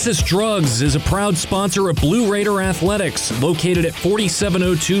 Las Casas Drugs is a proud sponsor of Blue Raider Athletics, located at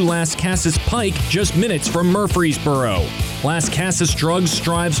 4702 Las Casas Pike, just minutes from Murfreesboro. Las Casas Drugs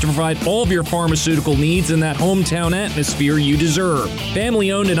strives to provide all of your pharmaceutical needs in that hometown atmosphere you deserve.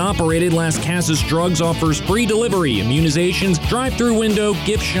 Family-owned and operated, Las Casas Drugs offers free delivery, immunizations, drive-through window,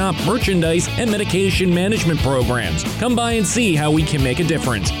 gift shop, merchandise, and medication management programs. Come by and see how we can make a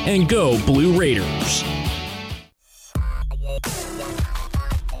difference. And go Blue Raiders.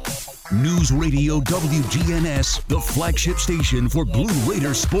 News Radio WGNS, the flagship station for Blue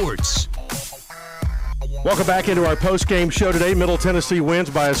Raider sports. Welcome back into our post-game show today. Middle Tennessee wins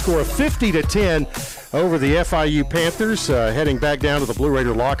by a score of 50-10 over the FIU Panthers. Heading back down to the Blue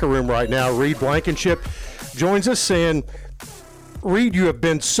Raider locker room right now, Reed Blankenship joins us. And Reed, you have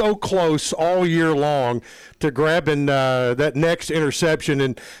been so close all year long to grabbing that next interception,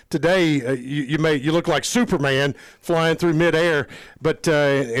 and today you look like Superman flying through midair. But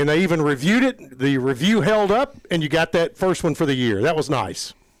and they even reviewed it. The review held up, and you got that first one for the year. That was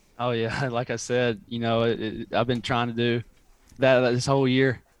nice. Oh yeah, like I said, I've been trying to do that this whole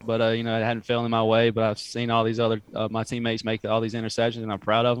year, but it hadn't fallen in my way. But I've seen all these other my teammates make all these interceptions, and I'm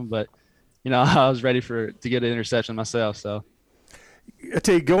proud of them. But I was ready to get an interception myself, so. I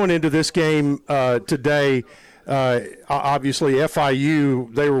tell you, going into this game today, Obviously,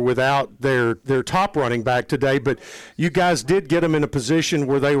 FIU, they were without their top running back today, but you guys did get them in a position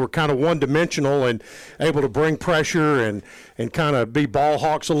where they were kind of one-dimensional and able to bring pressure and kind of be ball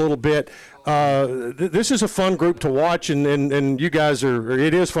hawks a little bit. This is a fun group to watch, and you guys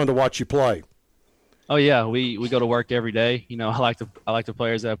it is fun to watch you play. Oh yeah, we go to work every day. You know, I like the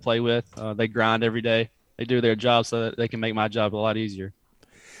players that I play with. They grind every day. They do their job so that they can make my job a lot easier.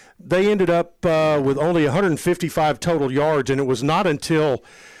 They ended up with only 155 total yards, and it was not until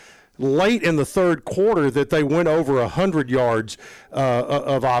late in the third quarter that they went over 100 yards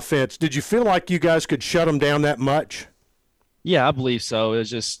of offense. Did you feel like you guys could shut them down that much? Yeah, I believe so. It was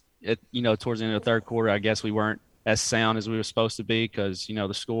just, towards the end of the third quarter, I guess we weren't as sound as we were supposed to be because,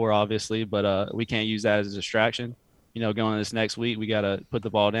 the score, obviously, but we can't use that as a distraction. Going into this next week, we got to put the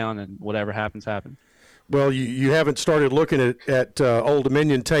ball down and whatever happens, happens. Well, you haven't started looking at Old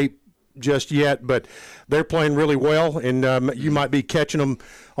Dominion tape just yet, but they're playing really well, and you might be catching them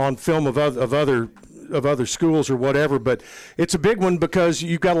on film of other schools or whatever. But it's a big one because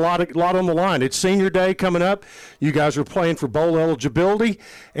you've got a lot on the line. It's senior day coming up. You guys are playing for bowl eligibility,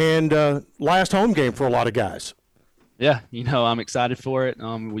 and last home game for a lot of guys. Yeah, I'm excited for it.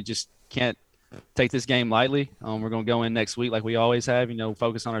 We just can't take this game lightly. We're going to go in next week like we always have.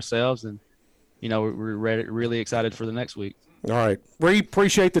 Focus on ourselves and. We're really excited for the next week. All right. We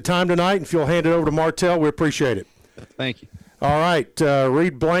appreciate the time tonight, and if you'll hand it over to Martell, we appreciate it. Thank you. All right.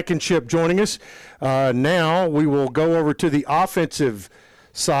 Reed Blankenship joining us. Now we will go over to the offensive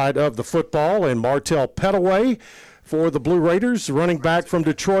side of the football, and Martell Pettaway for the Blue Raiders, running back from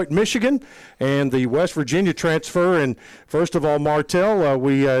Detroit, Michigan, and the West Virginia transfer. And first of all, Martell,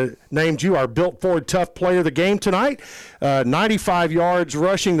 we named you our Built Ford Tough Player of the game tonight. 95 yards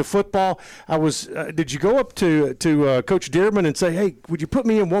rushing the football. Did you go up to Coach Dearman and say, hey, would you put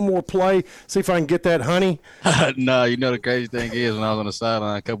me in one more play, see if I can get that honey? No, the crazy thing is when I was on the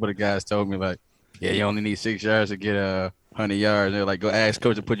sideline, a couple of the guys told me, like, yeah, you only need 6 yards to get 100 yards. They're like, go ask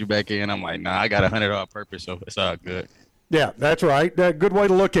coach to put you back in. I'm like, nah, I got 100 on purpose, so it's all good. Yeah, that's right. Good way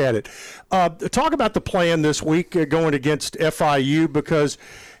to look at it. Talk about the plan this week going against FIU because,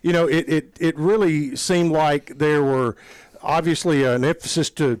 it really seemed like there were obviously an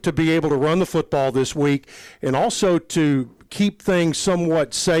emphasis to be able to run the football this week and also to keep things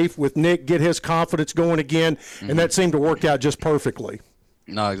somewhat safe with Nick, get his confidence going again, and that seemed to work out just perfectly.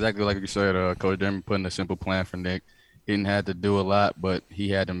 No, exactly like you said, Coach Dearman putting a simple plan for Nick. He didn't have to do a lot, but he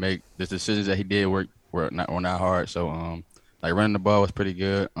had to make the decisions that he did were not hard. So, like running the ball was pretty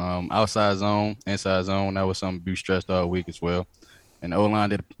good. Outside zone, inside zone, that was something to be stressed all week as well. And the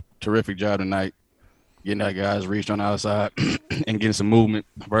O-line did a terrific job tonight, getting that guys reached on the outside and getting some movement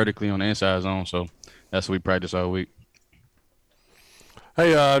vertically on the inside zone. So that's what we practiced all week.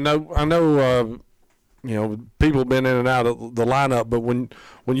 Hey, I know, people have been in and out of the lineup, but when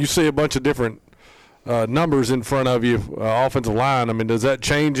you see a bunch of different numbers in front of you, offensive line, I mean, does that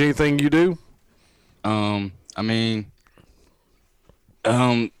change anything you do?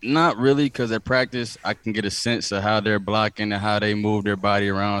 Not really, because at practice I can get a sense of how they're blocking and how they move their body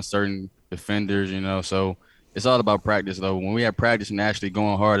around certain defenders, so it's all about practice though. When we have practice and actually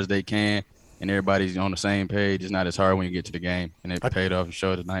going hard as they can and everybody's on the same page, it's not as hard when you get to the game, and it paid off and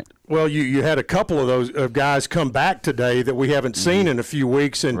showed tonight. Well, you had a couple of those guys come back today that we haven't seen in a few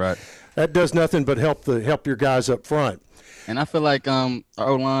weeks, and that does nothing but help your guys up front. And I feel like our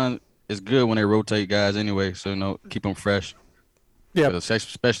O-line is good when they rotate guys anyway, so keep them fresh. Yeah,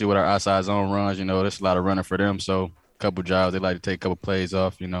 especially with our outside zone runs, there's a lot of running for them. So a couple drives, they like to take a couple plays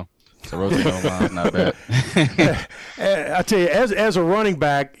off, So rotating O-line is not bad. I tell you, as a running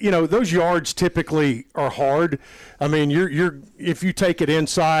back, those yards typically are hard. I mean, if you take it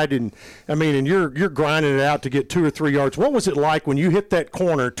inside and you're grinding it out to get 2 or 3 yards. What was it like when you hit that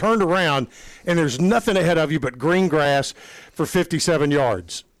corner, turned around, and there's nothing ahead of you but green grass for 57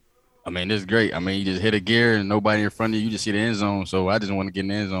 yards? I mean, it's great. I mean, you just hit a gear and nobody in front of you. You just see the end zone. So I just want to get in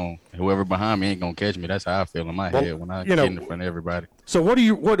the end zone. Whoever behind me ain't gonna catch me. That's how I feel in my head when I get in front of everybody. So what do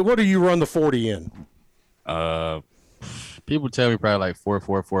you run the 40 in? People tell me probably like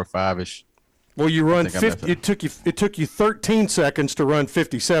 4.4, 4.5-ish. Well, you run 50. It took you 13 seconds to run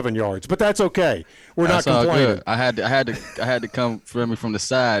 57 yards, but that's okay. We're not complaining. Good. I had to come from the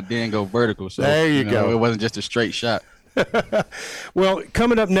side, then go vertical. So there you go. It wasn't just a straight shot. Well,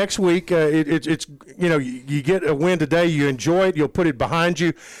 coming up next week, it's you get a win today, you enjoy it, you'll put it behind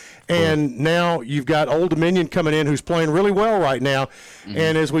you, and now you've got Old Dominion coming in who's playing really well right now,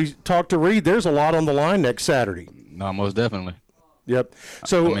 and as we talked to Reed, there's a lot on the line next Saturday. No, most definitely. Yep.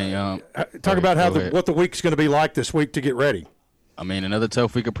 So talk about what the week's going to be like this week to get ready. I mean, another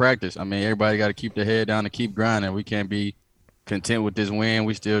tough week of practice. I mean, everybody got to keep their head down and keep grinding. We can't be content with this win.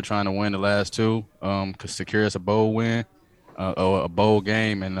 We still trying to win the last two, secure us a bowl win or a bowl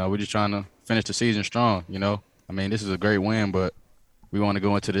game, and we're just trying to finish the season strong, you know. I mean, this is a great win, but we want to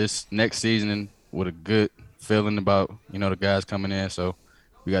go into this next season with a good feeling about, you know, the guys coming in, so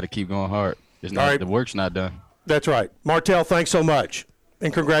we got to keep going hard. It's not, the work's not done. That's right. Martell, thanks so much,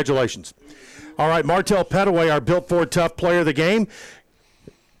 and congratulations. All right, Martell Pettaway, our Built Ford Tough player of the game.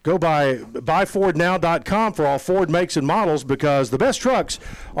 Go by buyfordnow.com for all Ford makes and models, because the best trucks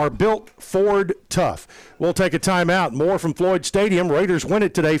are Built Ford Tough. We'll take a timeout. More from Floyd Stadium. Raiders win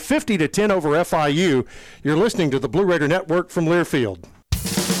it today, 50-10 over FIU. You're listening to the Blue Raider Network from Learfield.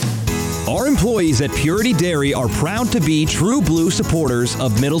 Our employees at Purity Dairy are proud to be true blue supporters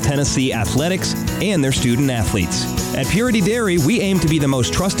of Middle Tennessee athletics and their student athletes. At Purity Dairy, we aim to be the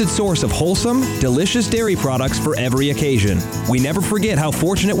most trusted source of wholesome, delicious dairy products for every occasion. We never forget how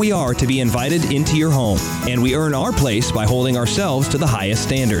fortunate we are to be invited into your home, and we earn our place by holding ourselves to the highest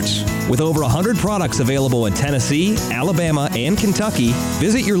standards. With over 100 products available in Tennessee, Alabama, and Kentucky,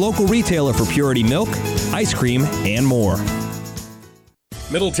 visit your local retailer for Purity milk, ice cream, and more.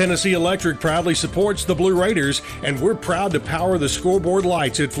 Middle Tennessee Electric proudly supports the Blue Raiders, and we're proud to power the scoreboard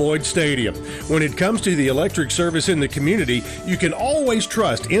lights at Floyd Stadium. When it comes to the electric service in the community, you can always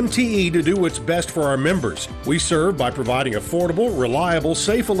trust MTE to do what's best for our members. We serve by providing affordable, reliable,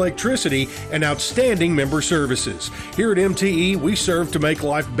 safe electricity and outstanding member services. Here at MTE, we serve to make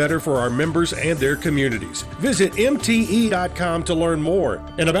life better for our members and their communities. Visit MTE.com to learn more.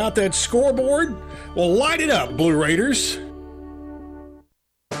 And about that scoreboard, well, light it up, Blue Raiders.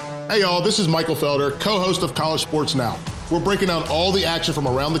 Hey y'all, this is Michael Felder, co-host of College Sports Now. We're breaking down all the action from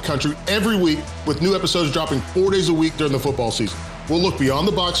around the country every week, with new episodes dropping 4 days a week during the football season. We'll look beyond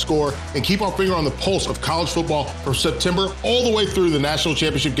the box score and keep our finger on the pulse of college football from September all the way through the national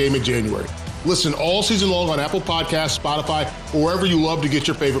championship game in January. Listen all season long on Apple Podcasts, Spotify, or wherever you love to get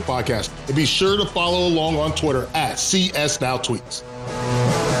your favorite podcast. And be sure to follow along on Twitter at CSNowTweets.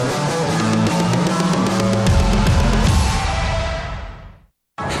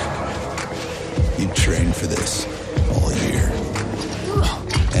 Trained for this all year.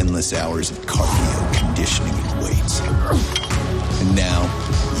 Endless hours of cardio, conditioning, and weights. And now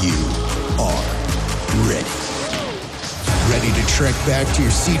you are ready. Ready to trek back to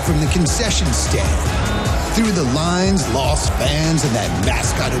your seat from the concession stand. Through the lines, lost fans, and that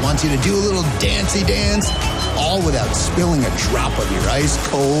mascot who wants you to do a little dancey dance, all without spilling a drop of your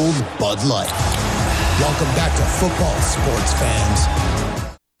ice-cold Bud Light. Welcome back to football, sports fans.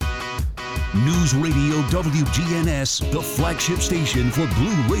 News Radio WGNS, the flagship station for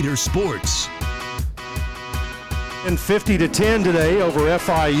Blue Raider sports. And 50-10 today over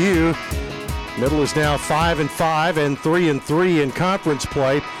FIU. Middle is now 5-5 and 3-3 in conference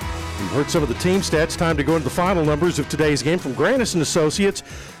play. You've heard some of the team stats. Time to go into the final numbers of today's game from Grannis & Associates,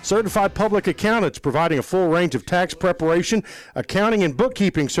 certified public accountants providing a full range of tax preparation, accounting, and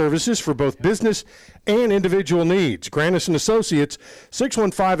bookkeeping services for both business and individual needs. Grannis & Associates,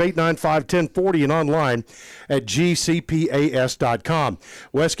 615-895-1040 and online at gcpas.com.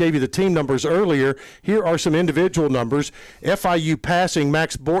 Wes gave you the team numbers earlier. Here are some individual numbers. FIU passing,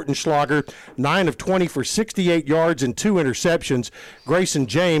 Max Bortenschlager, 9 of 20 for 68 yards and 2 interceptions. Grayson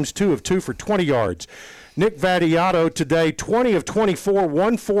James, 2 of 2 for 20 yards. Nick Vattiato today, 20 of 24,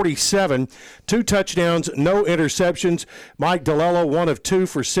 147, 2 touchdowns, no interceptions. Mike DeLello, 1 of 2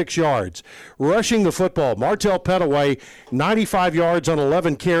 for 6 yards. Rushing the football, Martell Pettaway, 95 yards on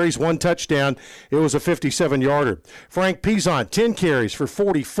 11 carries, 1 touchdown. It was a 57-yarder. Frank Pizant, 10 carries for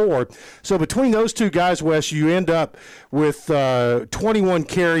 44. So between those two guys, Wes, you end up with 21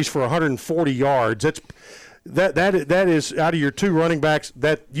 carries for 140 yards. That is out of your 2 running backs.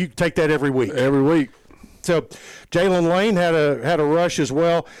 That you take that every week. Every week. So Jalen Lane had a rush as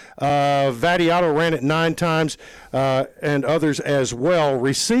well. Vattiato ran it 9 times, and others as well.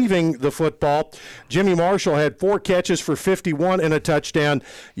 Receiving the football, Jimmy Marshall had 4 catches for 51 and a touchdown.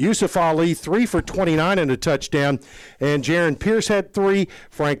 Yusuf Ali, 3 for 29 and a touchdown. And Jaron Pierce had 3.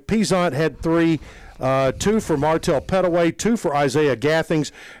 Frank Pizant had 3. 2 for Martell Pettaway, 2 for Isaiah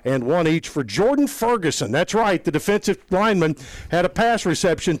Gathings, and 1 each for Jordan Ferguson. That's right, the defensive lineman had a pass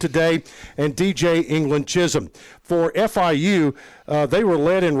reception today, and DJ England Chisholm. For FIU, They were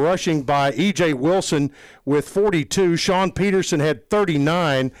led in rushing by E.J. Wilson with 42. Sean Peterson had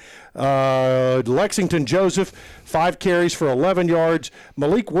 39. Lexington Joseph, 5 carries for 11 yards.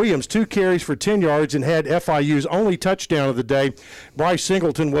 Malik Williams, 2 carries for 10 yards and had FIU's only touchdown of the day. Bryce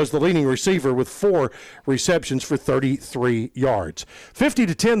Singleton was the leading receiver with 4 receptions for 33 yards.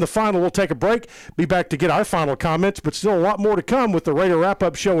 50-10 the final. We'll take a break. Be back to get our final comments, but still a lot more to come with the Raider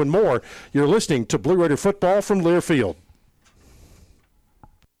Wrap-Up Show and more. You're listening to Blue Raider Football from Learfield.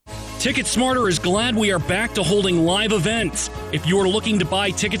 TicketSmarter is glad we are back to holding live events. If you are looking to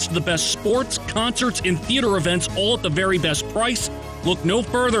buy tickets to the best sports, concerts, and theater events all at the very best price, look no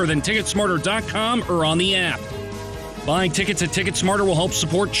further than TicketSmarter.com or on the app. Buying tickets at TicketSmarter will help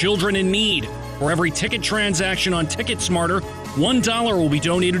support children in need. For every ticket transaction on TicketSmarter, $1 will be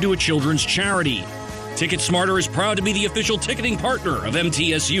donated to a children's charity. TicketSmarter is proud to be the official ticketing partner of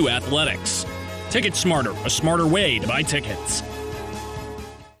MTSU Athletics. TicketSmarter, a smarter way to buy tickets.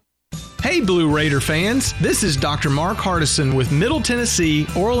 Hey Blue Raider fans, this is Dr. Mark Hardison with Middle Tennessee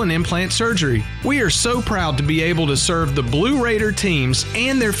Oral and Implant Surgery. We are so proud to be able to serve the Blue Raider teams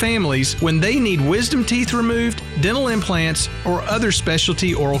and their families when they need wisdom teeth removed, dental implants, or other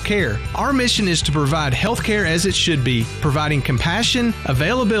specialty oral care. Our mission is to provide health care as it should be, providing compassion,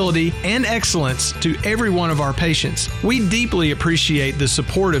 availability, and excellence to every one of our patients. We deeply appreciate the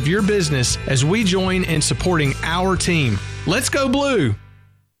support of your business as we join in supporting our team. Let's go Blue!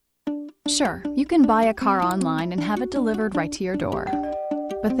 Sure, you can buy a car online and have it delivered right to your door.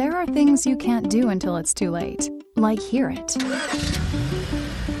 But there are things you can't do until it's too late, like hear it,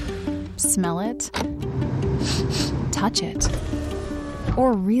 smell it, touch it,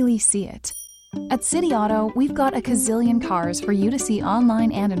 or really see it. At City Auto, we've got a gazillion cars for you to see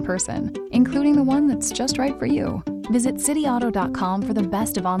online and in person, including the one that's just right for you. Visit cityauto.com for the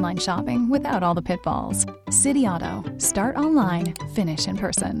best of online shopping without all the pitfalls. City Auto. Start online, finish in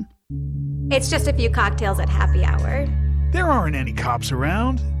person. It's just a few cocktails at happy hour. There aren't any cops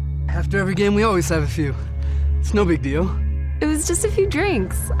around. After every game, we always have a few. It's no big deal. It was just a few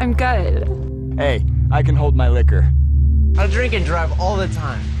drinks. I'm good. Hey, I can hold my liquor. I drink and drive all the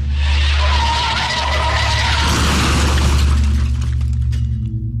time.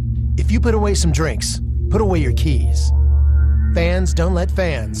 If you put away some drinks, put away your keys. Fans don't let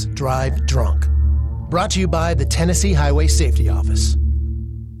fans drive drunk. Brought to you by the Tennessee Highway Safety Office.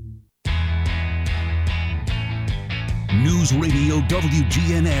 News Radio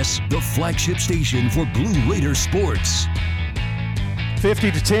WGNS, the flagship station for Blue Raider sports.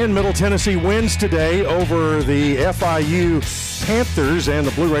 50-10, Middle Tennessee wins today over the FIU Panthers, and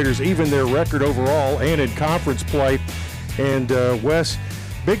the Blue Raiders even their record overall and in conference play. And Wes,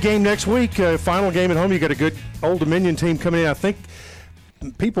 big game next week, final game at home. You got a good Old Dominion team coming in. I think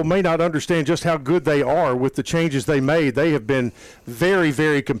people may not understand just how good they are with the changes they made. They have been very,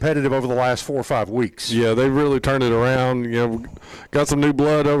 very competitive over the last 4 or 5 weeks. Yeah, they really turned it around. You know, got some new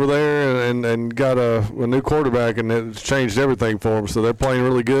blood over there and got a new quarterback, and it's changed everything for them. So they're playing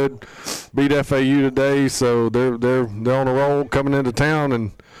really good. Beat FAU today, so they're on a roll coming into town,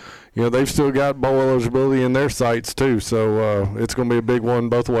 and you know, they've still got bowl eligibility in their sights, too, so it's going to be a big one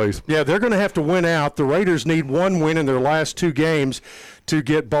both ways. Yeah, they're going to have to win out. The Raiders need one win in their last 2 games to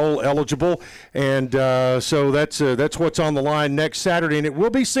get bowl eligible, and so that's what's on the line next Saturday, and it will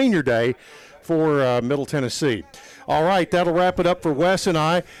be Senior Day for Middle Tennessee. All right, that'll wrap it up for Wes and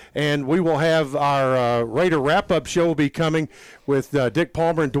I, and we will have our Raider wrap-up show will be coming with Dick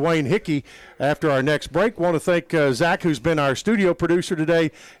Palmer and Dwayne Hickey after our next break. Want to thank Zach, who's been our studio producer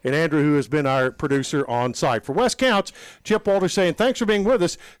today, and Andrew, who has been our producer on site. For Wes Counts, Chip Walter saying thanks for being with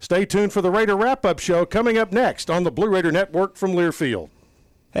us. Stay tuned for the Raider wrap-up show coming up next on the Blue Raider Network from Learfield.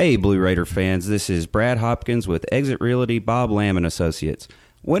 Hey, Blue Raider fans, this is Brad Hopkins with Exit Realty Bob Lamb & Associates.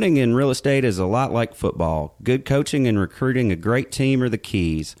 Winning in real estate is a lot like football. Good coaching and recruiting a great team are the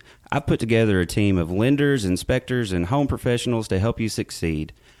keys. I've put together a team of lenders, inspectors, and home professionals to help you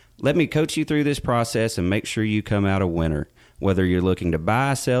succeed. Let me coach you through this process and make sure you come out a winner. Whether you're looking to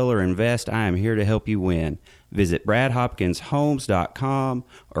buy, sell, or invest, I am here to help you win. Visit BradHopkinsHomes.com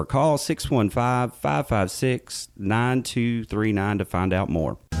or call 615-556-9239 to find out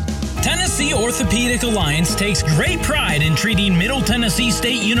more. Tennessee Orthopedic Alliance takes great pride in treating Middle Tennessee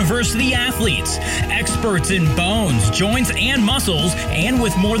State University athletes. Experts in bones, joints, and muscles, and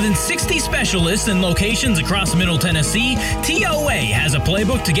with more than 60 specialists in locations across Middle Tennessee, TOA has a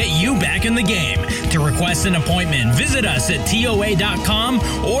playbook to get you back in the game. To request an appointment, visit us at TOA.com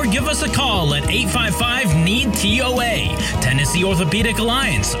or give us a call at 855-NEED-TOA. Tennessee Orthopedic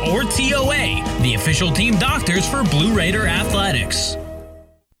Alliance, or TOA, the official team doctors for Blue Raider Athletics.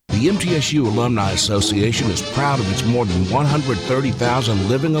 The The MTSU Alumni Association is proud of its more than 130,000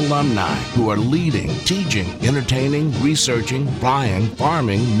 living alumni who are leading, teaching, entertaining, researching, flying,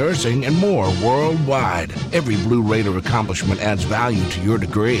 farming, nursing, and more worldwide. Every Blue Raider accomplishment adds value to your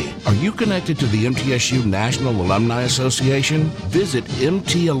degree. Are you connected to the MTSU National Alumni Association? Visit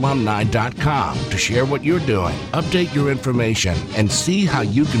mtalumni.com to share what you're doing, update your information, and see how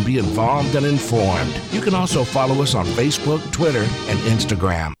you can be involved and informed. You can also follow us on Facebook, Twitter, and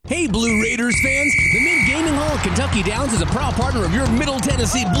Instagram. Hey, Blue Raiders fans! The Mint Gaming Hall at Kentucky Downs is a proud partner of your Middle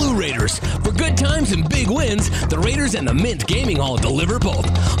Tennessee Blue Raiders. For good times and big wins, the Raiders and the Mint Gaming Hall deliver both.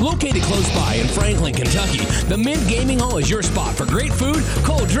 Located close by in Franklin, Kentucky, the Mint Gaming Hall is your spot for great food,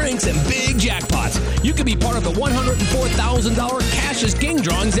 cold drinks, and big jackpots. You can be part of the $104,000 Cash is King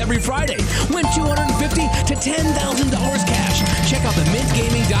drawings every Friday. Win $250,000 to $10,000 cash. Check out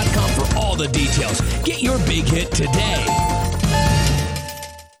themintgaming.com for all the details. Get your big hit today.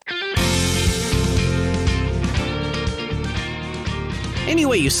 Any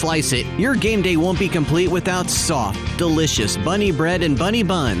way you slice it, your game day won't be complete without soft, delicious Bunny bread and Bunny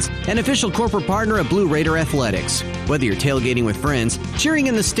buns, an official corporate partner of Blue Raider Athletics. Whether you're tailgating with friends, cheering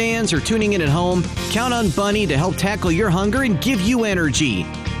in the stands, or tuning in at home, count on Bunny to help tackle your hunger and give you energy.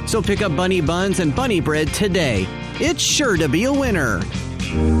 So pick up Bunny buns and Bunny bread today. It's sure to be a winner.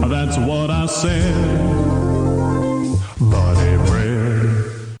 That's what I said. Bunny bread.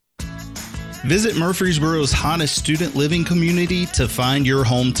 Visit Murfreesboro's hottest student living community to find your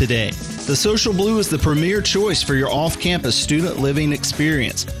home today. The Social Blue is the premier choice for your off-campus student living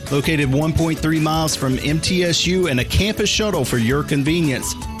experience. Located 1.3 miles from MTSU and a campus shuttle for your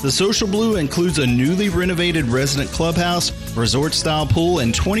convenience. The Social Blue includes a newly renovated resident clubhouse, resort-style pool,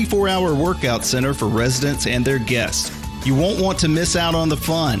 and 24-hour workout center for residents and their guests. You won't want to miss out on the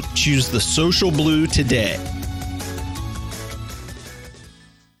fun. Choose the Social Blue today.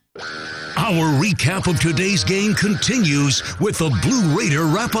 Our recap of today's game continues with the Blue Raider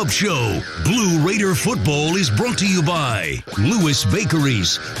Wrap-Up Show. Blue Raider football is brought to you by Lewis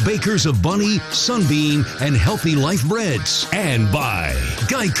Bakeries, bakers of Bunny, Sunbeam, and Healthy Life Breads. And by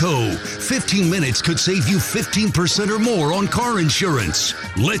Geico. 15 minutes could save you 15% or more on car insurance.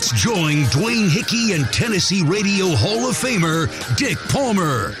 Let's join Dwayne Hickey and Tennessee Radio Hall of Famer Dick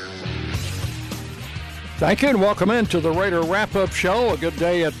Palmer. Thank you and welcome into the Raider Wrap-Up Show. A good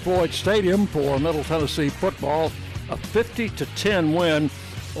day at Floyd Stadium for Middle Tennessee football. A 50-10 win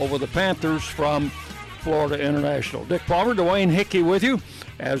over the Panthers from Florida International. Dick Palmer, Dwayne Hickey with you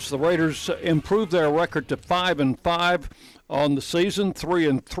as the Raiders improve their record to 5-5 on the season,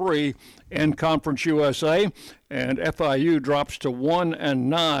 3-3 in Conference USA, and FIU drops to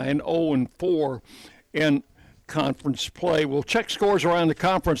 1-9, 0-4 in conference play. We'll check scores around the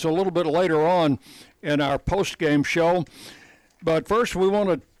conference a little bit later on in our post-game show. But first, we want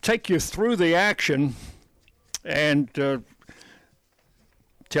to take you through the action and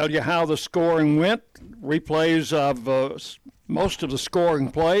tell you how the scoring went. Replays of most of the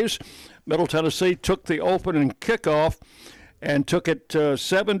scoring plays. Middle Tennessee took the opening kickoff and took it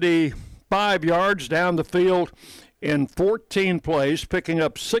 75 yards down the field in 14 plays, picking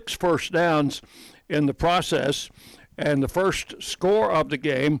up 6 first downs in the process. And the first score of the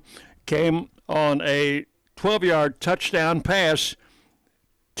game came on a 12-yard touchdown pass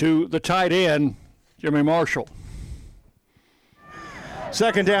to the tight end, Jimmy Marshall.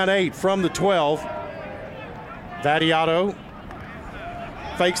 Second down 8 from the 12. Vattiato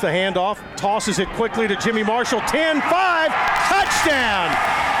fakes the handoff, tosses it quickly to Jimmy Marshall. 10-5, touchdown,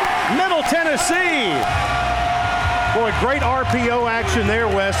 Middle Tennessee. Boy, great RPO action there,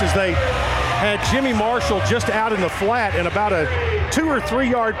 Wes, as they had Jimmy Marshall just out in the flat, and about a 2 or 3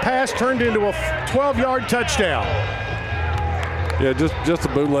 yard pass turned into a 12-yard touchdown. Yeah, just a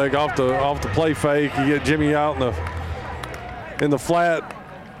bootleg off the play fake. You get Jimmy out in the flat.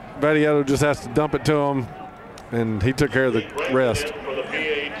 Vattiato just has to dump it to him, and he took care of the rest.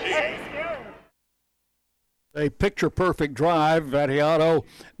 A picture-perfect drive. Vattiato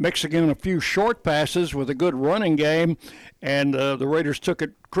mixing in a few short passes with a good running game, and the Raiders took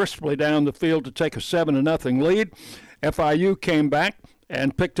it crisply down the field to take a 7-0 lead. FIU came back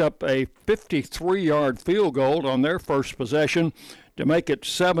and picked up a 53-yard field goal on their first possession to make it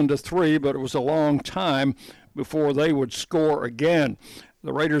 7-3, but it was a long time before they would score again.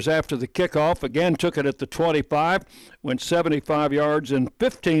 The Raiders, after the kickoff, again took it at the 25, went 75 yards in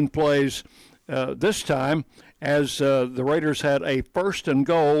 15 plays this time, as the Raiders had a 1st and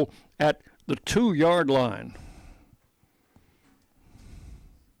goal at the 2-yard line.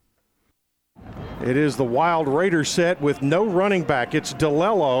 It is the Wild Raider set with no running back. It's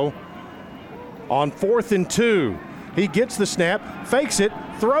DeLello on 4th and 2. He gets the snap, fakes it,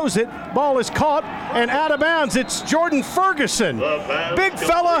 throws it, ball is caught, and out of bounds. It's Jordan Ferguson. Big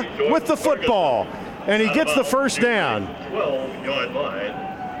fella with the football. And he gets the first down. 12-yard line.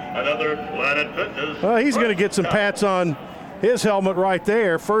 Another Planet Fitness. Well, he's going to get some pats on his helmet right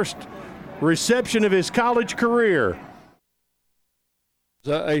there. First reception of his college career.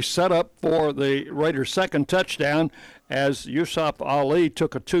 A setup for the Raiders' second touchdown as Yusuf Ali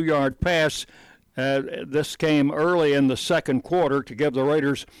took a 2-yard pass. This came early in the second quarter to give the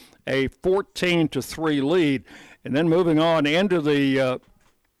Raiders a 14-3 lead. And then moving on into the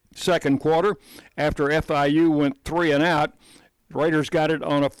second quarter, after FIU went 3 and out, the Raiders got it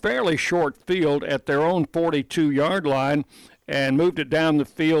on a fairly short field at their own 42-yard line and moved it down the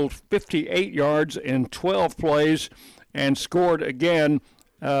field 58 yards in 12 plays and scored again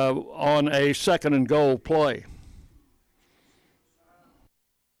on a second and goal play.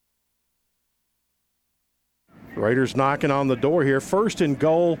 Raiders knocking on the door here. First and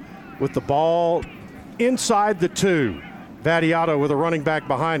goal with the ball inside the 2. Vattiato with a running back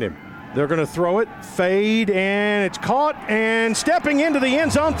behind him. They're going to throw it, fade, and it's caught. And stepping into the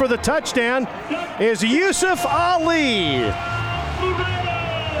end zone for the touchdown is Yusuf Ali.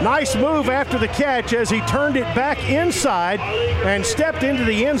 Nice move after the catch as he turned it back inside and stepped into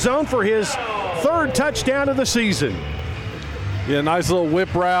the end zone for his third touchdown of the season. Yeah, nice little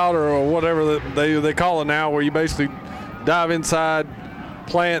whip route or whatever they call it now, where you basically dive inside,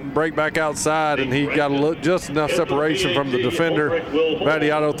 plant, and break back outside, and he got just enough separation from the defender.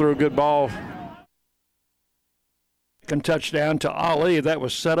 Vattiato threw a good ball. Second touchdown to Ali. That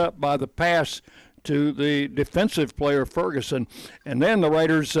was set up by the pass to the defensive player Ferguson. And then the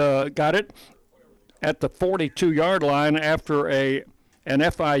Raiders got it at the 42-yard line after an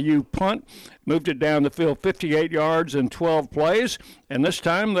FIU punt, moved it down the field 58 yards in 12 plays, and this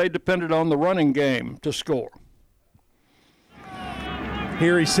time they depended on the running game to score.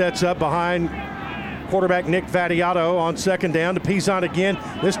 Here he sets up behind quarterback Nick Vattiato on second down to Pizon again.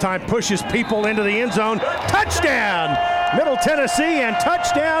 This time pushes people into the end zone. Touchdown, Middle Tennessee, and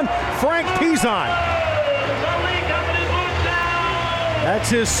touchdown, Frank Pizon. That's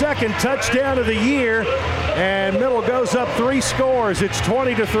his second touchdown of the year, and Middle goes up 3 scores. It's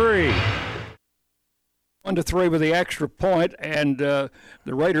 20-3. 1-3 with the extra point, and the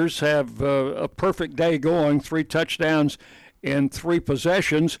Raiders have a perfect day going, 3 touchdowns in 3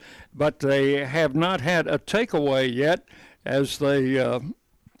 possessions, but they have not had a takeaway yet as they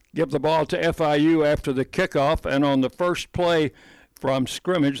give the ball to FIU after the kickoff, and on the first play from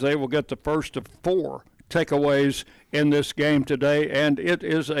scrimmage, they will get the first of 4 takeaways in this game today, and it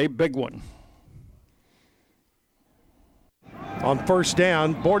is a big one. On first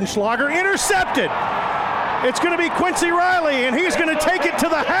down, Bordenschlager intercepted. It's going to be Quincy Riley, and he's going to take it to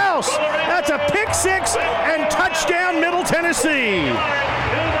the house. That's a pick 6 and touchdown, Middle Tennessee.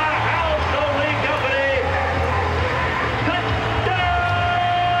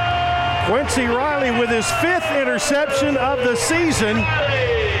 Quincy Riley with his 5th interception of the season.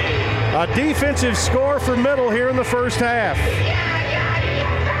 A defensive score for Middle here in the first half.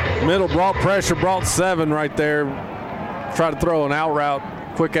 Middle brought pressure, brought 7 right there. Tried to throw an out route,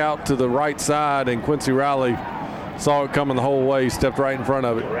 quick out to the right side, and Quincy Riley saw it coming the whole way, stepped right in front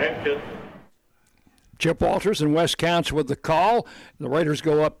of it. Chip Walters and Wes Counts with the call. The Raiders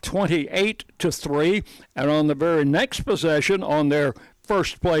go up 28-3, and on the very next possession, on their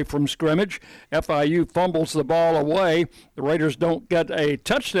first play from scrimmage, FIU fumbles the ball away. The Raiders don't get a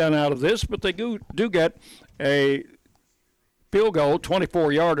touchdown out of this, but they do get a field goal,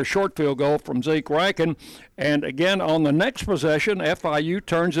 24-yard, a short field goal from Zeke Rankin. And again, on the next possession, FIU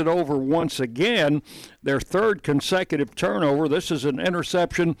turns it over once again, their 3rd consecutive turnover. This is an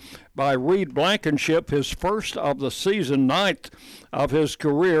interception by Reed Blankenship, his first of the season, 9th of his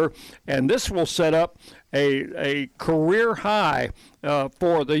career. And this will set up a career high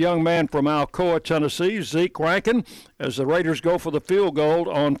for the young man from Alcoa, Tennessee, Zeke Rankin, as the Raiders go for the field goal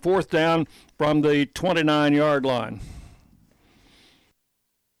on 4th down from the 29-yard line.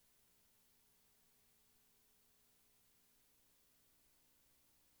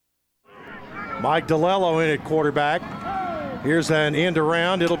 Mike DeLello in at quarterback. Here's an end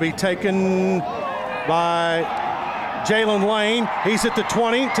around. It'll be taken by Jalen Lane. He's at the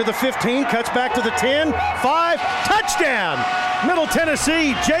 20 to the 15, cuts back to the 10, 5, touchdown! Middle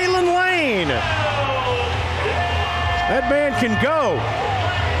Tennessee, Jalen Lane. That man can go.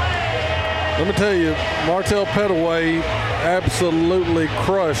 Let me tell you, Martell Pettaway absolutely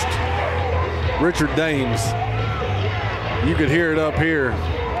crushed Richard Dames. You could hear it up here.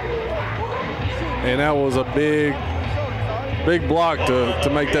 And that was a big Big block to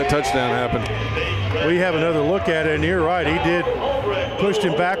make that touchdown happen. We have another look at it, and you're right. He did pushed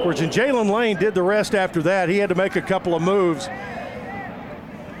him backwards, and Jalen Lane did the rest after that. He had to make a couple of moves.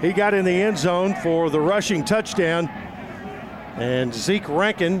 He got in the end zone for the rushing touchdown, and Zeke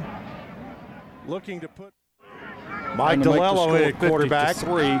Rankin looking to put Mike DeLello in at quarterback.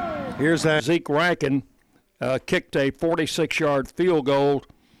 Here's that. Zeke Rankin kicked a 46-yard field goal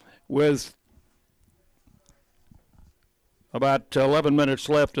with about 11 minutes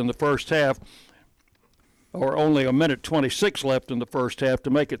left in the first half, or only a minute 26 left in the first half to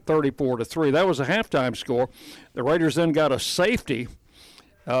make it 34-3. That was a halftime score. The Raiders then got a safety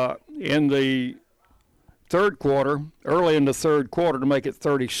in the third quarter, early in the third quarter, to make it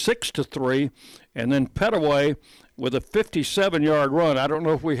 36-3, and then Petaway with a 57-yard run. I don't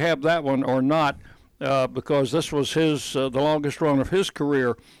know if we have that one or not, because this was his the longest run of his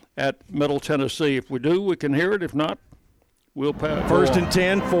career at Middle Tennessee. If we do, we can hear it. If not, we'll pass. First and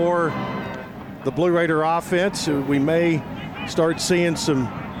 10 for the Blue Raider offense. We may start seeing some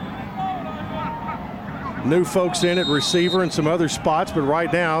new folks in at receiver and some other spots, but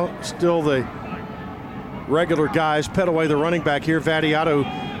right now, still the regular guys. Petaway, the running back here. Vattiato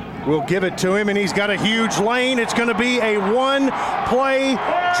will give it to him, and he's got a huge lane. It's going to be a one-play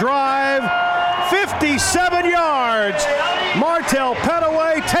drive. 57 yards. Martell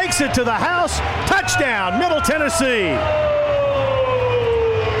Petaway takes it to the house. Touchdown, Middle Tennessee.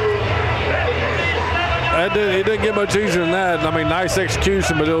 It didn't get much easier than that. I mean, nice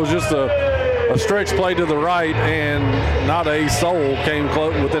execution, but it was just a stretch play to the right, and not a soul came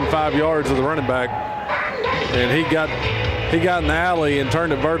close within 5 yards of the running back. And he got in the alley and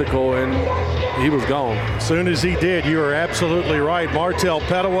turned it vertical, and he was gone. As soon as he did, you are absolutely right. Martell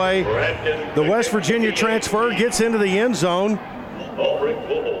Petaway, the West Virginia transfer, gets into the end zone.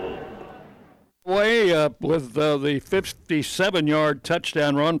 With the 57-yard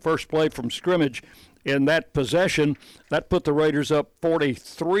touchdown run, first play from scrimmage in that possession, that put the Raiders up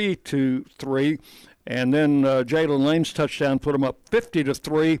 43-3, and then Jalen Lane's touchdown put them up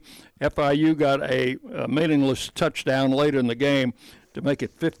 50-3. FIU got a meaningless touchdown late in the game to make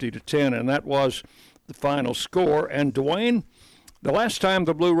it 50-10, and that was the final score. And Dwayne, the last time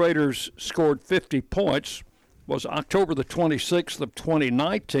the Blue Raiders scored 50 points was October the 26th of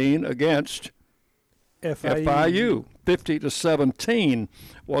 2019 against FIU. 50-17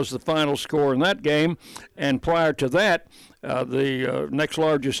 was the final score in that game. And prior to that, the next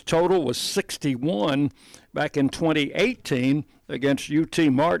largest total was 61 back in 2018 against UT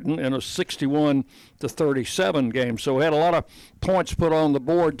Martin in a 61-37 game. So we had a lot of points put on the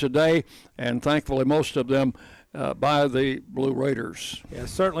board today, and thankfully most of them by the Blue Raiders. Yeah,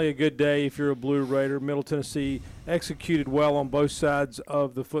 certainly a good day if you're a Blue Raider. Middle Tennessee executed well on both sides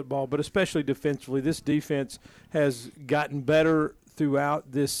of the football, but especially defensively. This defense has gotten better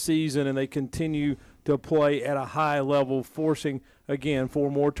throughout this season, and they continue to play at a high level, forcing, again,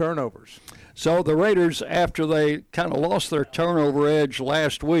 4 more turnovers. So the Raiders, after they kind of lost their turnover edge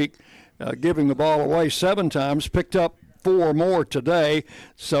last week, giving the ball away 7 times, picked up 4 more today,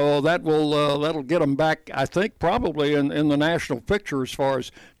 so that'll get them back, I think, probably in the national picture as far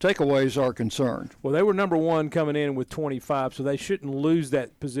as takeaways are concerned. Well, they were number 1 coming in with 25, so they shouldn't lose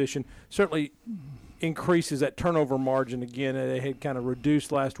that position. Certainly increases that turnover margin again. They had kind of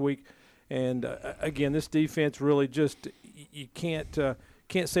reduced last week, and again, this defense really just you can't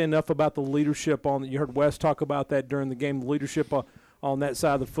say enough about the leadership on. You heard Wes talk about that during the game. The leadership on that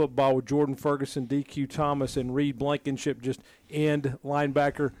side of the football with Jordan Ferguson, DQ Thomas, and Reed Blankenship, just end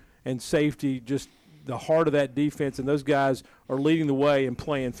linebacker and safety, just the heart of that defense, and those guys are leading the way and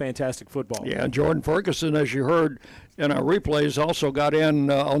playing fantastic football. Yeah, and Jordan Ferguson, as you heard in our replays, also got in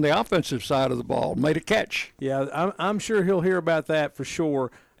on the offensive side of the ball, made a catch. Yeah, I'm sure he'll hear about that for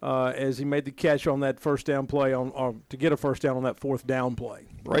sure as he made the catch on that first down play to get a first down on that 4th down play.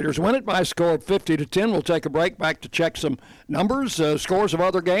 Raiders win it by a score of 50-10. We'll take a break back to check some numbers, scores of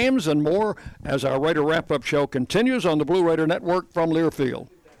other games, and more as our Raider wrap-up show continues on the Blue Raider Network from Learfield.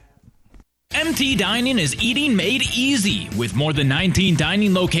 MT Dining is eating made easy. With more than 19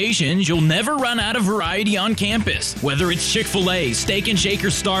 dining locations, you'll never run out of variety on campus. Whether it's Chick-fil-A, Steak and Shake, or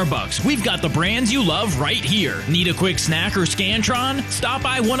Starbucks, we've got the brands you love right here. Need a quick snack or Scantron? Stop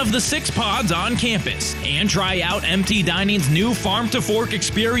by one of the 6 pods on campus and try out MT Dining's new Farm to Fork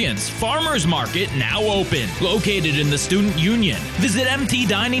experience. Farmers Market now open. Located in the Student Union. Visit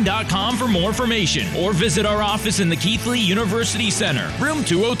mtdining.com for more information or visit our office in the Keithley University Center, room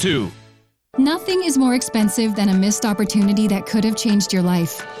 202. Nothing is more expensive than a missed opportunity that could have changed your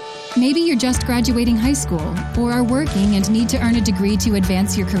life. Maybe you're just graduating high school or are working and need to earn a degree to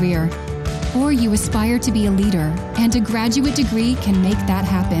advance your career. or you aspire to be a leader, and a graduate degree can make that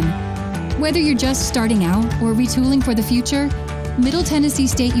happen. Whether you're just starting out or retooling for the future, Middle Tennessee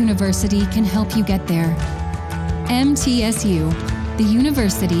State University can help you get there. MTSU, the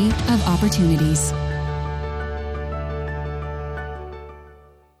University of Opportunities.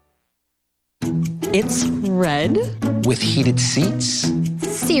 It's red. With heated seats.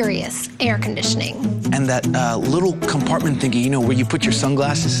 Serious air conditioning. And that little compartment thingy, where you put your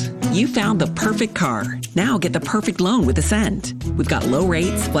sunglasses. You found the perfect car. Now get the perfect loan with Ascend. We've got low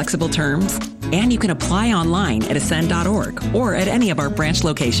rates, flexible terms, and you can apply online at ascend.org or at any of our branch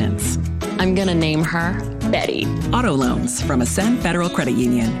locations. I'm gonna name her Betty. Auto loans from Ascend Federal Credit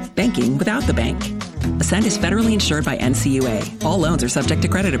Union. Banking without the bank. Ascend is federally insured by NCUA. All loans are subject to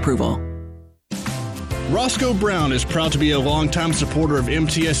credit approval. Roscoe Brown is proud to be a longtime supporter of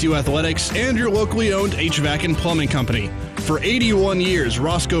MTSU athletics and your locally owned HVAC and plumbing company. For 81 years,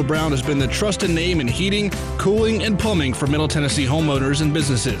 Roscoe Brown has been the trusted name in heating, cooling, and plumbing for Middle Tennessee homeowners and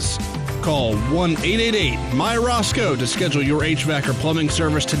businesses. Call 1-888-MY-ROSCOE to schedule your HVAC or plumbing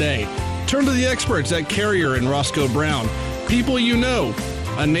service today. Turn to the experts at Carrier and Roscoe Brown. People you know,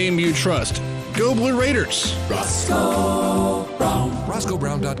 a name you trust. Go Blue Raiders! Roscoe Brown.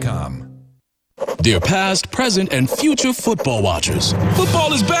 RoscoeBrown.com. Dear past, present, and future football watchers,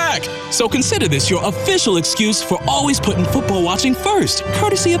 football is back! So consider this your official excuse for always putting football watching first,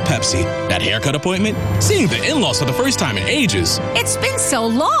 courtesy of Pepsi. That haircut appointment? Seeing the in-laws for the first time in ages? It's been so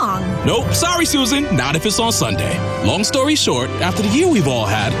long! Nope, sorry Susan, not if it's on Sunday. Long story short, after the year we've all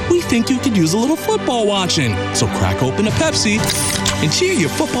had, we think you could use a little football watching. So crack open a Pepsi and cheer your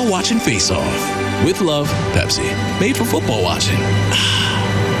football watching face off. With love, Pepsi. Made for football watching.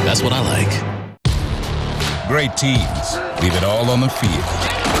 That's what I like. Great teams leave it all on the field.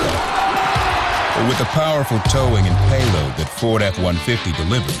 But with the powerful towing and payload that Ford F-150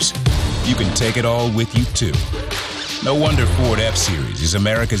 delivers, you can take it all with you too. No wonder Ford F-Series is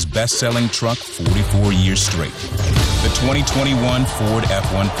America's best-selling truck 44 years straight. The 2021 Ford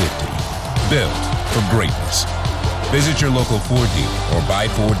F-150, built for greatness. Visit your local Ford dealer or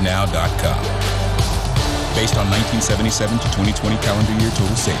buyfordnow.com. Based on 1977 to 2020 calendar year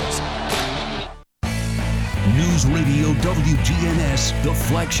total sales. News Radio WGNS, the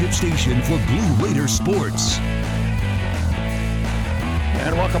flagship station for Blue Raider sports.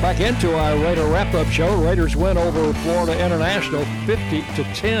 And welcome back into our Raider wrap-up show. Raiders win over Florida International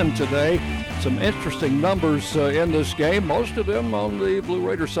 50-10 today. Some interesting numbers in this game, most of them on the Blue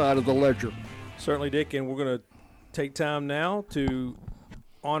Raider side of the ledger. Certainly, Dick, and we're going to take time now to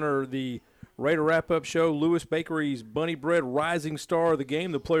honor the Raider wrap-up show, Lewis Bakery's Bunny Bread Rising Star of the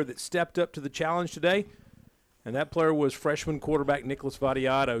game, the player that stepped up to the challenge today. And that player was freshman quarterback Nicholas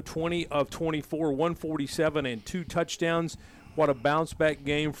Vadiato, 20 of 24, 147, and 2 touchdowns. What a bounce-back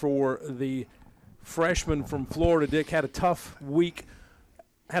game for the freshman from Florida. Dick had a tough week,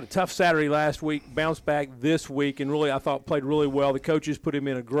 had a tough Saturday last week, bounced back this week, and really I thought played really well. The coaches put him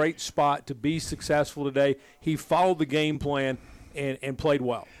in a great spot to be successful today. He followed the game plan and played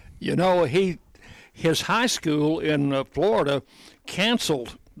well. His high school in Florida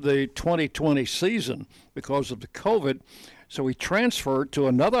canceled the 2020 season because of the COVID, so he transferred to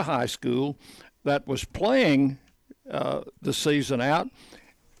another high school that was playing the season out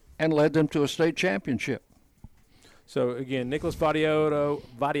and led them to a state championship. So, again, Nicholas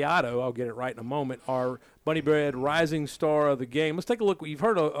Vadiato, I'll get it right in a moment, our Bunny Bread Rising Star of the game. Let's take a look. You've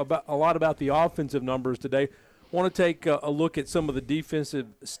heard a lot about the offensive numbers today. I want to take a look at some of the defensive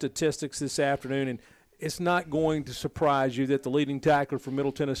statistics this afternoon, and it's not going to surprise you that the leading tackler for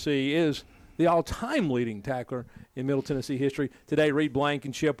Middle Tennessee is the all-time leading tackler in Middle Tennessee history. Today, Reed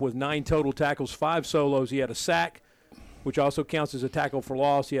Blankenship with 9 total tackles, 5 solos. He had a sack, which also counts as a tackle for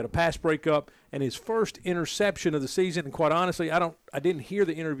loss. He had a pass breakup and his first interception of the season. And quite honestly, I didn't hear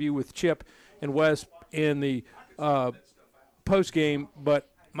the interview with Chip and Wes in the post game, but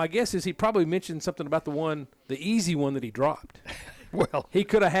my guess is he probably mentioned something about the easy one that he dropped. Well, he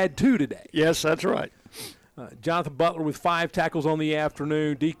could have had 2 today. Yes, that's right. Jonathan Butler with 5 tackles on the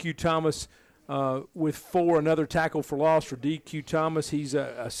afternoon. DQ Thomas with 4, another tackle for loss for DQ Thomas. He's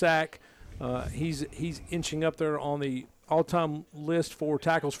a sack. He's inching up there on the all-time list for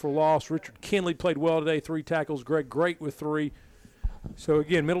tackles for loss. Richard Kinley played well today, 3 tackles. Greg Great with 3. So,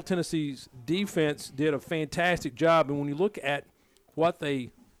 again, Middle Tennessee's defense did a fantastic job. And when you look at what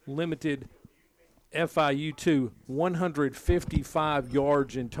they limited FIU to, 155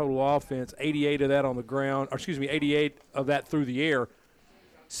 yards in total offense, 88 of that on the ground, 88 of that through the air,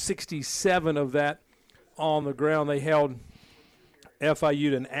 67 of that on the ground. They held FIU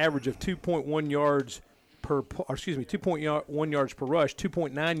to an average of 2.1 yards per 2.1 yards per rush,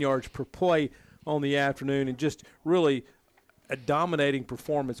 2.9 yards per play on the afternoon, and just really a dominating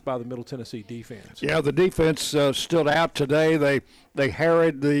performance by the Middle Tennessee defense. Yeah, the defense stood out today. They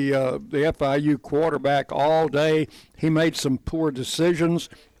harried the FIU quarterback all day. He made some poor decisions,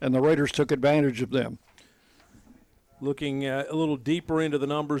 and the Raiders took advantage of them. Looking a little deeper into the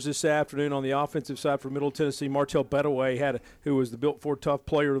numbers this afternoon on the offensive side for Middle Tennessee, Martell Pettaway who was the Built Ford Tough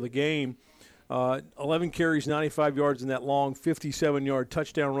player of the game. 11 carries, 95 yards in that long 57-yard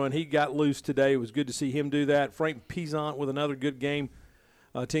touchdown run. He got loose today. It was good to see him do that. Frank Peasant with another good game,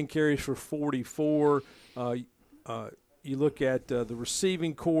 10 carries for 44. You look at the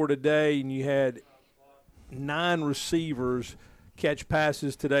receiving corps today, and you had 9 receivers catch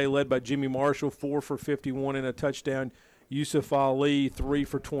passes today, led by Jimmy Marshall, 4 for 51 and a touchdown. Yusuf Ali, 3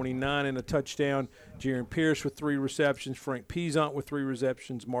 for 29 and a touchdown. Jaron Pierce with 3 receptions. Frank Peasant with 3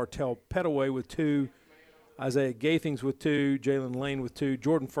 receptions. Martell Pettaway with 2. Isaiah Gathings with 2. Jalen Lane with 2.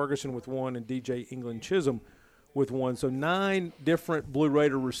 Jordan Ferguson with 1. And DJ England Chisholm with 1. So 9 different Blue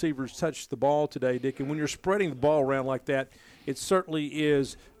Raider receivers touched the ball today, Dick. And when you're spreading the ball around like that, it certainly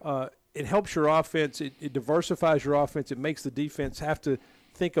is it helps your offense. It diversifies your offense. It makes the defense have to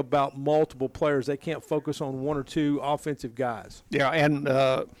think about multiple players. They can't focus on 1 or 2 offensive guys. Yeah, and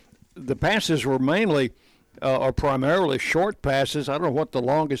the passes were mainly or primarily short passes. I don't know what the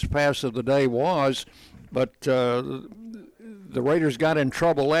longest pass of the day was, but the Raiders got in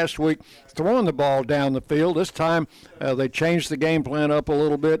trouble last week throwing the ball down the field. This time they changed the game plan up a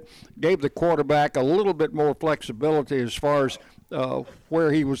little bit, gave the quarterback a little bit more flexibility as far as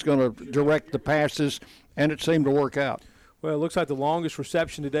where he was going to direct the passes, and it seemed to work out. Well, it looks like the longest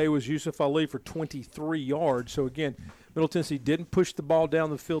reception today was Yusuf Ali for 23 yards. So, again, Middle Tennessee didn't push the ball down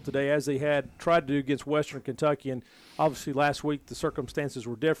the field today as they had tried to do against Western Kentucky. And obviously last week the circumstances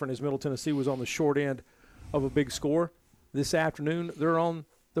were different as Middle Tennessee was on the short end of a big score. This afternoon they're on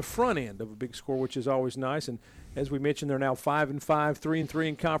the front end of a big score, which is always nice. And as we mentioned, they're now 5-5, 3-3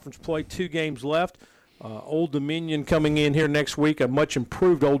 in conference play, 2 games left. Old Dominion coming in here next week, a much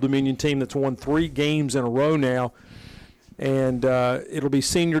improved Old Dominion team that's won 3 games in a row now. And it'll be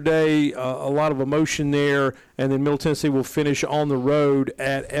senior day, a lot of emotion there. And then Middle Tennessee will finish on the road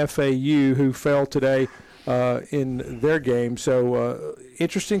at FAU, who fell today in their game. So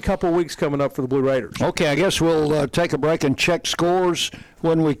interesting couple of weeks coming up for the Blue Raiders. Okay, I guess we'll take a break and check scores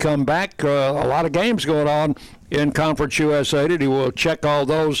when we come back. A lot of games going on in Conference USA today. We'll check all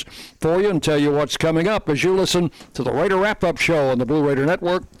those for you and tell you what's coming up as you listen to the Raider Wrap-Up Show on the Blue Raider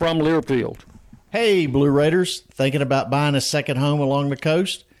Network from Learfield. Hey, Blue Raiders, thinking about buying a second home along the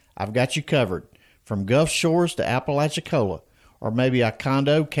coast? I've got you covered. From Gulf Shores to Apalachicola, or maybe a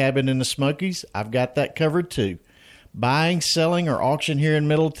condo cabin in the Smokies, I've got that covered too. Buying, selling, or auction here in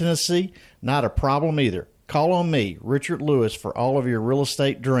Middle Tennessee, not a problem either. Call on me, Richard Lewis, for all of your real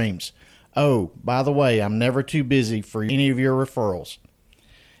estate dreams. Oh, by the way, I'm never too busy for any of your referrals.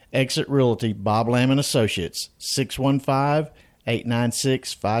 Exit Realty, Bob Lamb & Associates,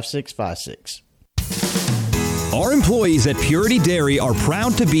 615-896-5656. Our employees at Purity Dairy are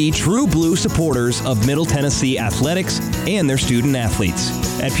proud to be true blue supporters of Middle Tennessee athletics and their student athletes.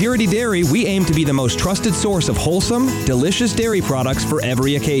 At Purity Dairy, we aim to be the most trusted source of wholesome, delicious dairy products for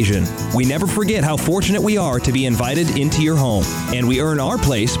every occasion. We never forget how fortunate we are to be invited into your home, and we earn our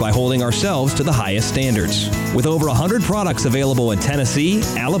place by holding ourselves to the highest standards. With over 100 products available in Tennessee,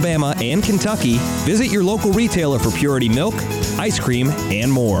 Alabama, and Kentucky, visit your local retailer for Purity milk, ice cream,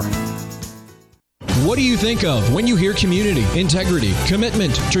 and more. What do you think of when you hear community, integrity,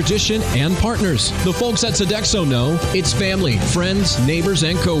 commitment, tradition, and partners? The folks at Sodexo know it's family, friends, neighbors,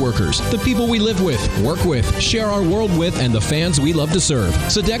 and coworkers, the people we live with, work with, share our world with, and the fans we love to serve.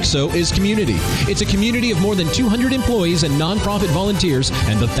 Sodexo is community. It's a community of more than 200 employees and nonprofit volunteers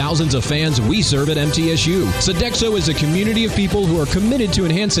and the thousands of fans we serve at MTSU. Sodexo is a community of people who are committed to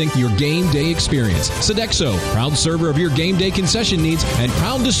enhancing your game day experience. Sodexo, proud server of your game day concession needs and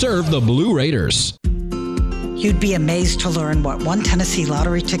proud to serve the Blue Raiders. You'd be amazed to learn what one Tennessee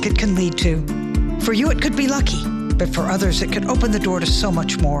lottery ticket can lead to. For you, it could be lucky, but for others, it could open the door to so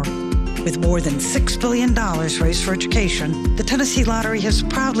much more. With more than $6 billion raised for education, the Tennessee Lottery has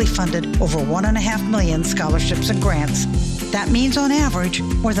proudly funded over 1.5 million scholarships and grants. That means, on average,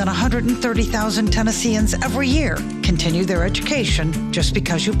 more than 130,000 Tennesseans every year continue their education just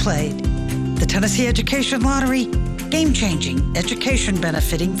because you played. The Tennessee Education Lottery, game-changing,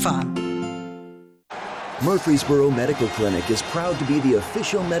 education-benefiting fun. Murfreesboro Medical Clinic is proud to be the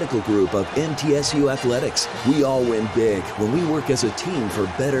official medical group of MTSU Athletics. We all win big when we work as a team for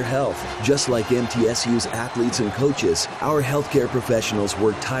better health. Just like MTSU's athletes and coaches, our healthcare professionals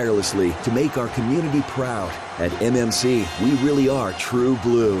work tirelessly to make our community proud. At MMC, we really are true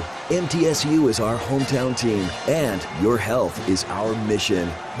blue. MTSU is our hometown team, and your health is our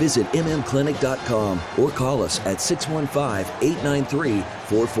mission. Visit mmclinic.com or call us at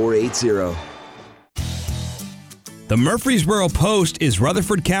 615-893-4480. The Murfreesboro Post is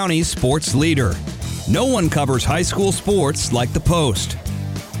Rutherford County's sports leader. No one covers high school sports like the Post.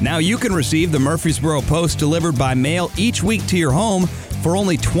 Now you can receive the Murfreesboro Post delivered by mail each week to your home for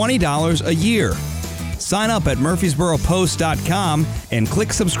only $20 a year. Sign up at murfreesboropost.com and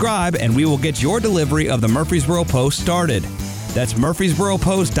click subscribe, and we will get your delivery of the Murfreesboro Post started. That's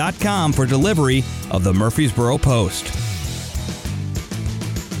murfreesboropost.com for delivery of the Murfreesboro Post.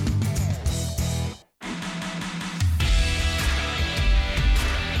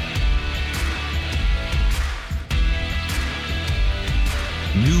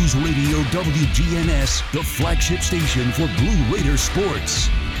 News Radio WGNS, the flagship station for Blue Raider sports.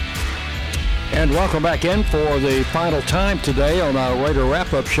 And welcome back in for the final time today on our Raider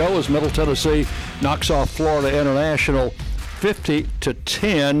wrap-up show as Middle Tennessee knocks off Florida International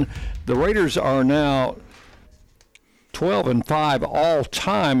 50-10. The Raiders are now 12-5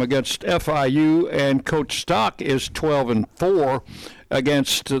 all-time against FIU, and Coach Stock is 12-4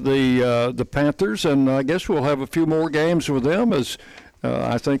 against the Panthers. And I guess we'll have a few more games with them as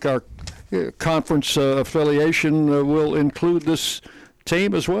I think our conference affiliation will include this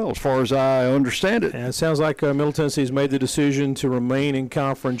team as well, as far as I understand it. And it sounds like Middle Tennessee has made the decision to remain in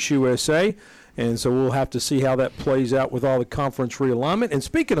Conference USA, and so we'll have to see how that plays out with all the conference realignment. And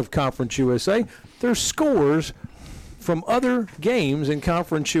speaking of Conference USA, there's scores from other games in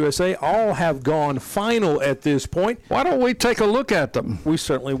Conference USA all have gone final at this point. Why don't we take a look at them? We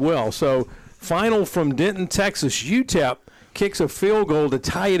certainly will. So, final from Denton, Texas. UTEP kicks a field goal to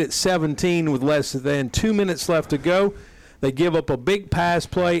tie it at 17 with less than 2 minutes left to go. They give up a big pass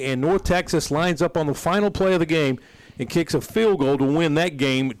play, and North Texas lines up on the final play of the game and kicks a field goal to win that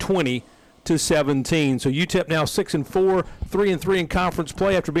game 20-17. So UTEP now 6-4, 3-3 in conference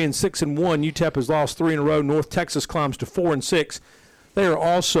play after being 6-1. UTEP has lost 3 in a row. North Texas climbs to 4-6. They are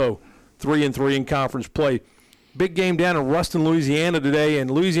also 3-3 in conference play. Big game down in Ruston, Louisiana today, and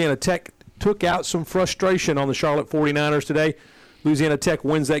Louisiana Tech took out some frustration on the Charlotte 49ers today. Louisiana Tech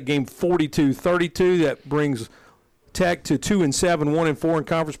wins that game 42-32. That brings Tech to 2-7, 1-4 in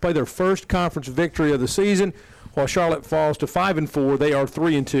conference play, their first conference victory of the season, while Charlotte falls to 5-4. They are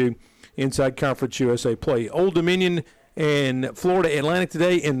 3-2 inside Conference USA play. Old Dominion and Florida Atlantic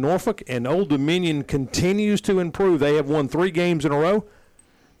today in Norfolk, and Old Dominion continues to improve. They have won 3 games in a row.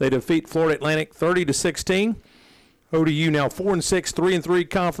 They defeat Florida Atlantic 30-16. ODU now 4-6, 3-3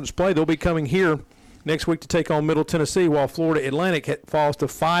 conference play. They'll be coming here next week to take on Middle Tennessee, while Florida Atlantic falls to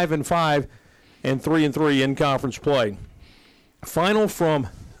 5-5 and 3-3 in conference play. Final from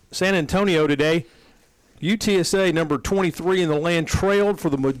San Antonio today. UTSA, number 23 in the land, trailed for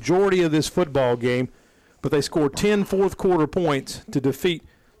the majority of this football game, but they scored 10 fourth-quarter points to defeat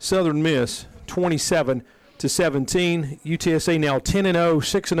Southern Miss 27-17. UTSA now 10-0,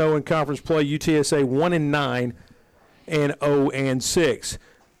 6-0 in conference play. UTSA 1-9 and 0-6.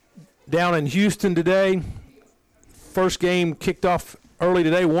 Down in Houston today, first game kicked off early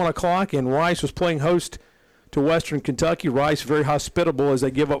today, 1 o'clock, and Rice was playing host to Western Kentucky. Rice very hospitable as they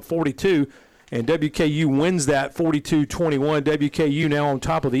give up 42, and WKU wins that 42-21. WKU now on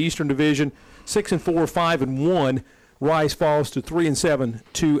top of the Eastern Division, 6-4, 5-1. Rice falls to 3-7,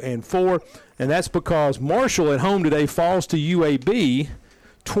 2-4, and that's because Marshall at home today falls to UAB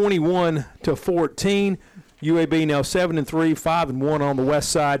 21-14. UAB now 7-3, 5-1 on the west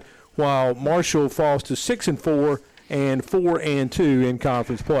side, while Marshall falls to 6-4 and 4-2 in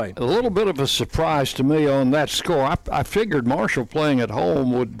conference play. A little bit of a surprise to me on that score. I figured Marshall playing at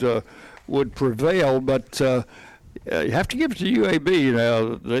home would prevail, but you have to give it to UAB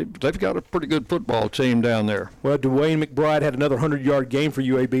now. They've got a pretty good football team down there. Well, Dwayne McBride had another 100-yard game for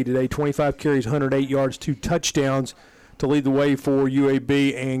UAB today, 25 carries, 108 yards, 2 touchdowns to lead the way for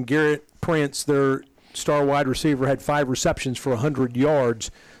UAB, and Garrett Prince, their star wide receiver, had 5 receptions for 100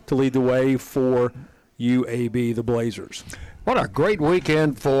 yards to lead the way for UAB, the Blazers. What a great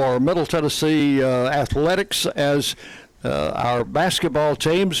weekend for Middle Tennessee athletics as Our basketball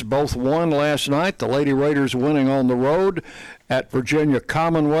teams both won last night. The Lady Raiders winning on the road at Virginia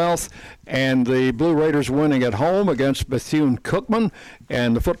Commonwealth, and the Blue Raiders winning at home against Bethune-Cookman,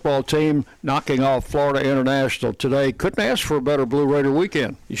 and the football team knocking off Florida International today. Couldn't ask for a better Blue Raider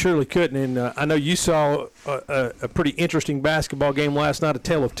weekend. You surely couldn't, and I know you saw a pretty interesting basketball game last night, a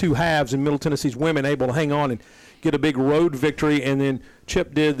tale of two halves, and Middle Tennessee's women able to hang on and get a big road victory, and then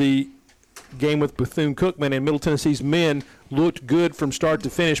Chip did the game with Bethune-Cookman, and Middle Tennessee's men looked good from start to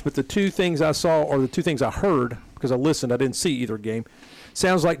finish. But the two things I saw, or the two things I heard, because I listened, I didn't see either game,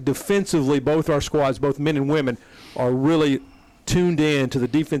 sounds like defensively both our squads, both men and women, are really tuned in to the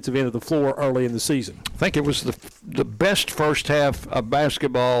defensive end of the floor early in the season. I think it was the best first half of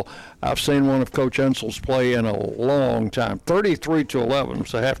basketball I've seen one of Coach Ensel's play in a long time. 33-11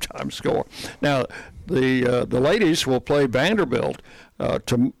 was the halftime score. Now, the ladies will play Vanderbilt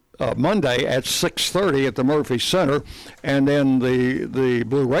Monday at 6:30 at the Murphy Center, and then the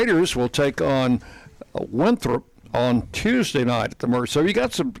Blue Raiders will take on Winthrop on Tuesday night at the Murphy. So you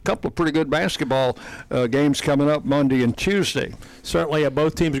got a couple of pretty good basketball games coming up Monday and Tuesday. Certainly,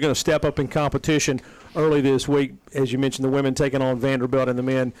 both teams are going to step up in competition early this week. As you mentioned, the women taking on Vanderbilt and the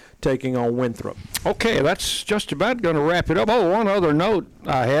men taking on Winthrop. Okay, that's just about going to wrap it up. Oh, one other note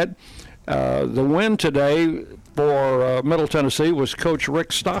I had. The win today for Middle Tennessee was Coach Rick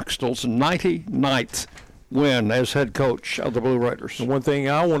Stockstill's 99th win as head coach of the Blue Raiders. And one thing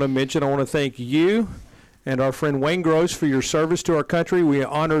I want to mention, I want to thank you and our friend Wayne Gross for your service to our country. We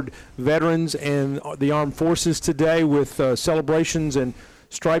honored veterans and the armed forces today with celebrations and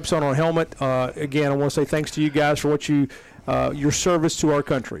stripes on our helmet. Again, I want to say thanks to you guys for what your service to our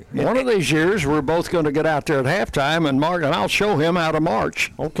country. One of these years, we're both going to get out there at halftime, and I'll show him how to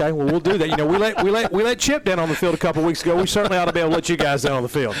march. Okay, well, we'll do that. You know, we let Chip down on the field a couple weeks ago. We certainly ought to be able to let you guys down on the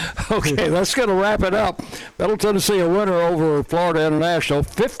field. Okay, that's going to wrap it up. Middle Tennessee a winner over Florida International,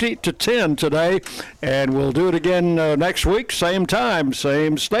 50-10 today, and we'll do it again next week, same time,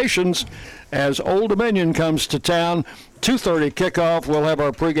 same stations, as Old Dominion comes to town. 2:30 kickoff. We'll have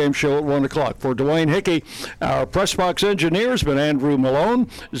our pregame show at 1 o'clock. For Dwayne Hickey, our press box engineer has been Andrew Malone.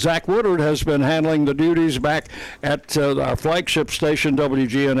 Zach Woodard has been handling the duties back at our flagship station,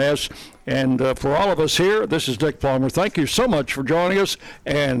 WGNS. And for all of us here, this is Dick Plummer. Thank you so much for joining us,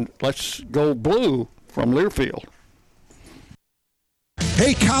 and let's go blue from Learfield.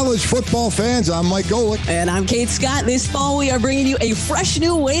 Hey, college football fans, I'm Mike Golick. And I'm Kate Scott. This fall, we are bringing you a fresh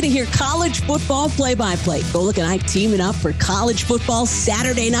new way to hear college football play-by-play. Golick and I teaming up for college football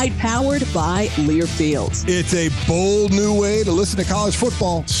Saturday night, powered by Learfield. It's a bold new way to listen to college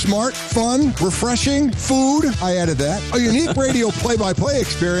football. Smart, fun, refreshing, food. I added that. A unique radio play-by-play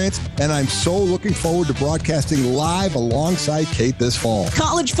experience, and I'm so looking forward to broadcasting live alongside Kate this fall.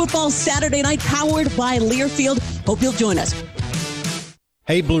 College football Saturday night, powered by Learfield. Hope you'll join us.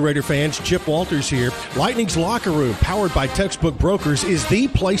 Hey, Blue Raider fans, Chip Walters here. Lightning's Locker Room, powered by Textbook Brokers, is the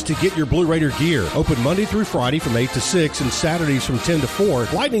place to get your Blue Raider gear. Open Monday through Friday from 8 to 6 and Saturdays from 10 to 4.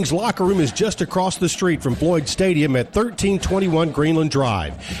 Lightning's Locker Room is just across the street from Floyd Stadium at 1321 Greenland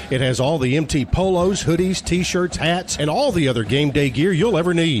Drive. It has all the MT polos, hoodies, t-shirts, hats, and all the other game day gear you'll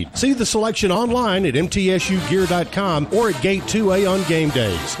ever need. See the selection online at mtsugear.com or at Gate 2A on game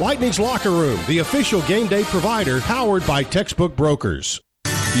days. Lightning's Locker Room, the official game day provider, powered by Textbook Brokers.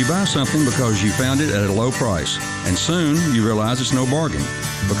 You buy something because you found it at a low price, and soon you realize it's no bargain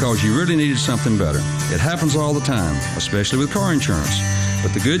because you really needed something better. It happens all the time, especially with car insurance.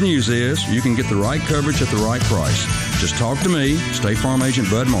 But the good news is you can get the right coverage at the right price. Just talk to me, State Farm Agent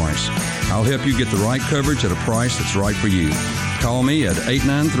Bud Morris. I'll help you get the right coverage at a price that's right for you. Call me at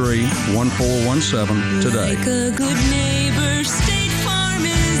 893-1417 today. Like a good neighbor, State Farm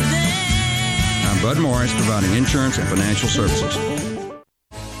is there. I'm Bud Morris, providing insurance and financial services.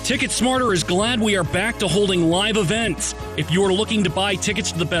 Ticket Smarter is glad we are back to holding live events. If you are looking to buy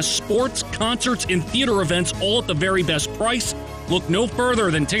tickets to the best sports, concerts, and theater events all at the very best price, look no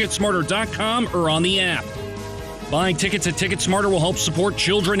further than Ticketsmarter.com or on the app. Buying tickets at Ticketsmarter will help support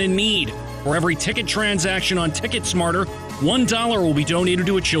children in need. For every ticket transaction on Ticketsmarter, $1 will be donated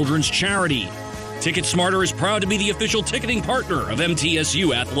to a children's charity. Ticketsmarter is proud to be the official ticketing partner of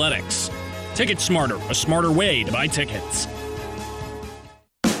MTSU Athletics. Ticketsmarter, a smarter way to buy tickets.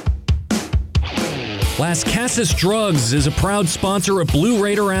 Las Casas Drugs is a proud sponsor of Blue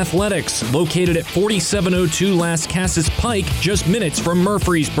Raider Athletics, located at 4702 Las Casas Pike, just minutes from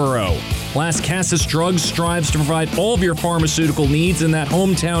Murfreesboro. Las Casas Drugs strives to provide all of your pharmaceutical needs in that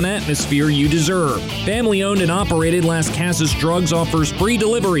hometown atmosphere you deserve. Family-owned and operated, Las Casas Drugs offers free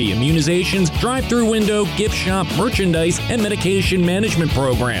delivery, immunizations, drive-through window, gift shop, merchandise, and medication management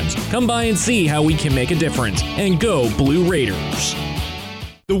programs. Come by and see how we can make a difference. And go Blue Raiders.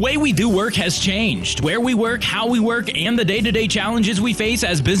 The way we do work has changed. Where we work, how we work, and the day-to-day challenges we face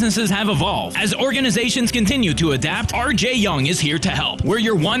as businesses have evolved. As organizations continue to adapt, RJ Young is here to help. We're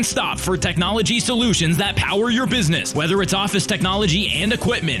your one-stop for technology solutions that power your business. Whether it's office technology and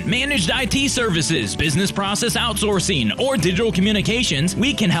equipment, managed IT services, business process outsourcing, or digital communications,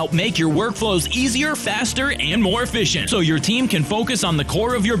 we can help make your workflows easier, faster, and more efficient so your team can focus on the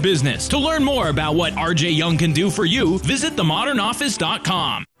core of your business. To learn more about what RJ Young can do for you, visit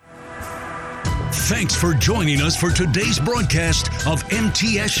themodernoffice.com. Thanks for joining us for today's broadcast of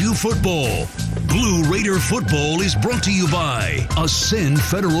MTSU Football. Blue Raider Football is brought to you by Ascend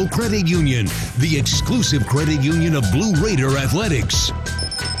Federal Credit Union, the exclusive credit union of Blue Raider Athletics.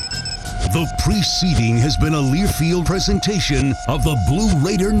 The preceding has been a Learfield presentation of the Blue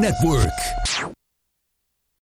Raider Network.